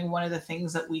Thanksgiving, one of the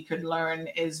things that we could learn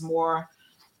is more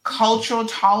cultural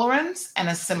tolerance and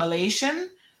assimilation.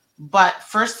 But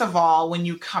first of all, when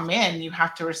you come in, you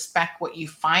have to respect what you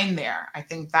find there. I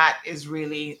think that is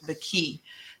really the key.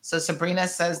 So Sabrina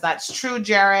says that's true,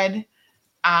 Jared.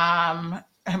 And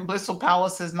Blissful Powell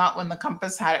says not when the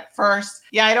Compass had it first.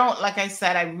 Yeah, I don't, like I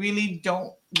said, I really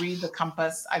don't read the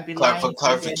Compass. I'd be lying. For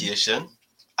clarification,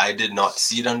 I did not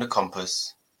see it on the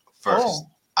Compass first. Oh.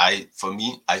 I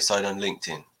saw it on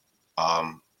LinkedIn.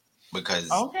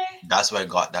 Because that's where I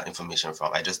got that information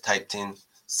from. I just typed in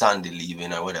Sandy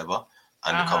leaving or whatever,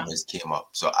 and the Compass came up.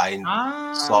 So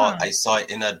I saw it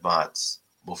in advance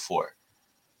before.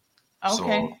 Okay.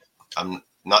 So I'm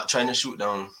not trying to shoot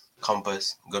down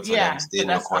Compass. Good for them. Stay in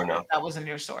your corner. That wasn't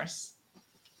your source.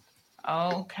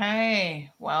 Okay.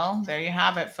 Well, there you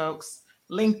have it, folks.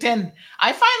 LinkedIn.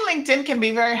 I find LinkedIn can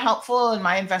be very helpful in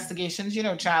my investigations,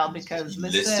 child, because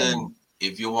listen,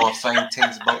 if you want to find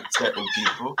things about certain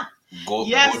people, go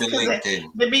to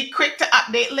LinkedIn. They be quick to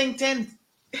update LinkedIn.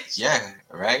 Yeah,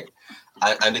 right.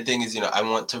 And the thing is, I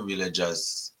want to really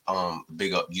just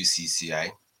big up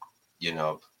UCCI.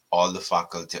 All the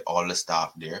faculty, all the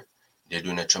staff there, they're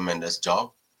doing a tremendous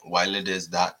job. While it is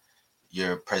that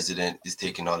your president is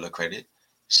taking all the credit,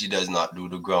 she does not do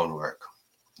the groundwork.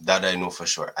 That I know for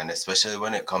sure. And especially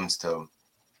when it comes to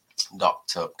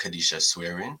Dr. Khadijah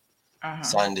swearing,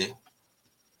 Sandy,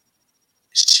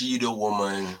 she the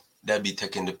woman that be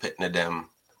taking the pit of them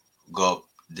go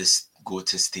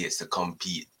to states to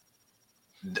compete.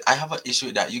 I have an issue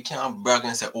with that. You can't brag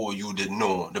and say, "Oh, you didn't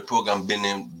know the program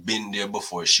been there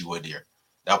before she was there."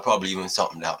 That probably even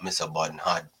something that Mr. Biden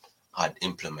had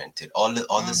implemented. All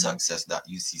the success that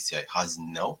UCCI has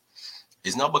now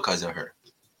is not because of her.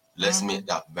 Let's make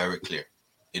that very clear.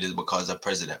 It is because of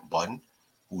President Biden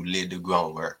who laid the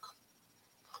groundwork.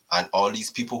 And all these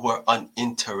people who are on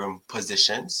interim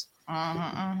positions,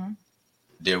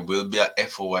 there will be a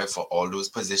FOI for all those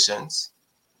positions,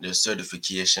 their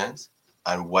certifications,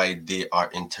 and why they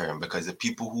are interim. Because the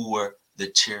people who were the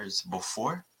chairs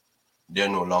before, they're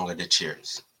no longer the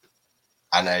chairs.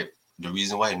 And the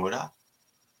reason why I know that,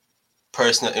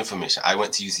 personal information. I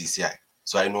went to UCCI,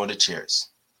 so I know the chairs.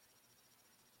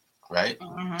 Right?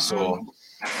 So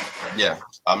yeah,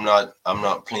 I'm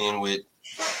not playing with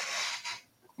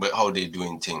how they're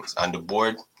doing things. And the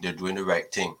board, they're doing the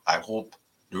right thing. I hope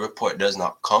the report does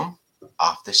not come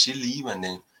after she leave and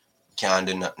then can't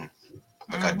do nothing.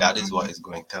 Because that is what is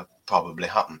going to probably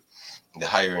happen. The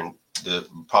hiring,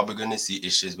 probably going to see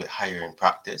issues with hiring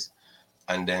practice.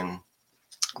 And then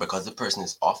because the person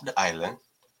is off the island,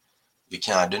 you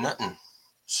can't do nothing.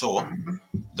 So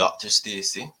Dr.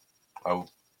 Stacy or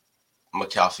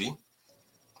McAfee.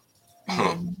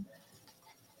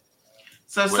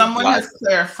 So someone has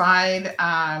clarified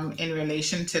in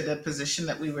relation to the position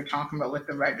that we were talking about with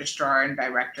the registrar and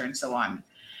director and so on.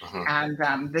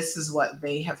 And this is what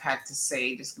they have had to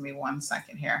say. Just give me 1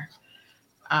 second here.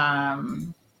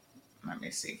 Let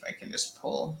me see if I can just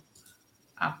pull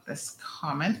up this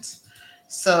comment.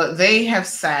 So they have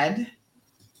said,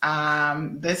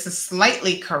 this is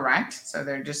slightly correct. So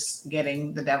they're just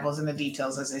getting the devils in the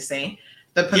details, as they say.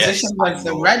 The position was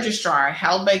the registrar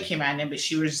held by Kimanian, but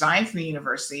she resigned from the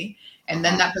university. And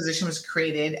then that position was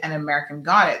created and an American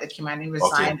got it. The Kimanian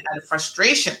resigned out of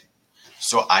frustration.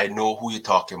 So I know who you're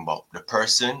talking about. The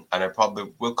person, and I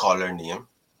probably will call her name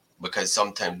because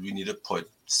sometimes we need to put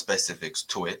specifics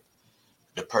to it.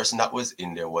 The person that was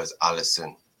in there was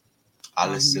Allison.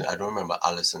 Allison, I don't remember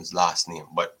Allison's last name,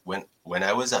 but when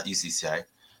I was at UCCI,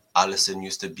 Allison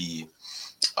used to be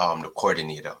the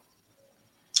coordinator.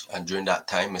 And during that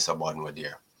time, Mr. Borden was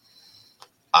there.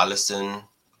 Allison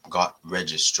got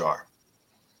registrar.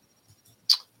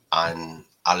 And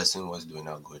Allison was doing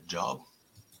a good job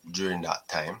during that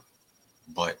time.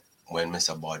 But when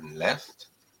Mr. Borden left,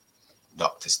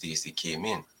 Dr. Stacy came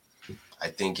in. I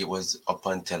think it was up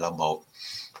until about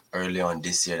early on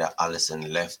this year that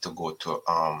Allison left to go to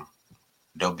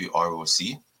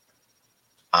WROC.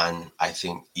 And I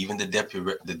think even the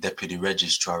deputy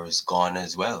registrar is gone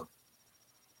as well.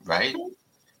 Right?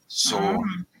 So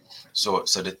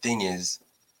the thing is,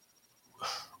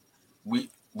 we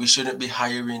shouldn't be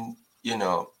hiring,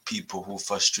 people who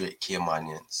frustrate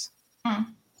Caymanians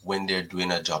when they're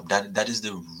doing a job. That is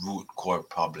the root core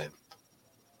problem.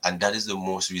 And that is the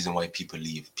most reason why people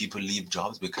leave. People leave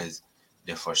jobs because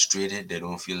they're frustrated, they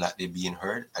don't feel like they're being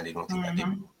heard, and they don't think that they're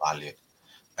being valued.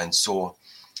 And so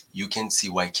you can see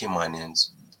why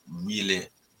Caymanians really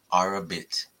are a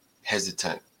bit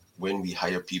hesitant when we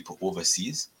hire people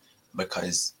overseas,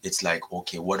 because it's like,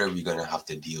 okay, what are we going to have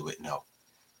to deal with now?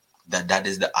 that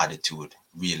is the attitude,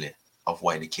 really, of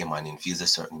why the Caymanian feels a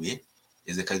certain way,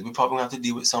 is because we probably have to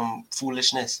deal with some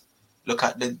foolishness. Look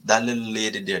at that little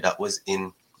lady there that was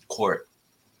in court,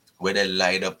 where they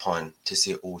lied upon to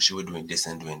say, oh, she was doing this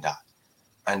and doing that.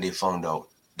 And they found out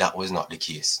that was not the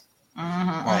case.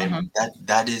 Right?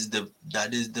 That is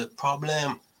the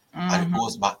problem. And it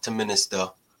goes back to Minister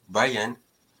Brian,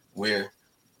 where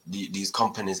these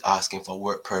companies asking for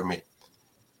work permit.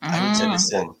 I would say,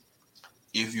 listen,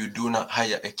 if you do not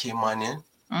hire a Caymanian,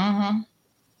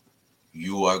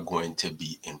 you are going to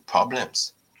be in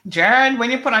problems. Jared,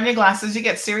 when you put on your glasses, you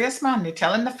get serious, man. You're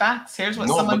telling the facts. Here's what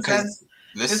someone says.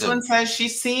 This one says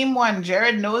she's seen one.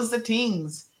 Jared knows the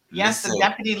things. Yes, the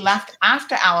deputy left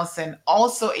after Allison,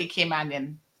 also a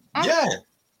Caymanian. Yeah,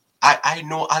 I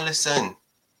know Allison.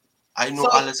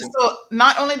 Allison. So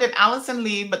not only did Allison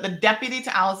leave, but the deputy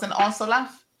to Allison also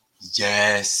left.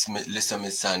 Yes, listen,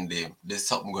 Miss Sandy, there's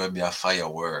something going to be a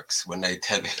fireworks when I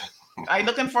tell you. I'm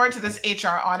looking forward to this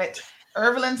HR audit.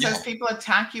 Evelyn says people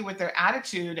attack you with their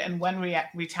attitude, and when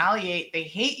retaliate, they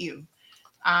hate you.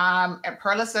 And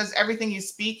Perla says everything you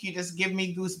speak, you just give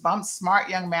me goosebumps. Smart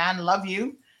young man, love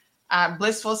you.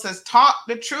 Blissful says talk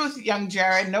the truth, young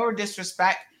Jared. No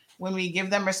disrespect. When we give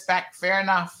them respect, fair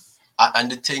enough.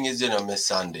 And the thing is, Miss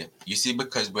Sandy, you see,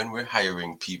 because when we're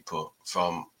hiring people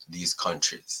from these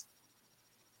countries,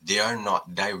 they are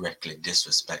not directly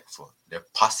disrespectful. They're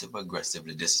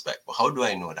passive-aggressively disrespectful. How do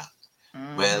I know that?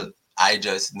 Well, I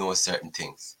just know certain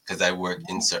things because I work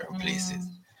in certain places.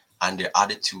 And their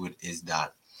attitude is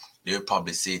that they'll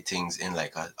probably say things in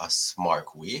like a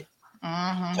smart way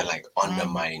to like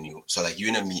undermine you. So like you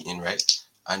in a meeting, right?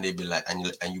 And they be like,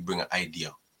 and you bring an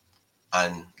idea.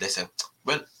 And they say,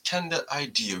 well, can the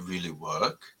idea really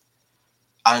work?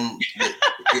 And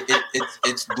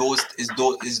it's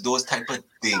those type of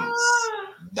things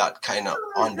that kind of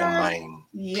undermine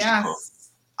people.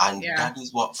 And that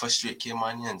is what frustrates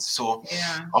Caymanians. So,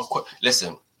 of course,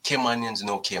 listen, Caymanians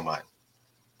know Cayman.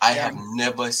 I have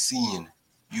never seen,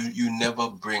 you never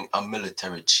bring a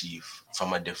military chief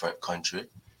from a different country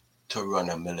to run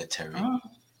a military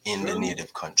in the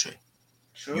native country.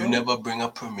 You never bring a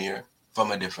premier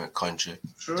from a different country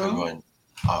to run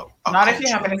a Not country. if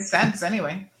you have any sense,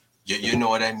 anyway. You know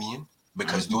what I mean?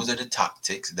 Because those are the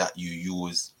tactics that you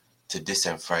use to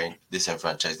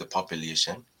disenfranchise the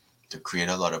population, to create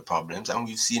a lot of problems. And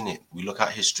we've seen it. We look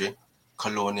at history,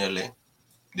 colonially,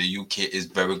 the UK is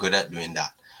very good at doing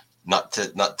that. Not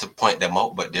to point them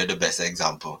out, but they're the best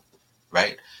example,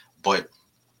 right? But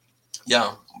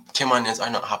yeah, Caymanians are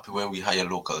not happy when we hire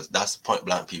locals. That's point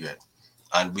blank period.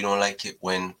 And we don't like it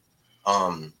when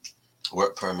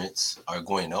work permits are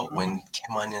going out when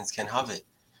Caymanians can have it.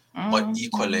 But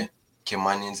equally,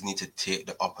 Caymanians need to take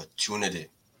the opportunity,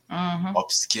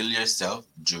 upskill yourself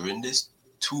during this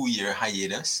 2-year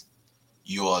hiatus.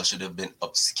 You all should have been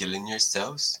upskilling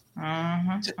yourselves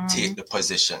to take the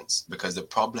positions, because the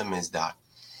problem is that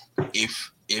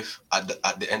if at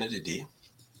the end of the day,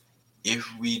 if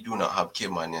we do not have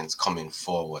Caymanians coming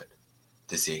forward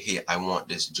to say, hey, I want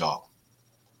this job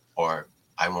or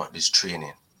I want this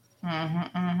training,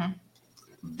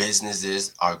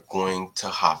 businesses are going to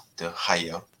have to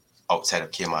hire outside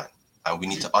of Cayman, and we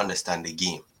need to understand the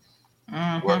game.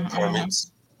 Work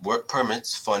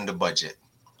permits fund the budget.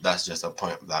 That's just a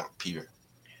point blank period.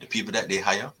 The people that they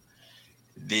hire,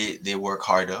 they work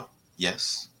harder.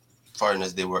 Yes,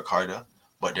 foreigners, they work harder,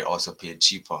 but they're also paid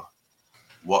cheaper.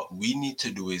 What we need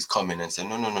to do is come in and say,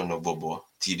 no, Bobo,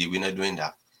 TD, we're not doing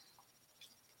that.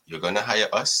 You're gonna hire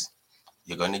us.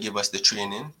 You're gonna give us the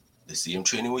training, the same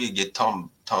training where you get Tom,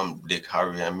 Dick,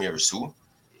 Harry, and Mary Sue.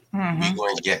 We're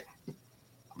going to get,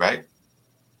 right?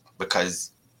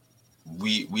 Because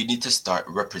we need to start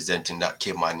representing that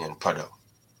Caymanian product.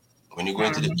 When you go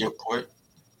into the airport,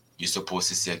 you're supposed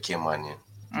to see a Caymanian.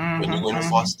 When you go into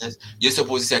Foster's, you're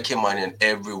supposed to see a Caymanian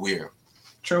everywhere.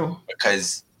 True.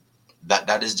 Because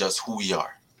that is just who we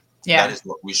are. Yeah. That is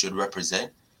what we should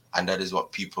represent, and that is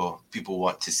what people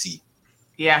want to see.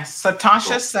 Yes. So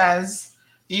Tasha says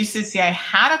UCCI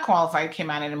had a qualified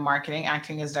Caymanian in marketing,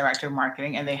 acting as director of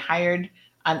marketing, and they hired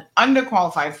an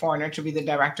underqualified foreigner to be the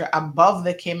director above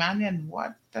the Caymanian.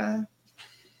 What the?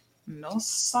 No,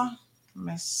 sir.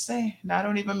 Messy. That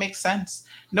don't even make sense.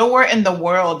 Nowhere in the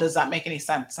world does that make any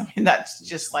sense. I mean, that's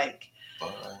just like.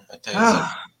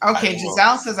 Okay,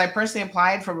 Giselle says, I personally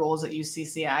applied for roles at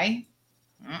UCCI.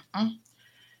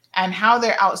 And how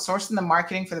they're outsourcing the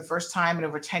marketing for the first time in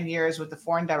over 10 years with the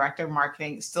foreign director of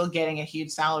marketing still getting a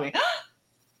huge salary.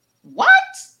 What?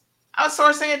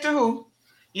 Outsourcing it to who?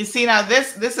 You see, now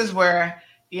this is where,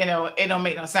 it don't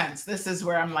make no sense. This is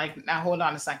where I'm like, now hold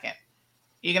on a second.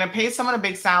 You're gonna pay someone a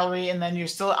big salary and then you're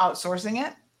still outsourcing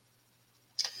it?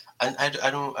 And I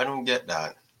don't get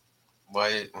that.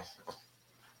 Why?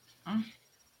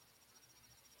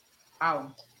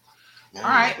 Oh. Yeah. All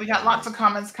right, we got lots of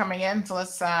comments coming in, so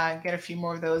let's get a few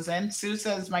more of those in. Sue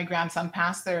says, my grandson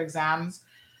passed their exams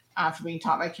for being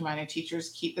taught by Kumani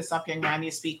teachers. Keep this up, young man.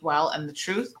 You speak well and the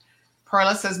truth.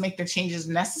 Perla says, make the changes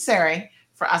necessary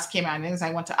for us Caymanians.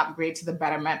 I want to upgrade to the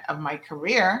betterment of my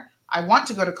career. I want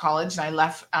to go to college, and I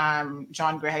left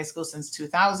John Gray High School since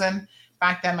 2000.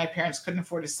 Back then, my parents couldn't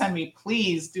afford to send me.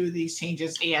 Please do these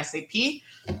changes ASAP.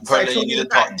 So I told you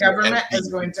that government is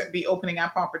going to be opening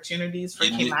up opportunities for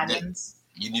Caymanians.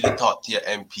 You need to talk to your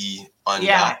MP on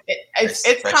that. Yeah, it's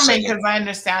coming, because I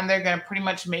understand they're going to pretty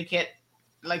much make it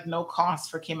like no cost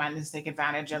for Caymanians to take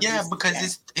advantage of. Yeah,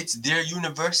 because it's their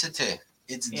university.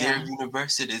 It's their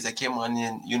university. It's a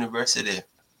Caymanian university.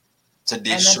 So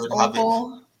they should have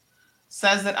it.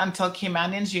 Says that until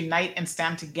Caymanians unite and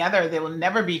stand together, they will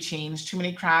never be changed. Too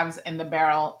many crabs in the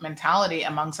barrel mentality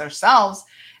amongst ourselves.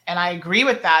 And I agree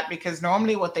with that, because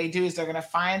normally what they do is they're going to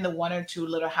find the one or two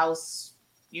little house,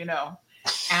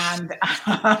 and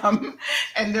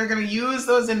they're going to use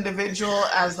those individuals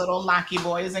as little lackey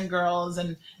boys and girls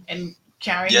and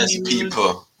carrying news.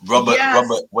 People. Rubber,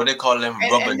 what they call them?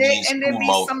 Rubber knees, and they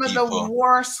be some of the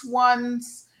worst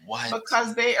ones. What?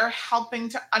 Because they are helping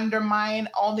to undermine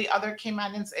all the other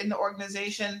Caymanians in the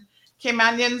organization.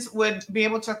 Caymanians would be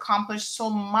able to accomplish so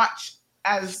much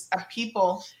as a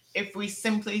people if we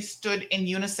simply stood in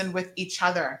unison with each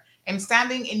other. And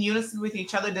standing in unison with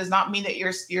each other does not mean that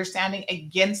you're standing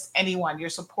against anyone. You're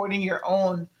supporting your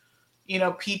own,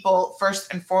 people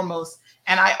first and foremost.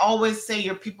 And I always say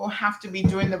your people have to be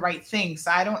doing the right thing.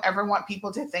 So I don't ever want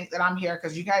people to think that I'm here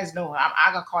because you guys know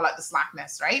I'm going to call out the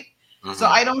slackness, right? Mm-hmm. So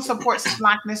I don't support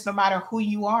slackness no matter who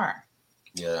you are.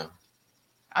 Yeah.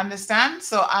 Understand?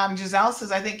 So Giselle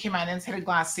says, I think Caymanians hit a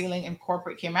glass ceiling in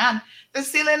corporate Cayman. The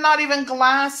ceiling, not even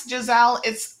glass, Giselle.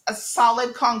 It's a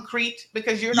solid concrete,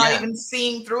 because you're not even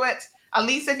seeing through it. At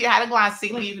least if you had a glass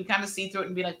ceiling, you could kind of see through it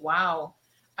and be like, wow,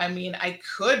 I mean, I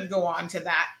could go on to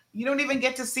that. You don't even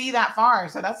get to see that far.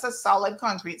 So that's a solid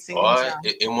concrete ceiling. Or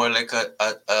it's more like a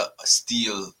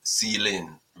steel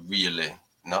ceiling, really.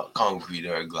 Not concrete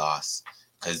or glass,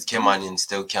 because Caymanians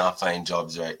still can't find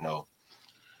jobs right now.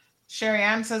 Sherry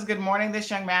Ann says, good morning. This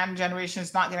young man generation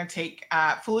is not going to take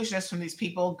foolishness from these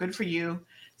people. Good for you.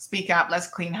 Speak up. Let's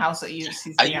clean house at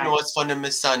UCCI. And you know what's funny,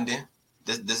 Miss Sandy?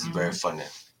 This is very funny,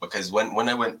 because when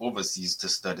I went overseas to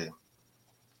study,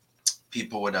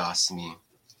 people would ask me,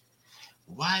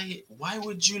 why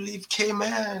would you leave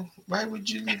Cayman? Why would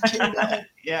you leave Cayman?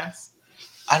 Yes.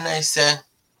 And I said,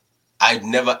 I've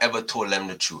never ever told them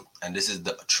the truth, and this is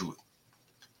the truth.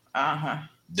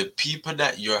 The people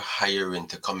that you're hiring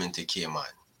to come into Cayman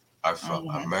are from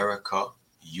America,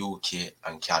 UK,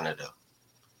 and Canada.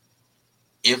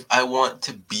 If I want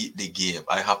to beat the game,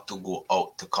 I have to go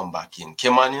out to come back in.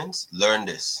 Caymanians, learn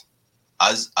this.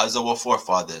 As our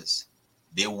forefathers,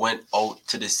 they went out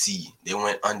to the sea. They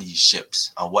went on these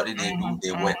ships. And what did they do?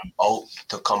 They went out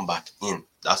to come back in.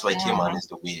 That's why Cayman is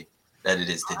the way that it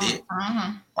is today.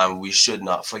 And we should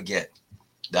not forget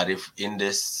that if in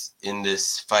this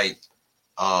fight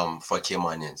for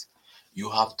Caymanians,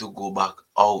 you have to go back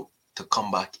out to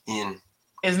come back in.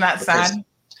 Isn't that sad?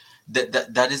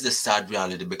 That is the sad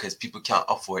reality, because people can't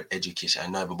afford education,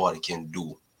 and not everybody can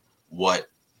do what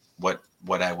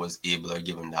I was able or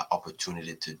given that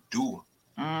opportunity to do.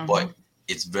 But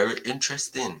it's very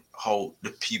interesting how the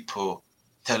people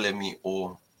telling me,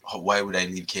 why would I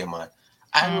leave Cayman?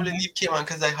 I don't really leave Cayman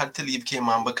because I had to leave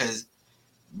Cayman, because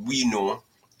we know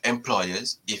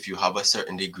employers, if you have a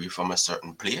certain degree from a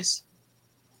certain place,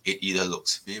 it either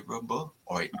looks favorable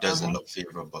or it doesn't look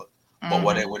favorable. But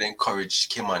what I would encourage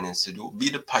Caymanians to do, be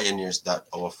the pioneers that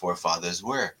our forefathers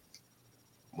were.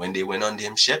 When they went on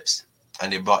them ships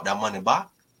and they brought that money back,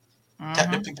 take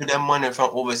the people their money from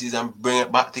overseas and bring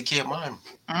it back to Cayman.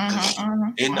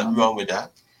 Ain't nothing wrong with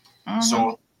that.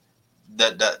 So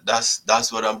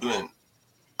that's what I'm doing.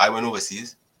 I went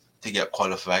overseas to get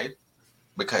qualified,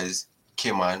 because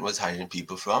Cayman was hiring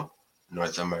people from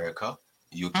North America,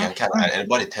 UK, and Canada. And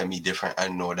anybody tell me different, I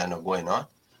know that not going on.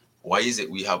 Why is it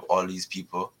we have all these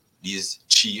people, these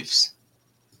chiefs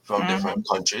from different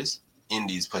countries in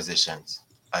these positions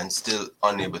and still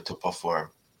unable to perform?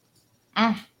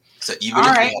 So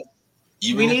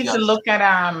we need to look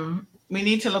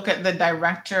at the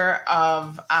director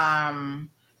of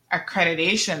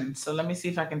accreditation. So let me see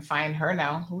if I can find her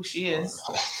now, who she is.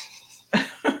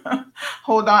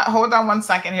 Hold on one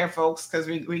second here, folks, because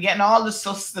we're getting all the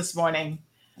sauce this morning.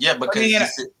 Yeah,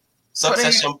 because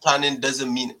Succession planning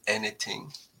doesn't mean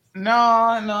anything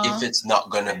No. if it's not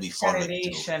gonna be followed through.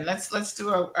 Accreditation. Let's do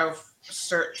a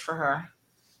search for her.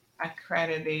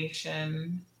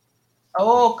 Accreditation.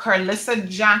 Oh, Carlissa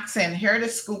Jackson. Here the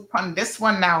scoop on this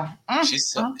one now. She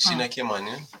not came on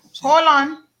in. Hold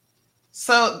on.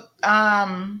 So,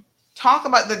 talk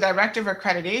about the director of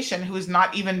accreditation who's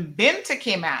not even been to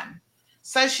Cayman.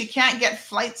 Says she can't get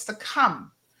flights to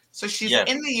come. So she's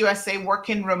in the USA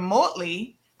working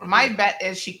remotely. My bet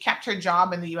is she kept her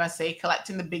job in the USA,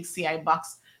 collecting the big CI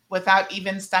bucks without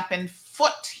even stepping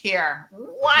foot here.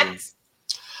 What?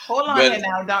 Hold on here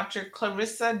now, Dr.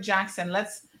 Clarissa Jackson.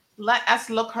 Let us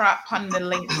look her up on the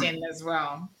LinkedIn as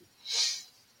well.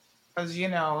 Because,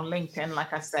 LinkedIn,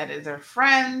 like I said, is her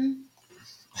friend.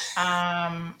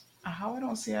 How I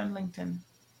don't see her on LinkedIn?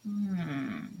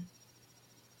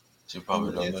 She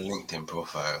probably don't have a LinkedIn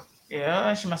profile.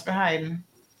 Yeah, she must be hiding.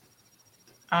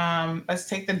 Let's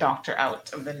take the doctor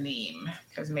out of the name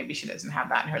because maybe she doesn't have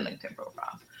that in her LinkedIn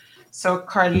profile. So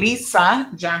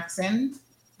Carlissa Jackson,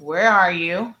 where are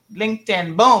you?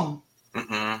 LinkedIn, boom.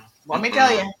 Let me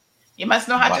tell you, you must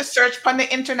know how to search on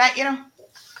the internet,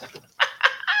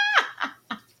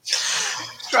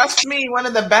 Trust me, one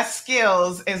of the best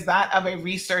skills is that of a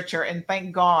researcher. And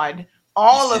thank God,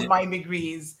 all of my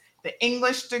degrees, the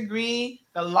English degree,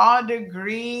 the law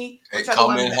degree,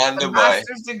 the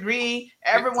master's degree,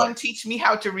 everyone teach me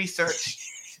how to research.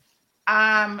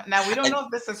 Now we don't know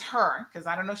if this is her because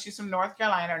I don't know if she's from North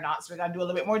Carolina or not, so we got to do a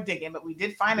little bit more digging. But we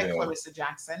did find a Clarissa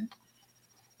Jackson.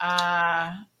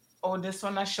 This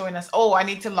one is showing us. Oh, I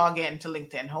need to log in to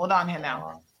LinkedIn. Hold on here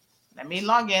now. Let me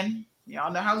log in.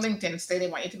 Y'all know how LinkedIn say they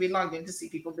want you to be logged in to see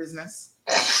people's business.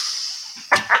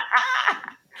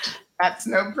 That's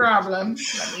no problem.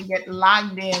 Let me get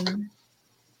logged in.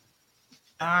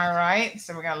 All right.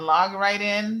 So we're going to log right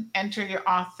in. Enter your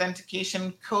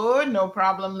authentication code. No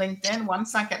problem, LinkedIn. 1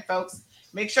 second, folks.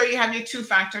 Make sure you have your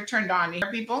two-factor turned on. You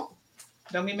hear people?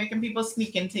 Don't be making people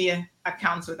sneak into your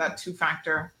accounts without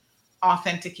two-factor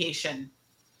authentication.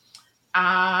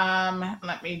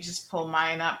 Let me just pull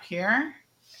mine up here.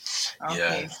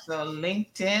 Okay, so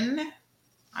LinkedIn.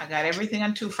 I got everything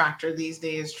on two-factor these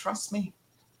days. Trust me.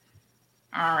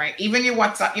 All right. Even your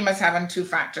WhatsApp, you must have on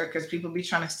two-factor because people be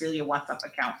trying to steal your WhatsApp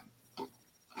account.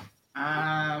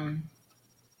 That,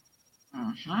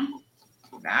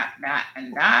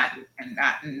 and that, and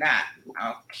that, and that.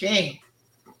 Okay.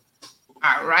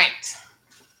 All right.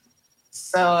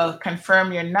 So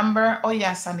confirm your number. Oh,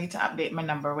 yes, I need to update my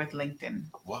number with LinkedIn.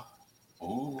 What?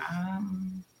 Ooh.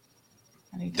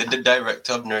 Did the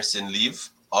director of nursing leave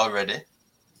already?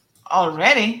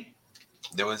 Already?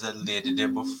 There was a lady there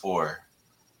before.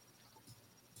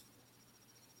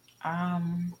 I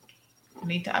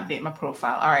need to update my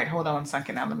profile. All right, hold on 1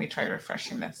 second now. Let me try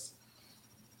refreshing this.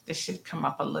 This should come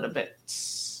up a little bit.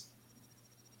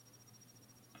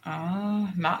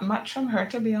 Not much from her,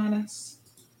 to be honest.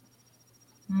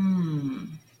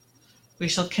 We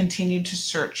shall continue to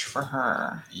search for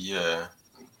her. Yeah.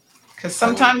 Because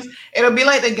sometimes it'll be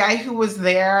like the guy who was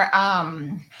there,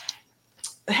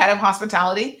 the head of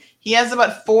hospitality. He has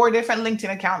about 4 different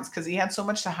LinkedIn accounts because he had so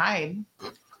much to hide.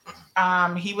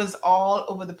 He was all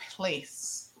over the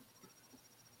place.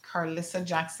 Carlissa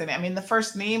Jackson. I mean, the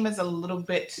first name is a little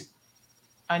bit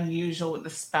unusual with the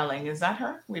spelling. Is that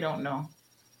her? We don't know.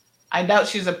 I doubt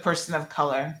she's a person of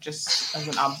color, just as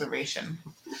an observation.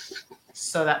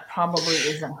 So that probably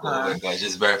isn't her. Oh my gosh,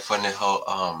 it's very funny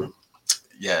how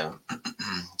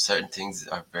certain things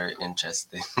are very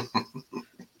interesting.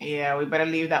 Yeah, we better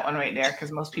leave that one right there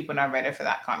because most people are not ready for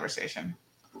that conversation.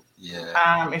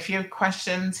 Yeah. If you have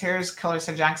questions, here's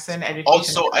Clarissa Jackson.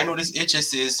 Also, I noticed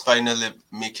HSA is finally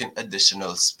making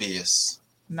additional space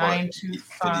 925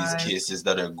 for these cases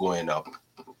that are going up.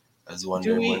 I was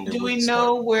wondering do we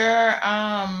know where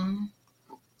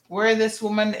this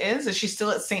woman is? Is she still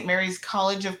at St. Mary's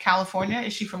College of California?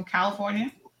 Is she from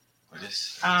California? What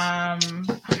is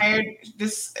hired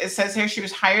this? It says here she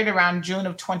was hired around June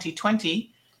of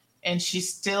 2020, and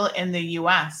she's still in the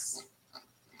U.S.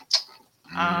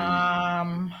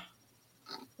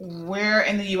 Where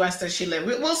in the U.S. does she live?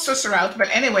 We'll source her out, but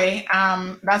anyway,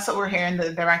 that's what we're hearing.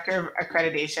 The director of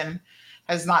accreditation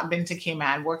has not been to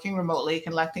Cayman, working remotely,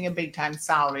 collecting a big time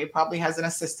salary, probably has an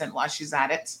assistant while she's at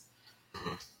it.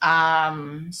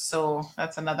 So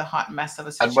that's another hot mess of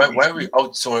a situation. And why are we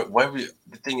outsourcing?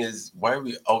 The thing is, why are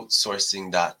we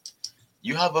outsourcing that?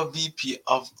 You have a VP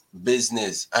of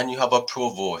business and you have a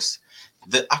provost.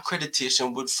 The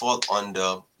accreditation would fall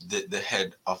under the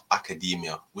head of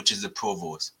academia, which is the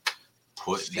provost.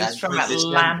 She's from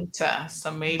Atlanta, so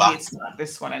maybe it's not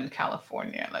this one in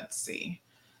California. Let's see.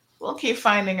 We'll keep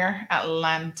finding her.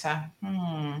 Atlanta.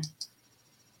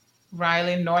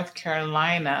 Raleigh, North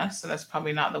Carolina. So that's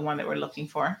probably not the one that we're looking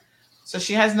for. So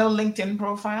she has no LinkedIn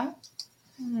profile.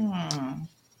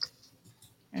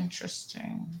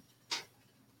 Interesting.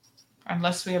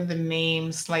 Unless we have the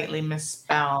name slightly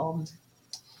misspelled.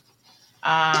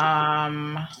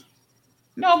 No,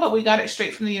 but we got it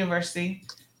straight from the university.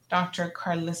 Dr.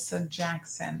 Carlissa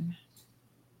Jackson.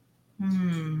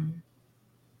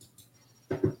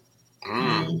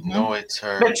 No, it's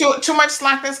her. But too much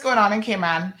slackness going on in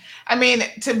Cayman. I mean,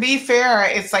 to be fair,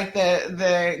 it's like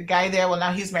the guy there. Well,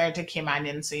 now he's married to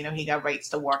Caymanian, so he got rights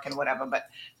to work and whatever. But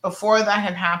before that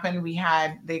had happened, we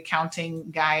had the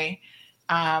accounting guy,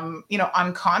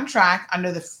 on contract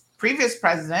under the previous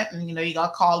president, and you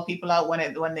got called people out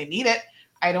when they need it.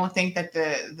 I don't think that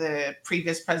the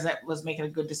previous president was making a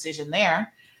good decision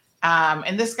there.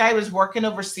 And this guy was working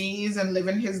overseas and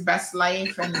living his best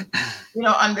life. And,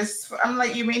 on this, I'm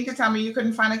like, you mean to tell me you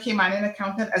couldn't find a Caymanian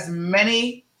accountant, as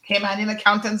many Caymanian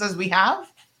accountants as we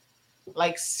have?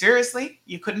 Like, seriously,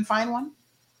 you couldn't find one?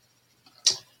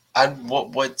 And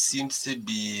what seems to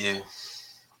be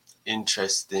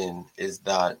interesting is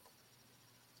that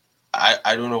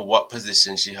I don't know what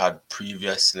position she had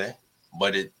previously,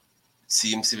 but it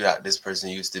seems to be that this person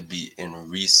used to be in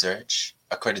research.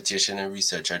 Accreditation and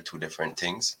research are two different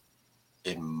things,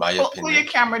 in my opinion. Pull your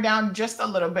camera down just a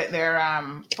little bit there.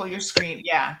 Pull your screen.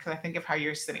 Yeah, because I think of how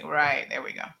you're sitting. Right, there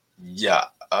we go. Yeah.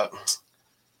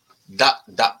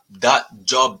 That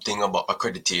job thing about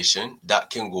accreditation, that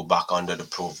can go back under the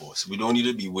provost. We don't need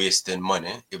to be wasting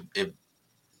money if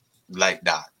like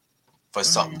that for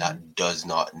something that does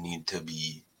not need to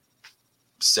be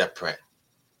separate.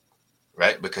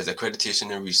 Right? Because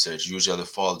accreditation and research usually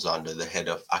falls under the head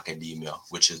of academia,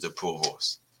 which is the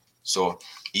provost. So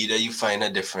either you find a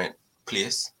different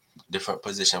place, different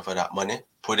position for that money,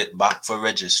 put it back for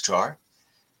registrar,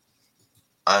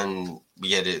 and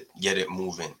get it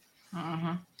moving.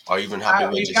 Or even have the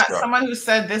We've registrar. got someone who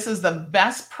said this is the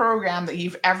best program that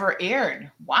you've ever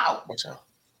aired. Wow. Watch out.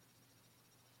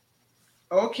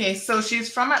 Okay, so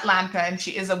she's from Atlanta and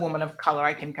she is a woman of color,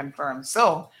 I can confirm.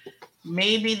 So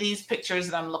maybe these pictures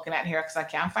that I'm looking at here, because I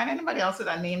can't find anybody else with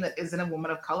that name that isn't a woman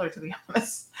of color, to be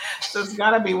honest. So it's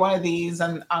got to be one of these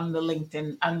on the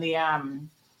LinkedIn, on the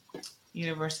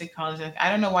University College. I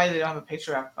don't know why they don't have a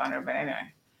picture up on her, but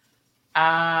anyway.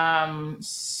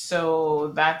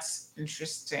 So that's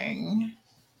interesting.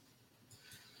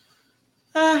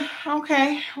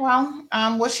 Okay, well,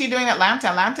 what's she doing in Atlanta?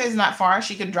 Atlanta is not far.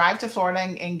 She could drive to Florida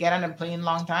and get on a plane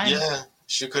long time. Yeah,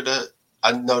 she could have.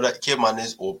 And now that Cayman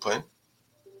is open,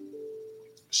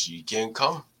 she can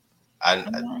come. And,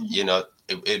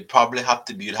 it'd probably have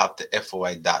to be, you'd have to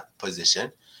FOI that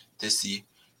position to see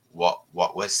what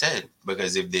was said.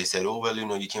 Because if they said, oh, well,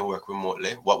 you can work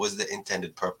remotely, what was the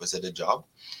intended purpose of the job?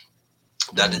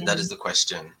 That is the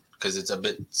question. Because it's a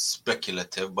bit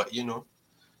speculative, but,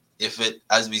 if it,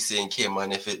 as we say in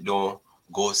Cayman, if it don't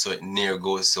go so, it near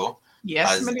goes so.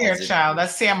 Yes, my dear child.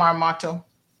 That's CMR motto.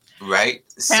 Right?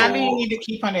 Sandy, you need to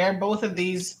keep on air both of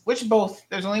these. Which both?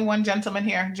 There's only one gentleman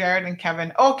here, Jared and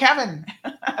Kevin. Oh, Kevin.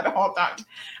 Hold on.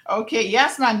 Okay,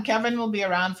 yes, man. Kevin will be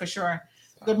around for sure.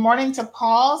 Good morning to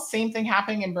Paul. Same thing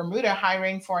happening in Bermuda,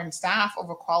 hiring foreign staff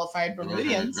over qualified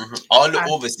Bermudians. All the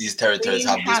overseas territories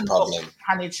have this problem.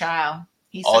 Honey child.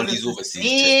 He All says these it's the overseas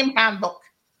same handbook.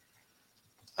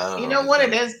 You know what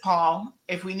it it is, Paul?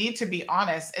 If we need to be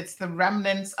honest, it's the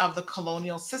remnants of the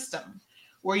colonial system,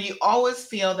 where you always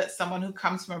feel that someone who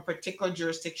comes from a particular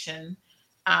jurisdiction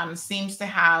seems to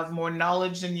have more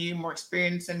knowledge than you, more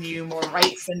experience than you, more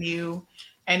rights than you.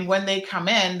 And when they come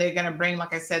in, they're going to bring,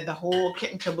 like I said, the whole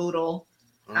kit and caboodle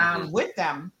with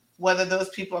them, whether those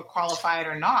people are qualified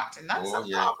or not. And that's a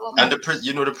problem. And the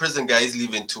prison guy is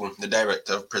leaving too, the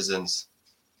director of prisons.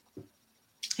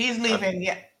 He's leaving.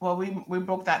 Yeah. Well, we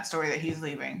broke that story that he's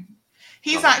leaving.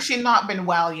 He's actually not been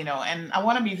well, and I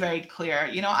want to be very clear.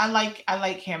 I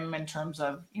like him in terms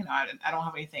of, I don't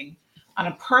have anything on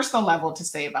a personal level to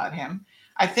say about him.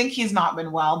 I think he's not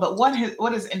been well. But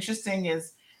what is interesting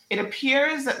is it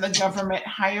appears that the government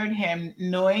hired him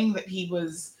knowing that he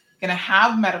was going to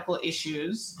have medical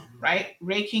issues, right?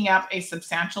 Raking up a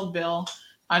substantial bill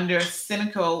under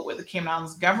Sinico with the Cayman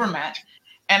Islands government.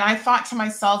 And I thought to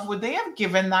myself, would they have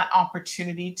given that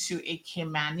opportunity to a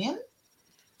Caymanian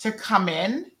to come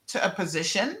in to a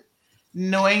position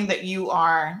knowing that you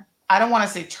are, I don't want to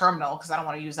say terminal because I don't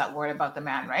want to use that word about the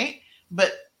man, right?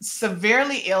 But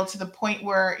severely ill to the point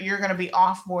where you're going to be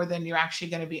off more than you're actually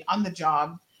going to be on the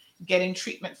job getting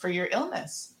treatment for your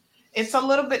illness. it's a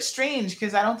little bit strange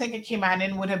because I don't think a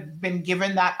Caymanan would have been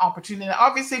given that opportunity.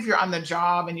 Obviously, if you're on the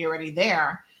job and you're already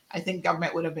there, I think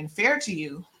government would have been fair to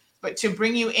you. But to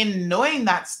bring you in knowing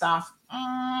that stuff,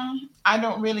 I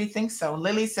don't really think so.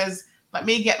 Lily says, let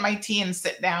me get my tea and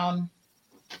sit down.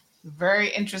 Very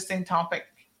interesting topic.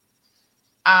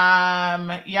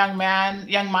 Young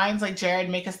minds like Jared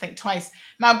make us think twice.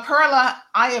 Now, Perla,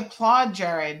 I applaud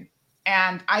Jared,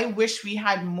 and I wish we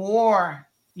had more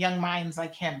young minds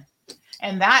like him.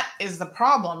 And that is the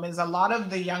problem, is a lot of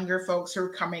the younger folks who are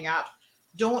coming up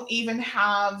don't even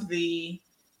have the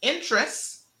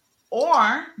interest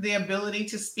or the ability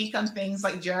to speak on things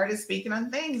like Jared is speaking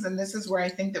on things. And this is where I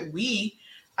think that we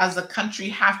as a country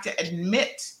have to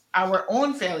admit our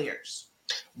own failures.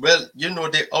 Well,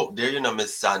 they're out there,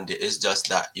 Miss Sandy. It's just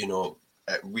that,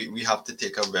 we have to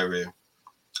take a very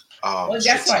well,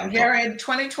 guess what, Jared?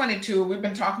 2022, we've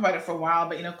been talking about it for a while,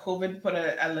 but COVID put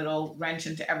a little wrench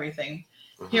into everything.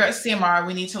 Here at CMR,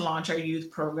 we need to launch our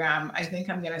youth program. I think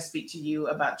I'm going to speak to you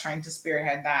about trying to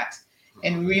spearhead that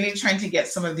and really trying to get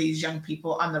some of these young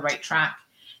people on the right track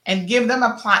and give them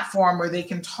a platform where they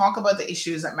can talk about the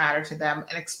issues that matter to them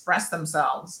and express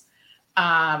themselves.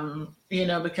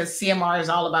 Because CMR is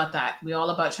all about that. We're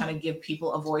all about trying to give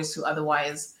people a voice who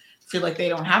otherwise feel like they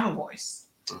don't have a voice.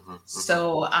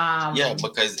 So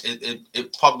because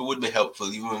it probably would be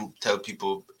helpful even tell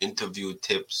people interview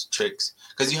tips, tricks,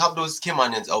 because you have those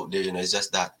Caymanans out there. It's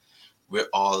just that we're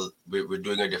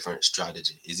doing a different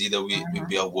strategy. It's either we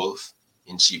be a wolf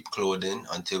in sheep clothing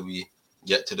until we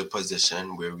get to the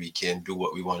position where we can do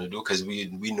what we want to do, because we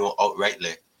know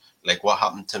outrightly, like what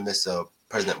happened to Mr.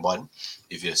 President Biden.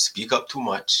 If you speak up too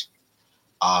much,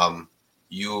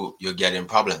 you're getting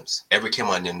problems. Every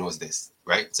Caymanian knows this,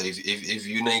 right? So if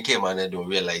you know Cayman don't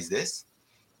realize this,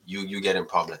 you getting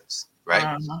problems,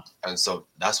 right? And so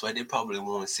that's why they probably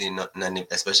won't say nothing,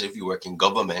 especially if you work in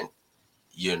government.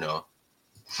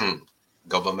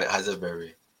 Government has a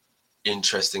very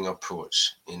interesting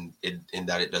approach in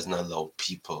that it doesn't allow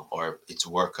people or its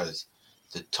workers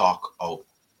to talk out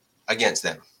against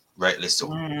them, rightly so.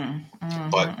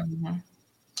 But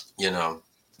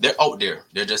they're out there.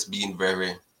 They're just being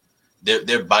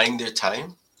they're buying their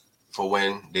time for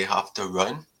when they have to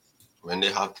run, when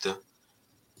they have to,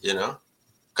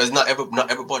 because not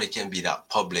everybody can be that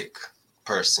public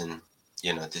person,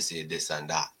 to say this and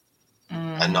that.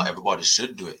 And not everybody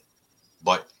should do it.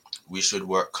 But we should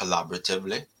work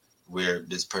collaboratively, where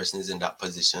this person is in that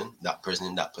position, that person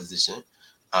in that position,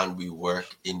 and we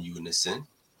work in unison,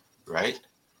 right?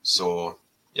 So,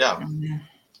 yeah.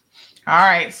 All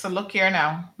right, so look here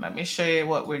now. Let me show you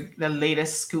the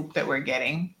latest scoop that we're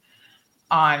getting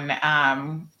on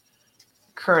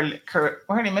what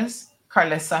her name is?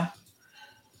 Carlissa.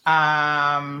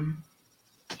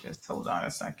 Just hold on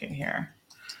a second here.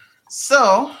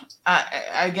 So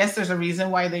I guess there's a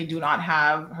reason why they do not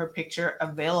have her picture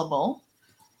available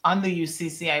on the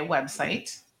UCCI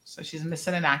website. So she's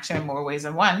missing in action in more ways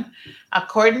than one.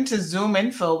 According to Zoom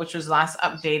Info, which was last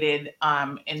updated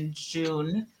in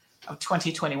June of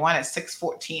 2021 at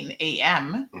 6:14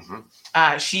 a.m.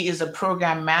 She is a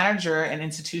program manager in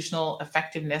institutional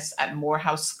effectiveness at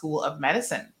Morehouse School of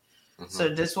Medicine.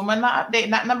 So this woman not update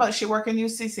nothing about she work in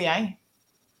UCCI.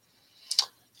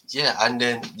 Yeah, and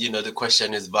then the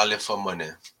question is value for money.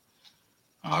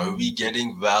 Are we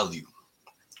getting value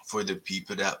for the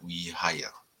people that we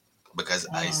hire? Because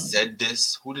I said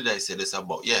this. Who did I say this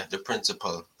about? Yeah, the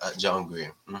principal at John Gray.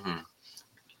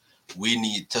 We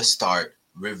need to start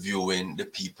reviewing the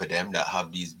people them that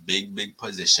have these big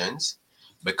positions,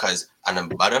 because, and a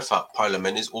matter of fact,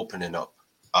 Parliament is opening up.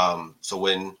 So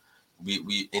when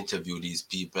we interview these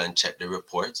people and check the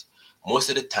reports, most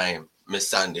of the time, Miss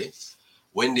Sandy,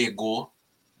 when they go,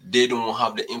 they don't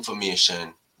have the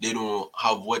information. They don't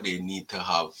have what they need to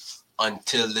have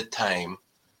until the time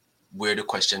where the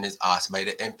question is asked by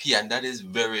the MP. And that is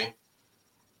very,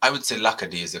 I would say,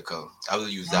 lackadaisical. I will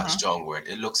use that strong word.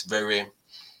 It looks very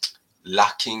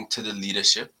lacking to the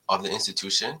leadership of the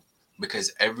institution,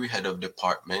 because every head of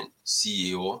department,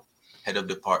 CEO, head of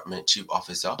department, chief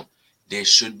officer, they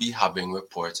should be having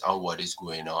reports on what is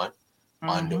going on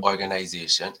the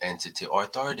organization, entity, or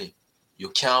authority. You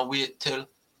can't wait till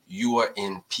you are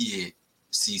in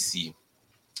PACC,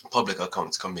 Public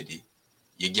Accounts Committee.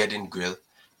 You're getting grilled,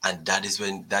 and that is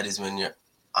when you're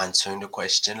answering the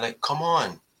question. Like, come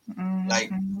on,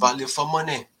 like value for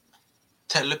money.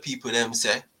 Tell the people them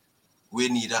say we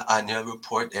need an annual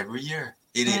report every year.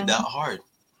 It ain't that hard.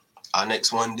 Our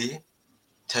next one day,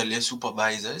 tell your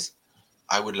supervisors,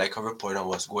 I would like a report on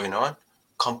what's going on.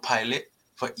 Compile it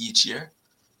for each year,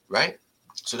 right?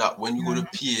 So that when you go to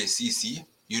PACC,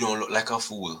 you don't look like a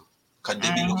fool. because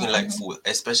they be looking like fool,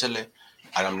 especially,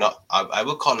 and I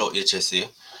will call out HSA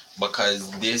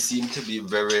because they seem to be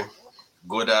very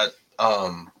good at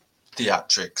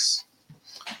theatrics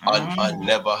and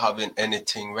never having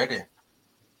anything ready.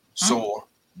 So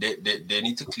they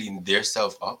need to clean their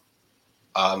self up.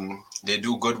 They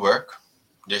do good work.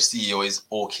 Their CEO is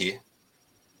okay.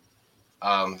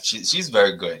 She's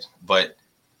very good, but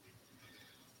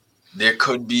there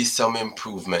could be some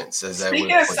improvements, as I would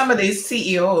Speaking of put some it. of these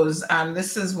CEOs,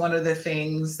 this is one of the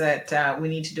things that we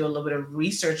need to do a little bit of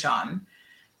research on,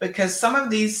 because some of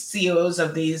these CEOs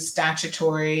of these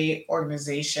statutory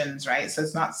organizations, right? So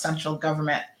it's not central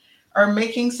government, are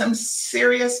making some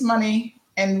serious money,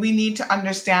 and we need to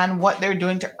understand what they're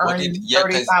doing to What earn did yeah,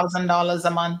 because $30,000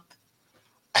 a month.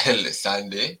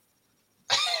 Sunday.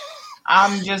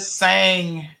 I'm just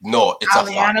saying. No, it's a fact.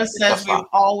 Aliana It's a says we've fact.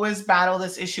 always battled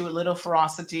this issue with little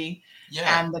ferocity,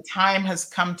 Yeah. and the time has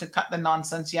come to cut the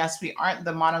nonsense. Yes, we aren't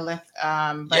the monolith,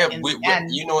 but Yeah, in we, the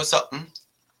end, you know something?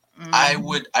 I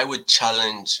would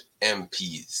challenge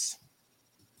MPs.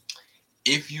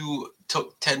 If you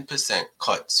took 10%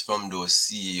 cuts from those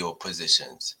CEO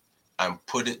positions and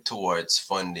put it towards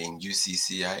funding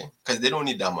UCCI, because they don't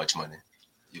need that much money.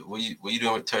 What you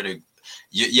doing with 30?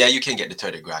 Yeah, you can get the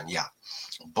 30 grand, yeah.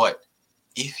 But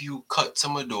if you cut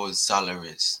some of those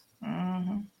salaries,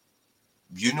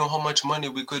 you know how much money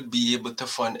we could be able to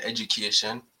fund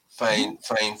education, find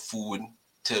food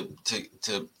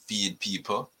to feed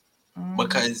people.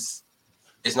 Because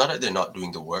it's not that they're not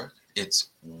doing the work, it's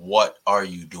what are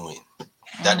you doing?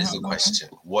 That is the question.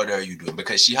 What are you doing?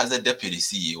 Because she has a deputy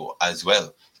CEO as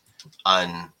well.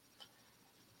 And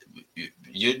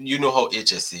you know how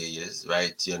HSA is,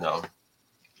 right? You know,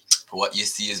 what you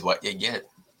see is what you get.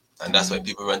 And that's why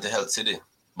people run to Health City,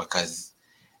 because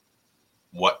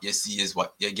what you see is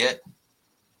what you get.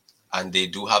 And they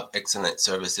do have excellent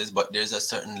services, but there's a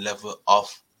certain level of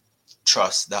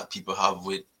trust that people have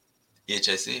with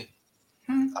HSA.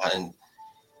 And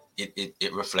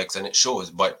it reflects and it shows.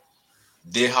 But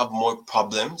they have more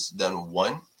problems than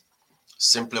one,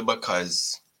 simply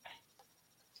because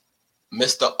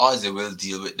Mr. Ozzy will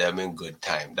deal with them in good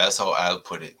time. That's how I'll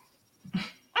put it.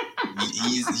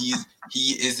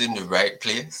 He is in the right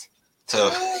place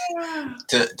to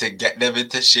get them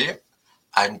into shape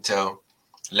and to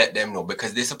let them know,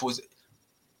 because they suppose,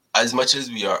 as much as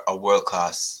we are a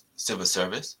world-class civil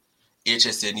service,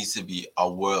 HSA needs to be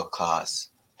a world-class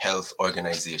health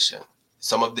organization.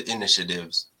 Some of the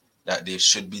initiatives that they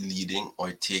should be leading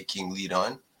or taking lead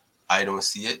on, I don't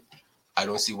see it. I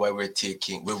don't see why we're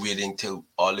waiting till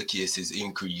all the cases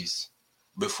increase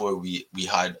before we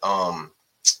had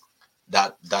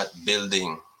that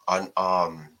building on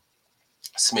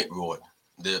Smith Road,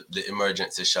 the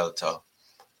emergency shelter.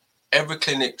 Every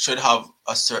clinic should have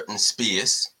a certain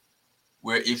space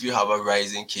where if you have a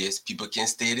rising case, people can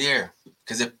stay there.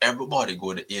 Because if everybody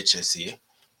go to HSA,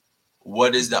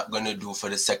 what is that going to do for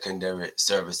the secondary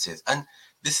services? And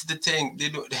this is the thing, they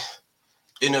do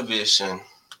innovation,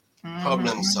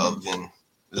 problem solving,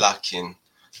 lacking.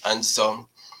 And so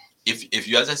if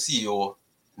you as a CEO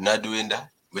not doing that,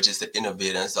 which is to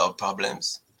innovate and solve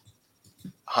problems,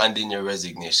 hand in your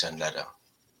resignation letter.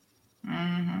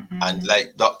 And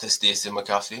like Dr. Stacey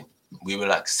McAfee, we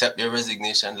will accept your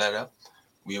resignation letter.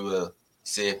 We will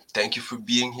say, thank you for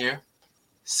being here.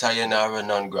 Sayonara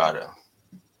non grata.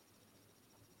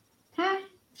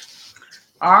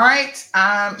 All right,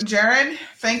 Jared,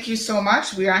 thank you so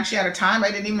much. We're actually out of time.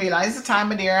 I didn't even realize the time,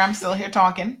 my dear. I'm still here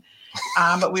talking,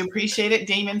 but we appreciate it.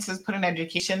 Damon says put an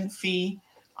education fee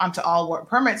onto all work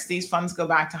permits. These funds go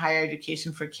back to higher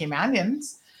education for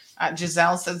Caymanians.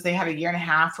 Giselle says they had a year and a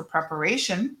half for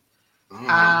preparation.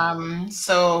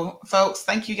 So, folks,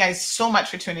 thank you guys so much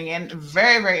for tuning in.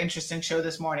 Very, very interesting show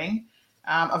this morning.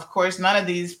 Of course, none of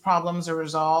these problems are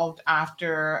resolved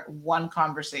after one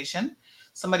conversation.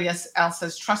 Somebody else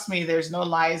says, trust me, there's no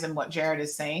lies in what Jared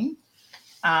is saying.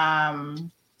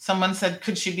 Someone said,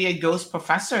 could she be a ghost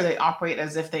professor? They operate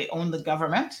as if they own the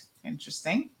government.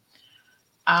 Interesting.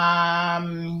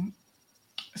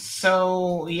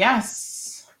 So,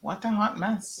 yes, what a hot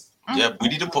mess. Yeah, we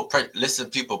need to put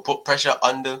pressure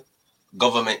on the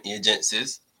government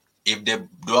agencies. If they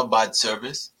do a bad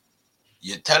service,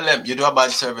 you tell them you do a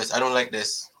bad service. I don't like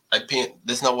this.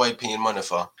 This is not what I'm paying money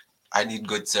for. I need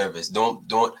good service. Don't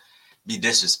be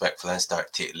disrespectful and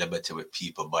start take liberty with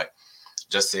people. But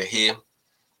just say, hey,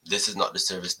 this is not the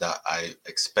service that I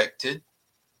expected.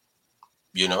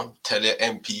 You know, tell your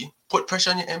MP, put pressure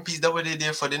on your MPs. That what they're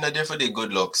there for. They're not there for their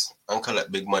good looks and collect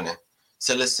big money.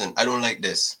 So listen, I don't like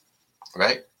this,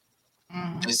 right?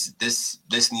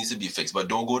 This needs to be fixed. But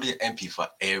don't go to the MP for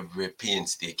every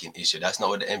painstaking issue. That's not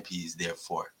what the MP is there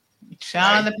for.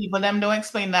 Right? The people them don't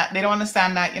explain that. They don't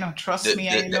understand that. Trust me,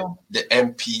 I know. The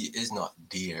MP is not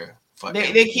there for.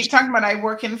 They keep talking about I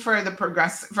working for the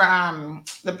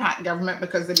the PAC government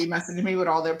because they be messaging me with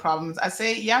all their problems. I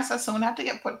say yes, I soon have to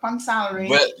get put on salary.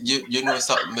 Well, you know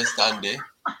something, Miss Sandy.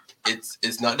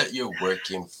 It's not that you're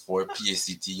working for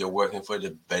PACT, you're working for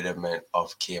the betterment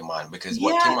of Cayman. Because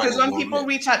when people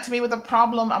reach out to me with a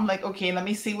problem, I'm like, okay, let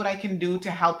me see what I can do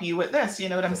to help you with this. You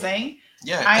know what I'm saying?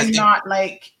 Yeah. I'm not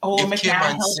like, I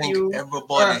can't help you.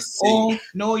 Everybody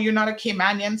no, you're not a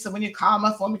Caymanian. So when you call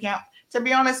my phone, we can't. To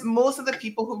be honest, most of the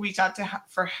people who reach out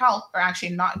for help are actually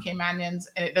not Caymanians,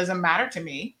 and it doesn't matter to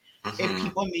me. If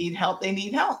people need help, they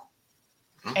need help.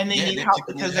 And they need help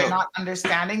because they're not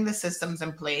understanding the systems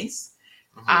in place,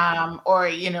 or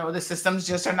the systems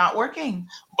just are not working.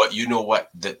 But you know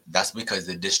what? That's because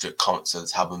the district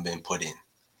councils haven't been put in,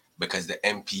 because the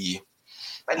MP.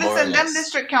 But listen, them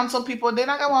district council people, they're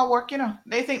not gonna want to work.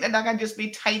 They think that can just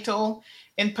be title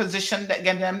in position that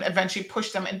get them eventually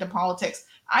push them into politics.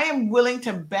 I am willing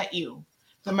to bet you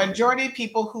the majority of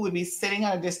people who would be sitting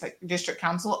on a district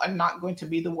council are not going to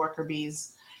be the worker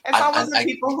bees. It's always the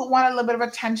people who want a little bit of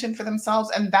attention for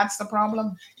themselves, and that's the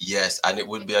problem. Yes, and it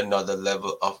would be another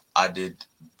level of added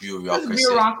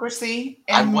bureaucracy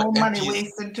and more money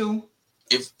wasted too.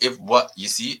 If what you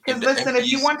see, because listen,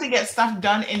 if you want to get stuff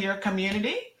done in your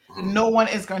community, no one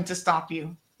is going to stop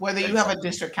you, whether you have a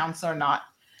district council or not.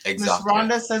 Exactly. Miss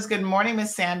Rhonda says, "Good morning,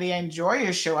 Miss Sandy. I enjoy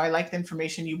your show. I like the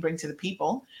information you bring to the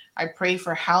people. I pray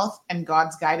for health and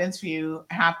God's guidance for you.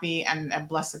 Happy and a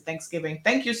blessed Thanksgiving."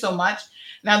 Thank you so much.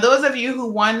 Now, those of you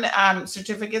who won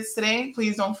certificates today,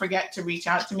 please don't forget to reach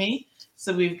out to me.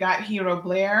 So we've got Hero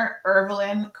Blair,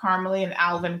 Evelyn, Carmely, and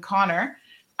Alvin Connor.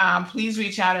 Please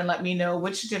reach out and let me know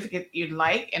which certificate you'd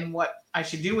like and what I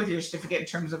should do with your certificate in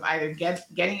terms of either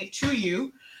getting it to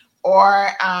you or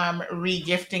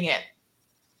re-gifting it.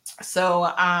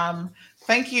 So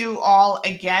thank you all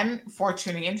again for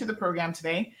tuning into the program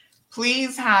today.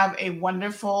 Please have a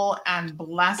wonderful and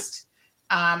blessed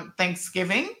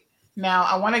Thanksgiving. Now,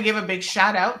 I want to give a big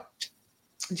shout out.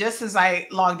 Just as I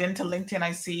logged into LinkedIn,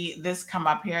 I see this come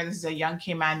up here. This is a young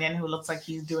Caymanian who looks like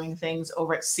he's doing things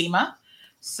over at SEMA.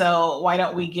 So why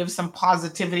don't we give some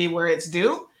positivity where it's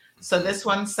due? So this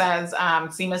one says,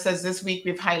 SEMA says, this week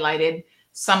we've highlighted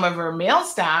some of our male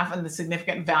staff and the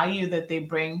significant value that they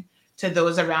bring to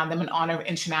those around them in honor of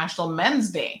International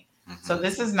Men's Day. So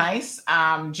this is nice.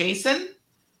 Jason,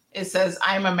 it says,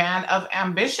 I'm a man of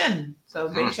ambition. So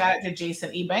big shout out to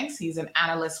Jason Ebanks. He's an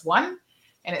analyst 1.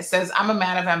 And it says, I'm a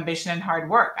man of ambition and hard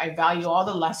work. I value all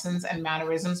the lessons and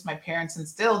mannerisms my parents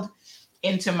instilled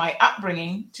into my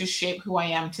upbringing to shape who I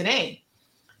am today.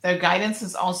 Their guidance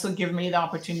has also given me the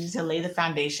opportunity to lay the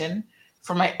foundation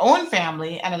for my own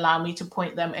family and allow me to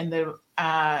point them in the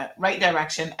right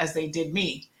direction as they did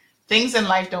me. Things in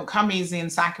life don't come easy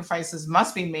and sacrifices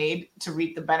must be made to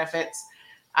reap the benefits.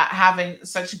 Having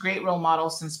such great role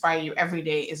models to inspire you every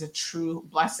day is a true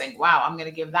blessing. Wow, I'm going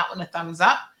to give that one a thumbs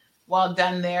up. Well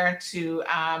done there to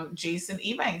Jason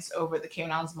Ebanks over at the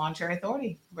Cayman Islands Monetary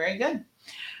Authority. Very good.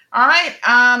 All right,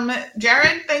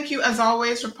 Jared, thank you as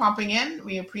always for popping in.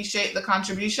 We appreciate the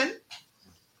contribution.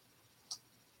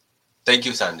 Thank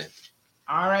you, Sandy.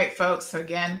 All right, folks. So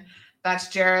again, that's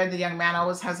Jared. The young man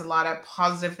always has a lot of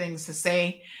positive things to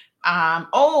say.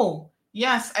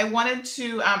 Yes, I wanted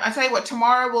to, I tell you what,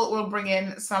 tomorrow we'll bring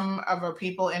in some of our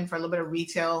people in for a little bit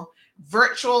of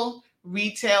virtual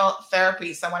retail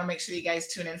therapy. So I want to make sure you guys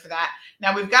tune in for that.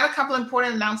 Now we've got a couple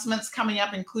important announcements coming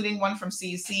up, including one from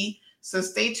CUC. So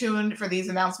stay tuned for these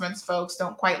announcements, folks.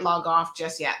 Don't quite log off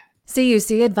just yet.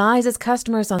 CUC advises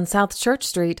customers on South Church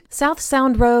Street, South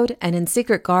Sound Road, and in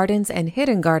Secret Gardens and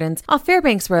Hidden Gardens off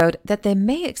Fairbanks Road that they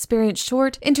may experience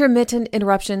short, intermittent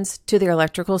interruptions to their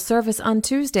electrical service on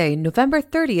Tuesday, November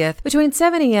 30th, between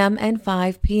 7 a.m. and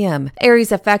 5 p.m. Areas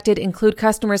affected include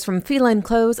customers from Feline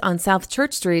Close on South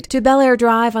Church Street to Bel Air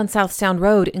Drive on South Sound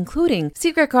Road, including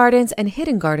Secret Gardens and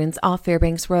Hidden Gardens off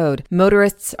Fairbanks Road.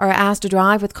 Motorists are asked to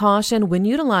drive with caution when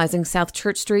utilizing South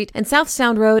Church Street and South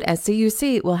Sound Road, as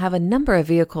CUC will have a number of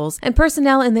vehicles and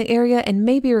personnel in the area and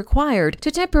may be required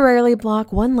to temporarily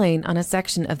block one lane on a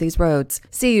section of these roads.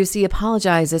 CUC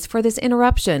apologizes for this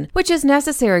interruption, which is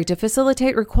necessary to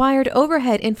facilitate required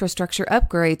overhead infrastructure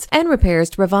upgrades and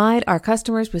repairs to provide our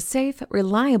customers with safe,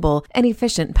 reliable, and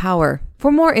efficient power.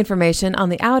 For more information on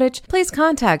the outage, please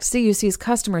contact CUC's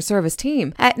customer service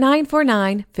team at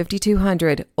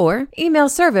 949-5200 or email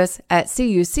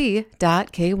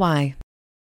service@cuc.ky.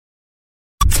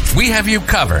 We have you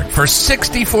covered for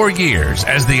 64 years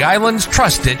as the island's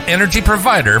trusted energy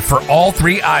provider for all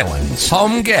 3 islands.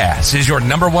 Home Gas is your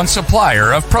 #1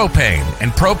 supplier of propane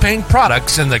and propane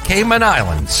products in the Cayman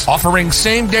Islands, offering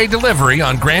same-day delivery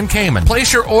on Grand Cayman.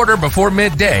 Place your order before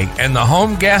midday, and the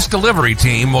Home Gas delivery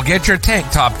team will get your tank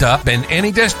topped up in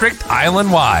any district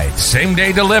island-wide.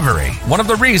 Same-day delivery, one of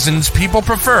the reasons people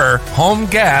prefer Home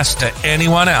Gas to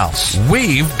anyone else.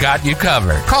 We've got you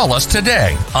covered. Call us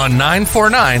today on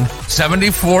 949-7474.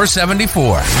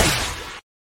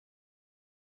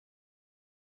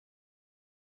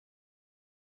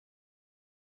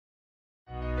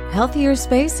 Healthier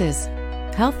spaces,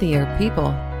 healthier people.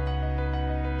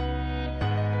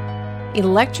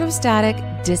 Electrostatic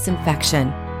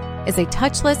disinfection is a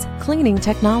touchless cleaning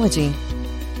technology.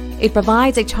 It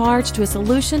provides a charge to a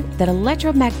solution that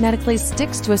electromagnetically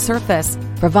sticks to a surface,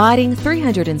 providing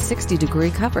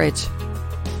 360-degree coverage.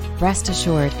 Rest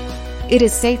assured, it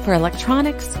is safe for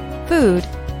electronics, food,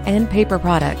 and paper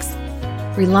products.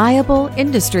 Reliable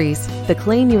Industries, the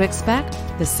clean you expect,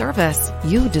 the service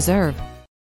you deserve.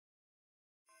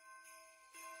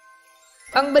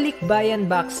 Ang Balikbayan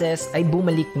Boxes ay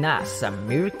bumalik na sa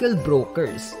Miracle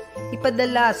Brokers.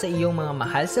 Ipadala sa iyong mga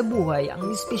mahal sa buhay ang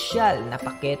espesyal na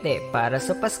pakete para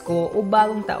sa Pasko o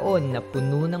bagong taon na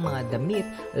puno ng mga damit,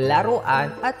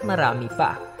 laruan at marami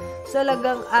pa. Sa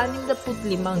halagang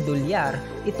 $65,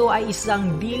 ito ay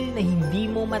isang deal na hindi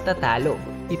mo matatalo.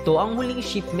 Ito ang huling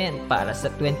shipment para sa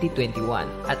 2021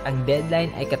 at ang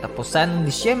deadline ay katapusan ng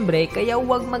Disyembre, kaya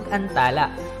huwag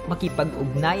mag-antala.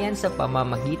 Makipag-ugnayan sa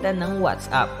pamamagitan ng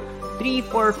WhatsApp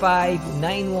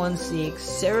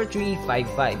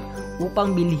 345-916-0355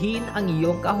 upang bilhin ang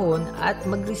iyong kahon at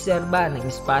magreserba ng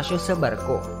espasyo sa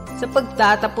barko. Sa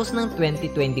pagtatapos ng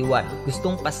 2021,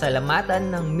 gustong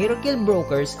pasalamatan ng Miracle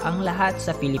Brokers ang lahat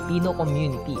sa Filipino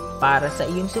community para sa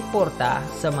iyong suporta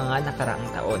sa mga nakaraang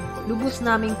taon. Lubos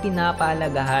naming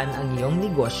pinapahalagahan ang iyong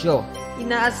negosyo.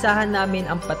 Inaasahan namin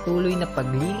ang patuloy na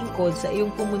paglilingkod sa iyong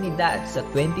komunidad sa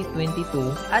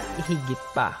 2022 at higit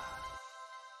pa.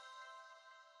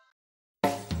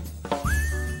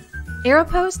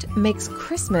 Aeropost makes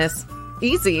Christmas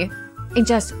easy. In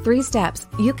just 3 steps,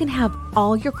 you can have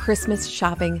all your Christmas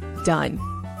shopping done.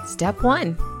 Step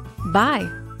 1. Buy.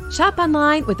 Shop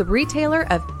online with a retailer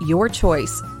of your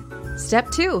choice. Step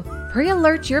 2.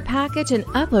 Pre-alert your package and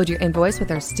upload your invoice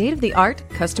with our state-of-the-art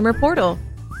customer portal.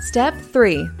 Step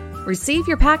 3. Receive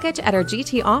your package at our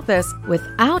GT office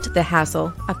without the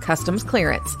hassle of customs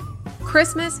clearance.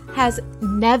 Christmas has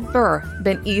never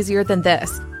been easier than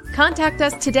this. Contact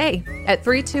us today at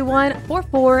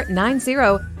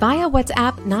 321-4490 via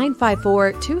WhatsApp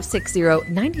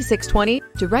 954-260-9620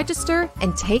 to register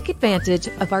and take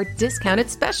advantage of our discounted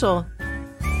special.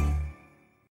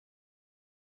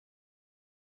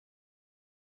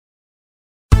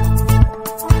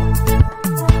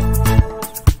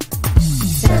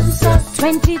 Census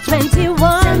 2021.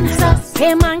 Census.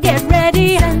 Hey man, get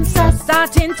ready. Census.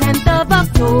 Starting 10th of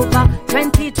October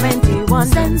 2021.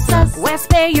 Census. West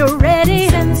Bay, you ready?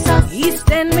 Census.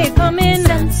 East End, we coming.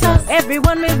 Census.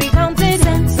 Everyone will be counted.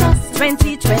 Census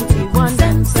 2021.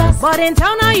 Census. But in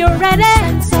town, are you ready?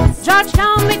 Census.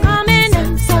 Georgetown, we coming.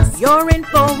 Census. Your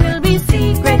info will be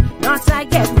secret.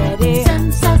 Northside, get ready.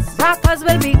 Census. Rockers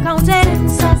will be counted.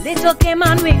 Census. Little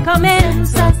Cayman, we coming.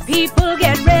 Census. People,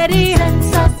 get ready.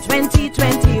 Census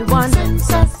 2021.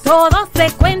 Census. Todos se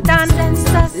cuentan.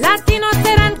 Census. Latinos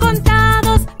serán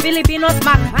contados. Filipinos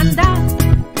Makanda.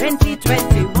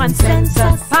 2021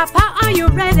 Census. Papa, are you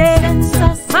ready?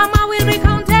 Census. Mama will be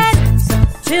counted.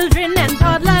 Census. Children and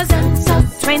toddlers.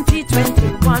 Census.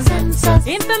 2021 Census.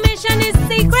 Information is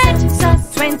secret. Census.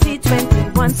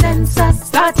 2021 Census.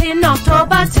 Starting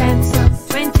October 10th.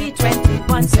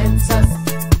 2021 Census.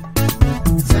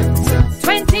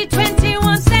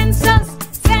 2021 Census.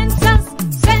 Census.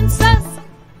 Census.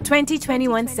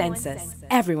 2021 Census.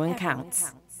 Everyone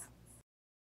counts.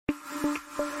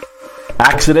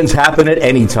 Accidents happen at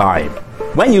any time,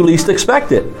 when you least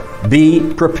expect it. Be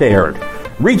prepared.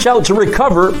 Reach out to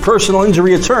Recover Personal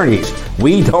Injury Attorneys.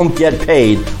 We don't get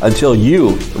paid until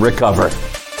you recover.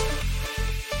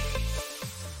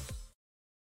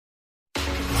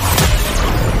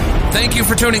 Thank you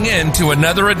for tuning in to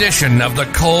another edition of The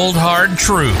Cold Hard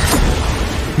Truth.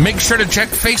 Make sure to check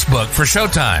Facebook for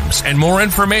showtimes and more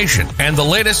information and the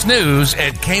latest news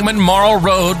at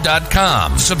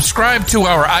CaymanMarlRoad.com. Subscribe to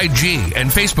our IG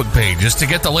and Facebook pages to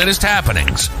get the latest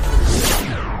happenings.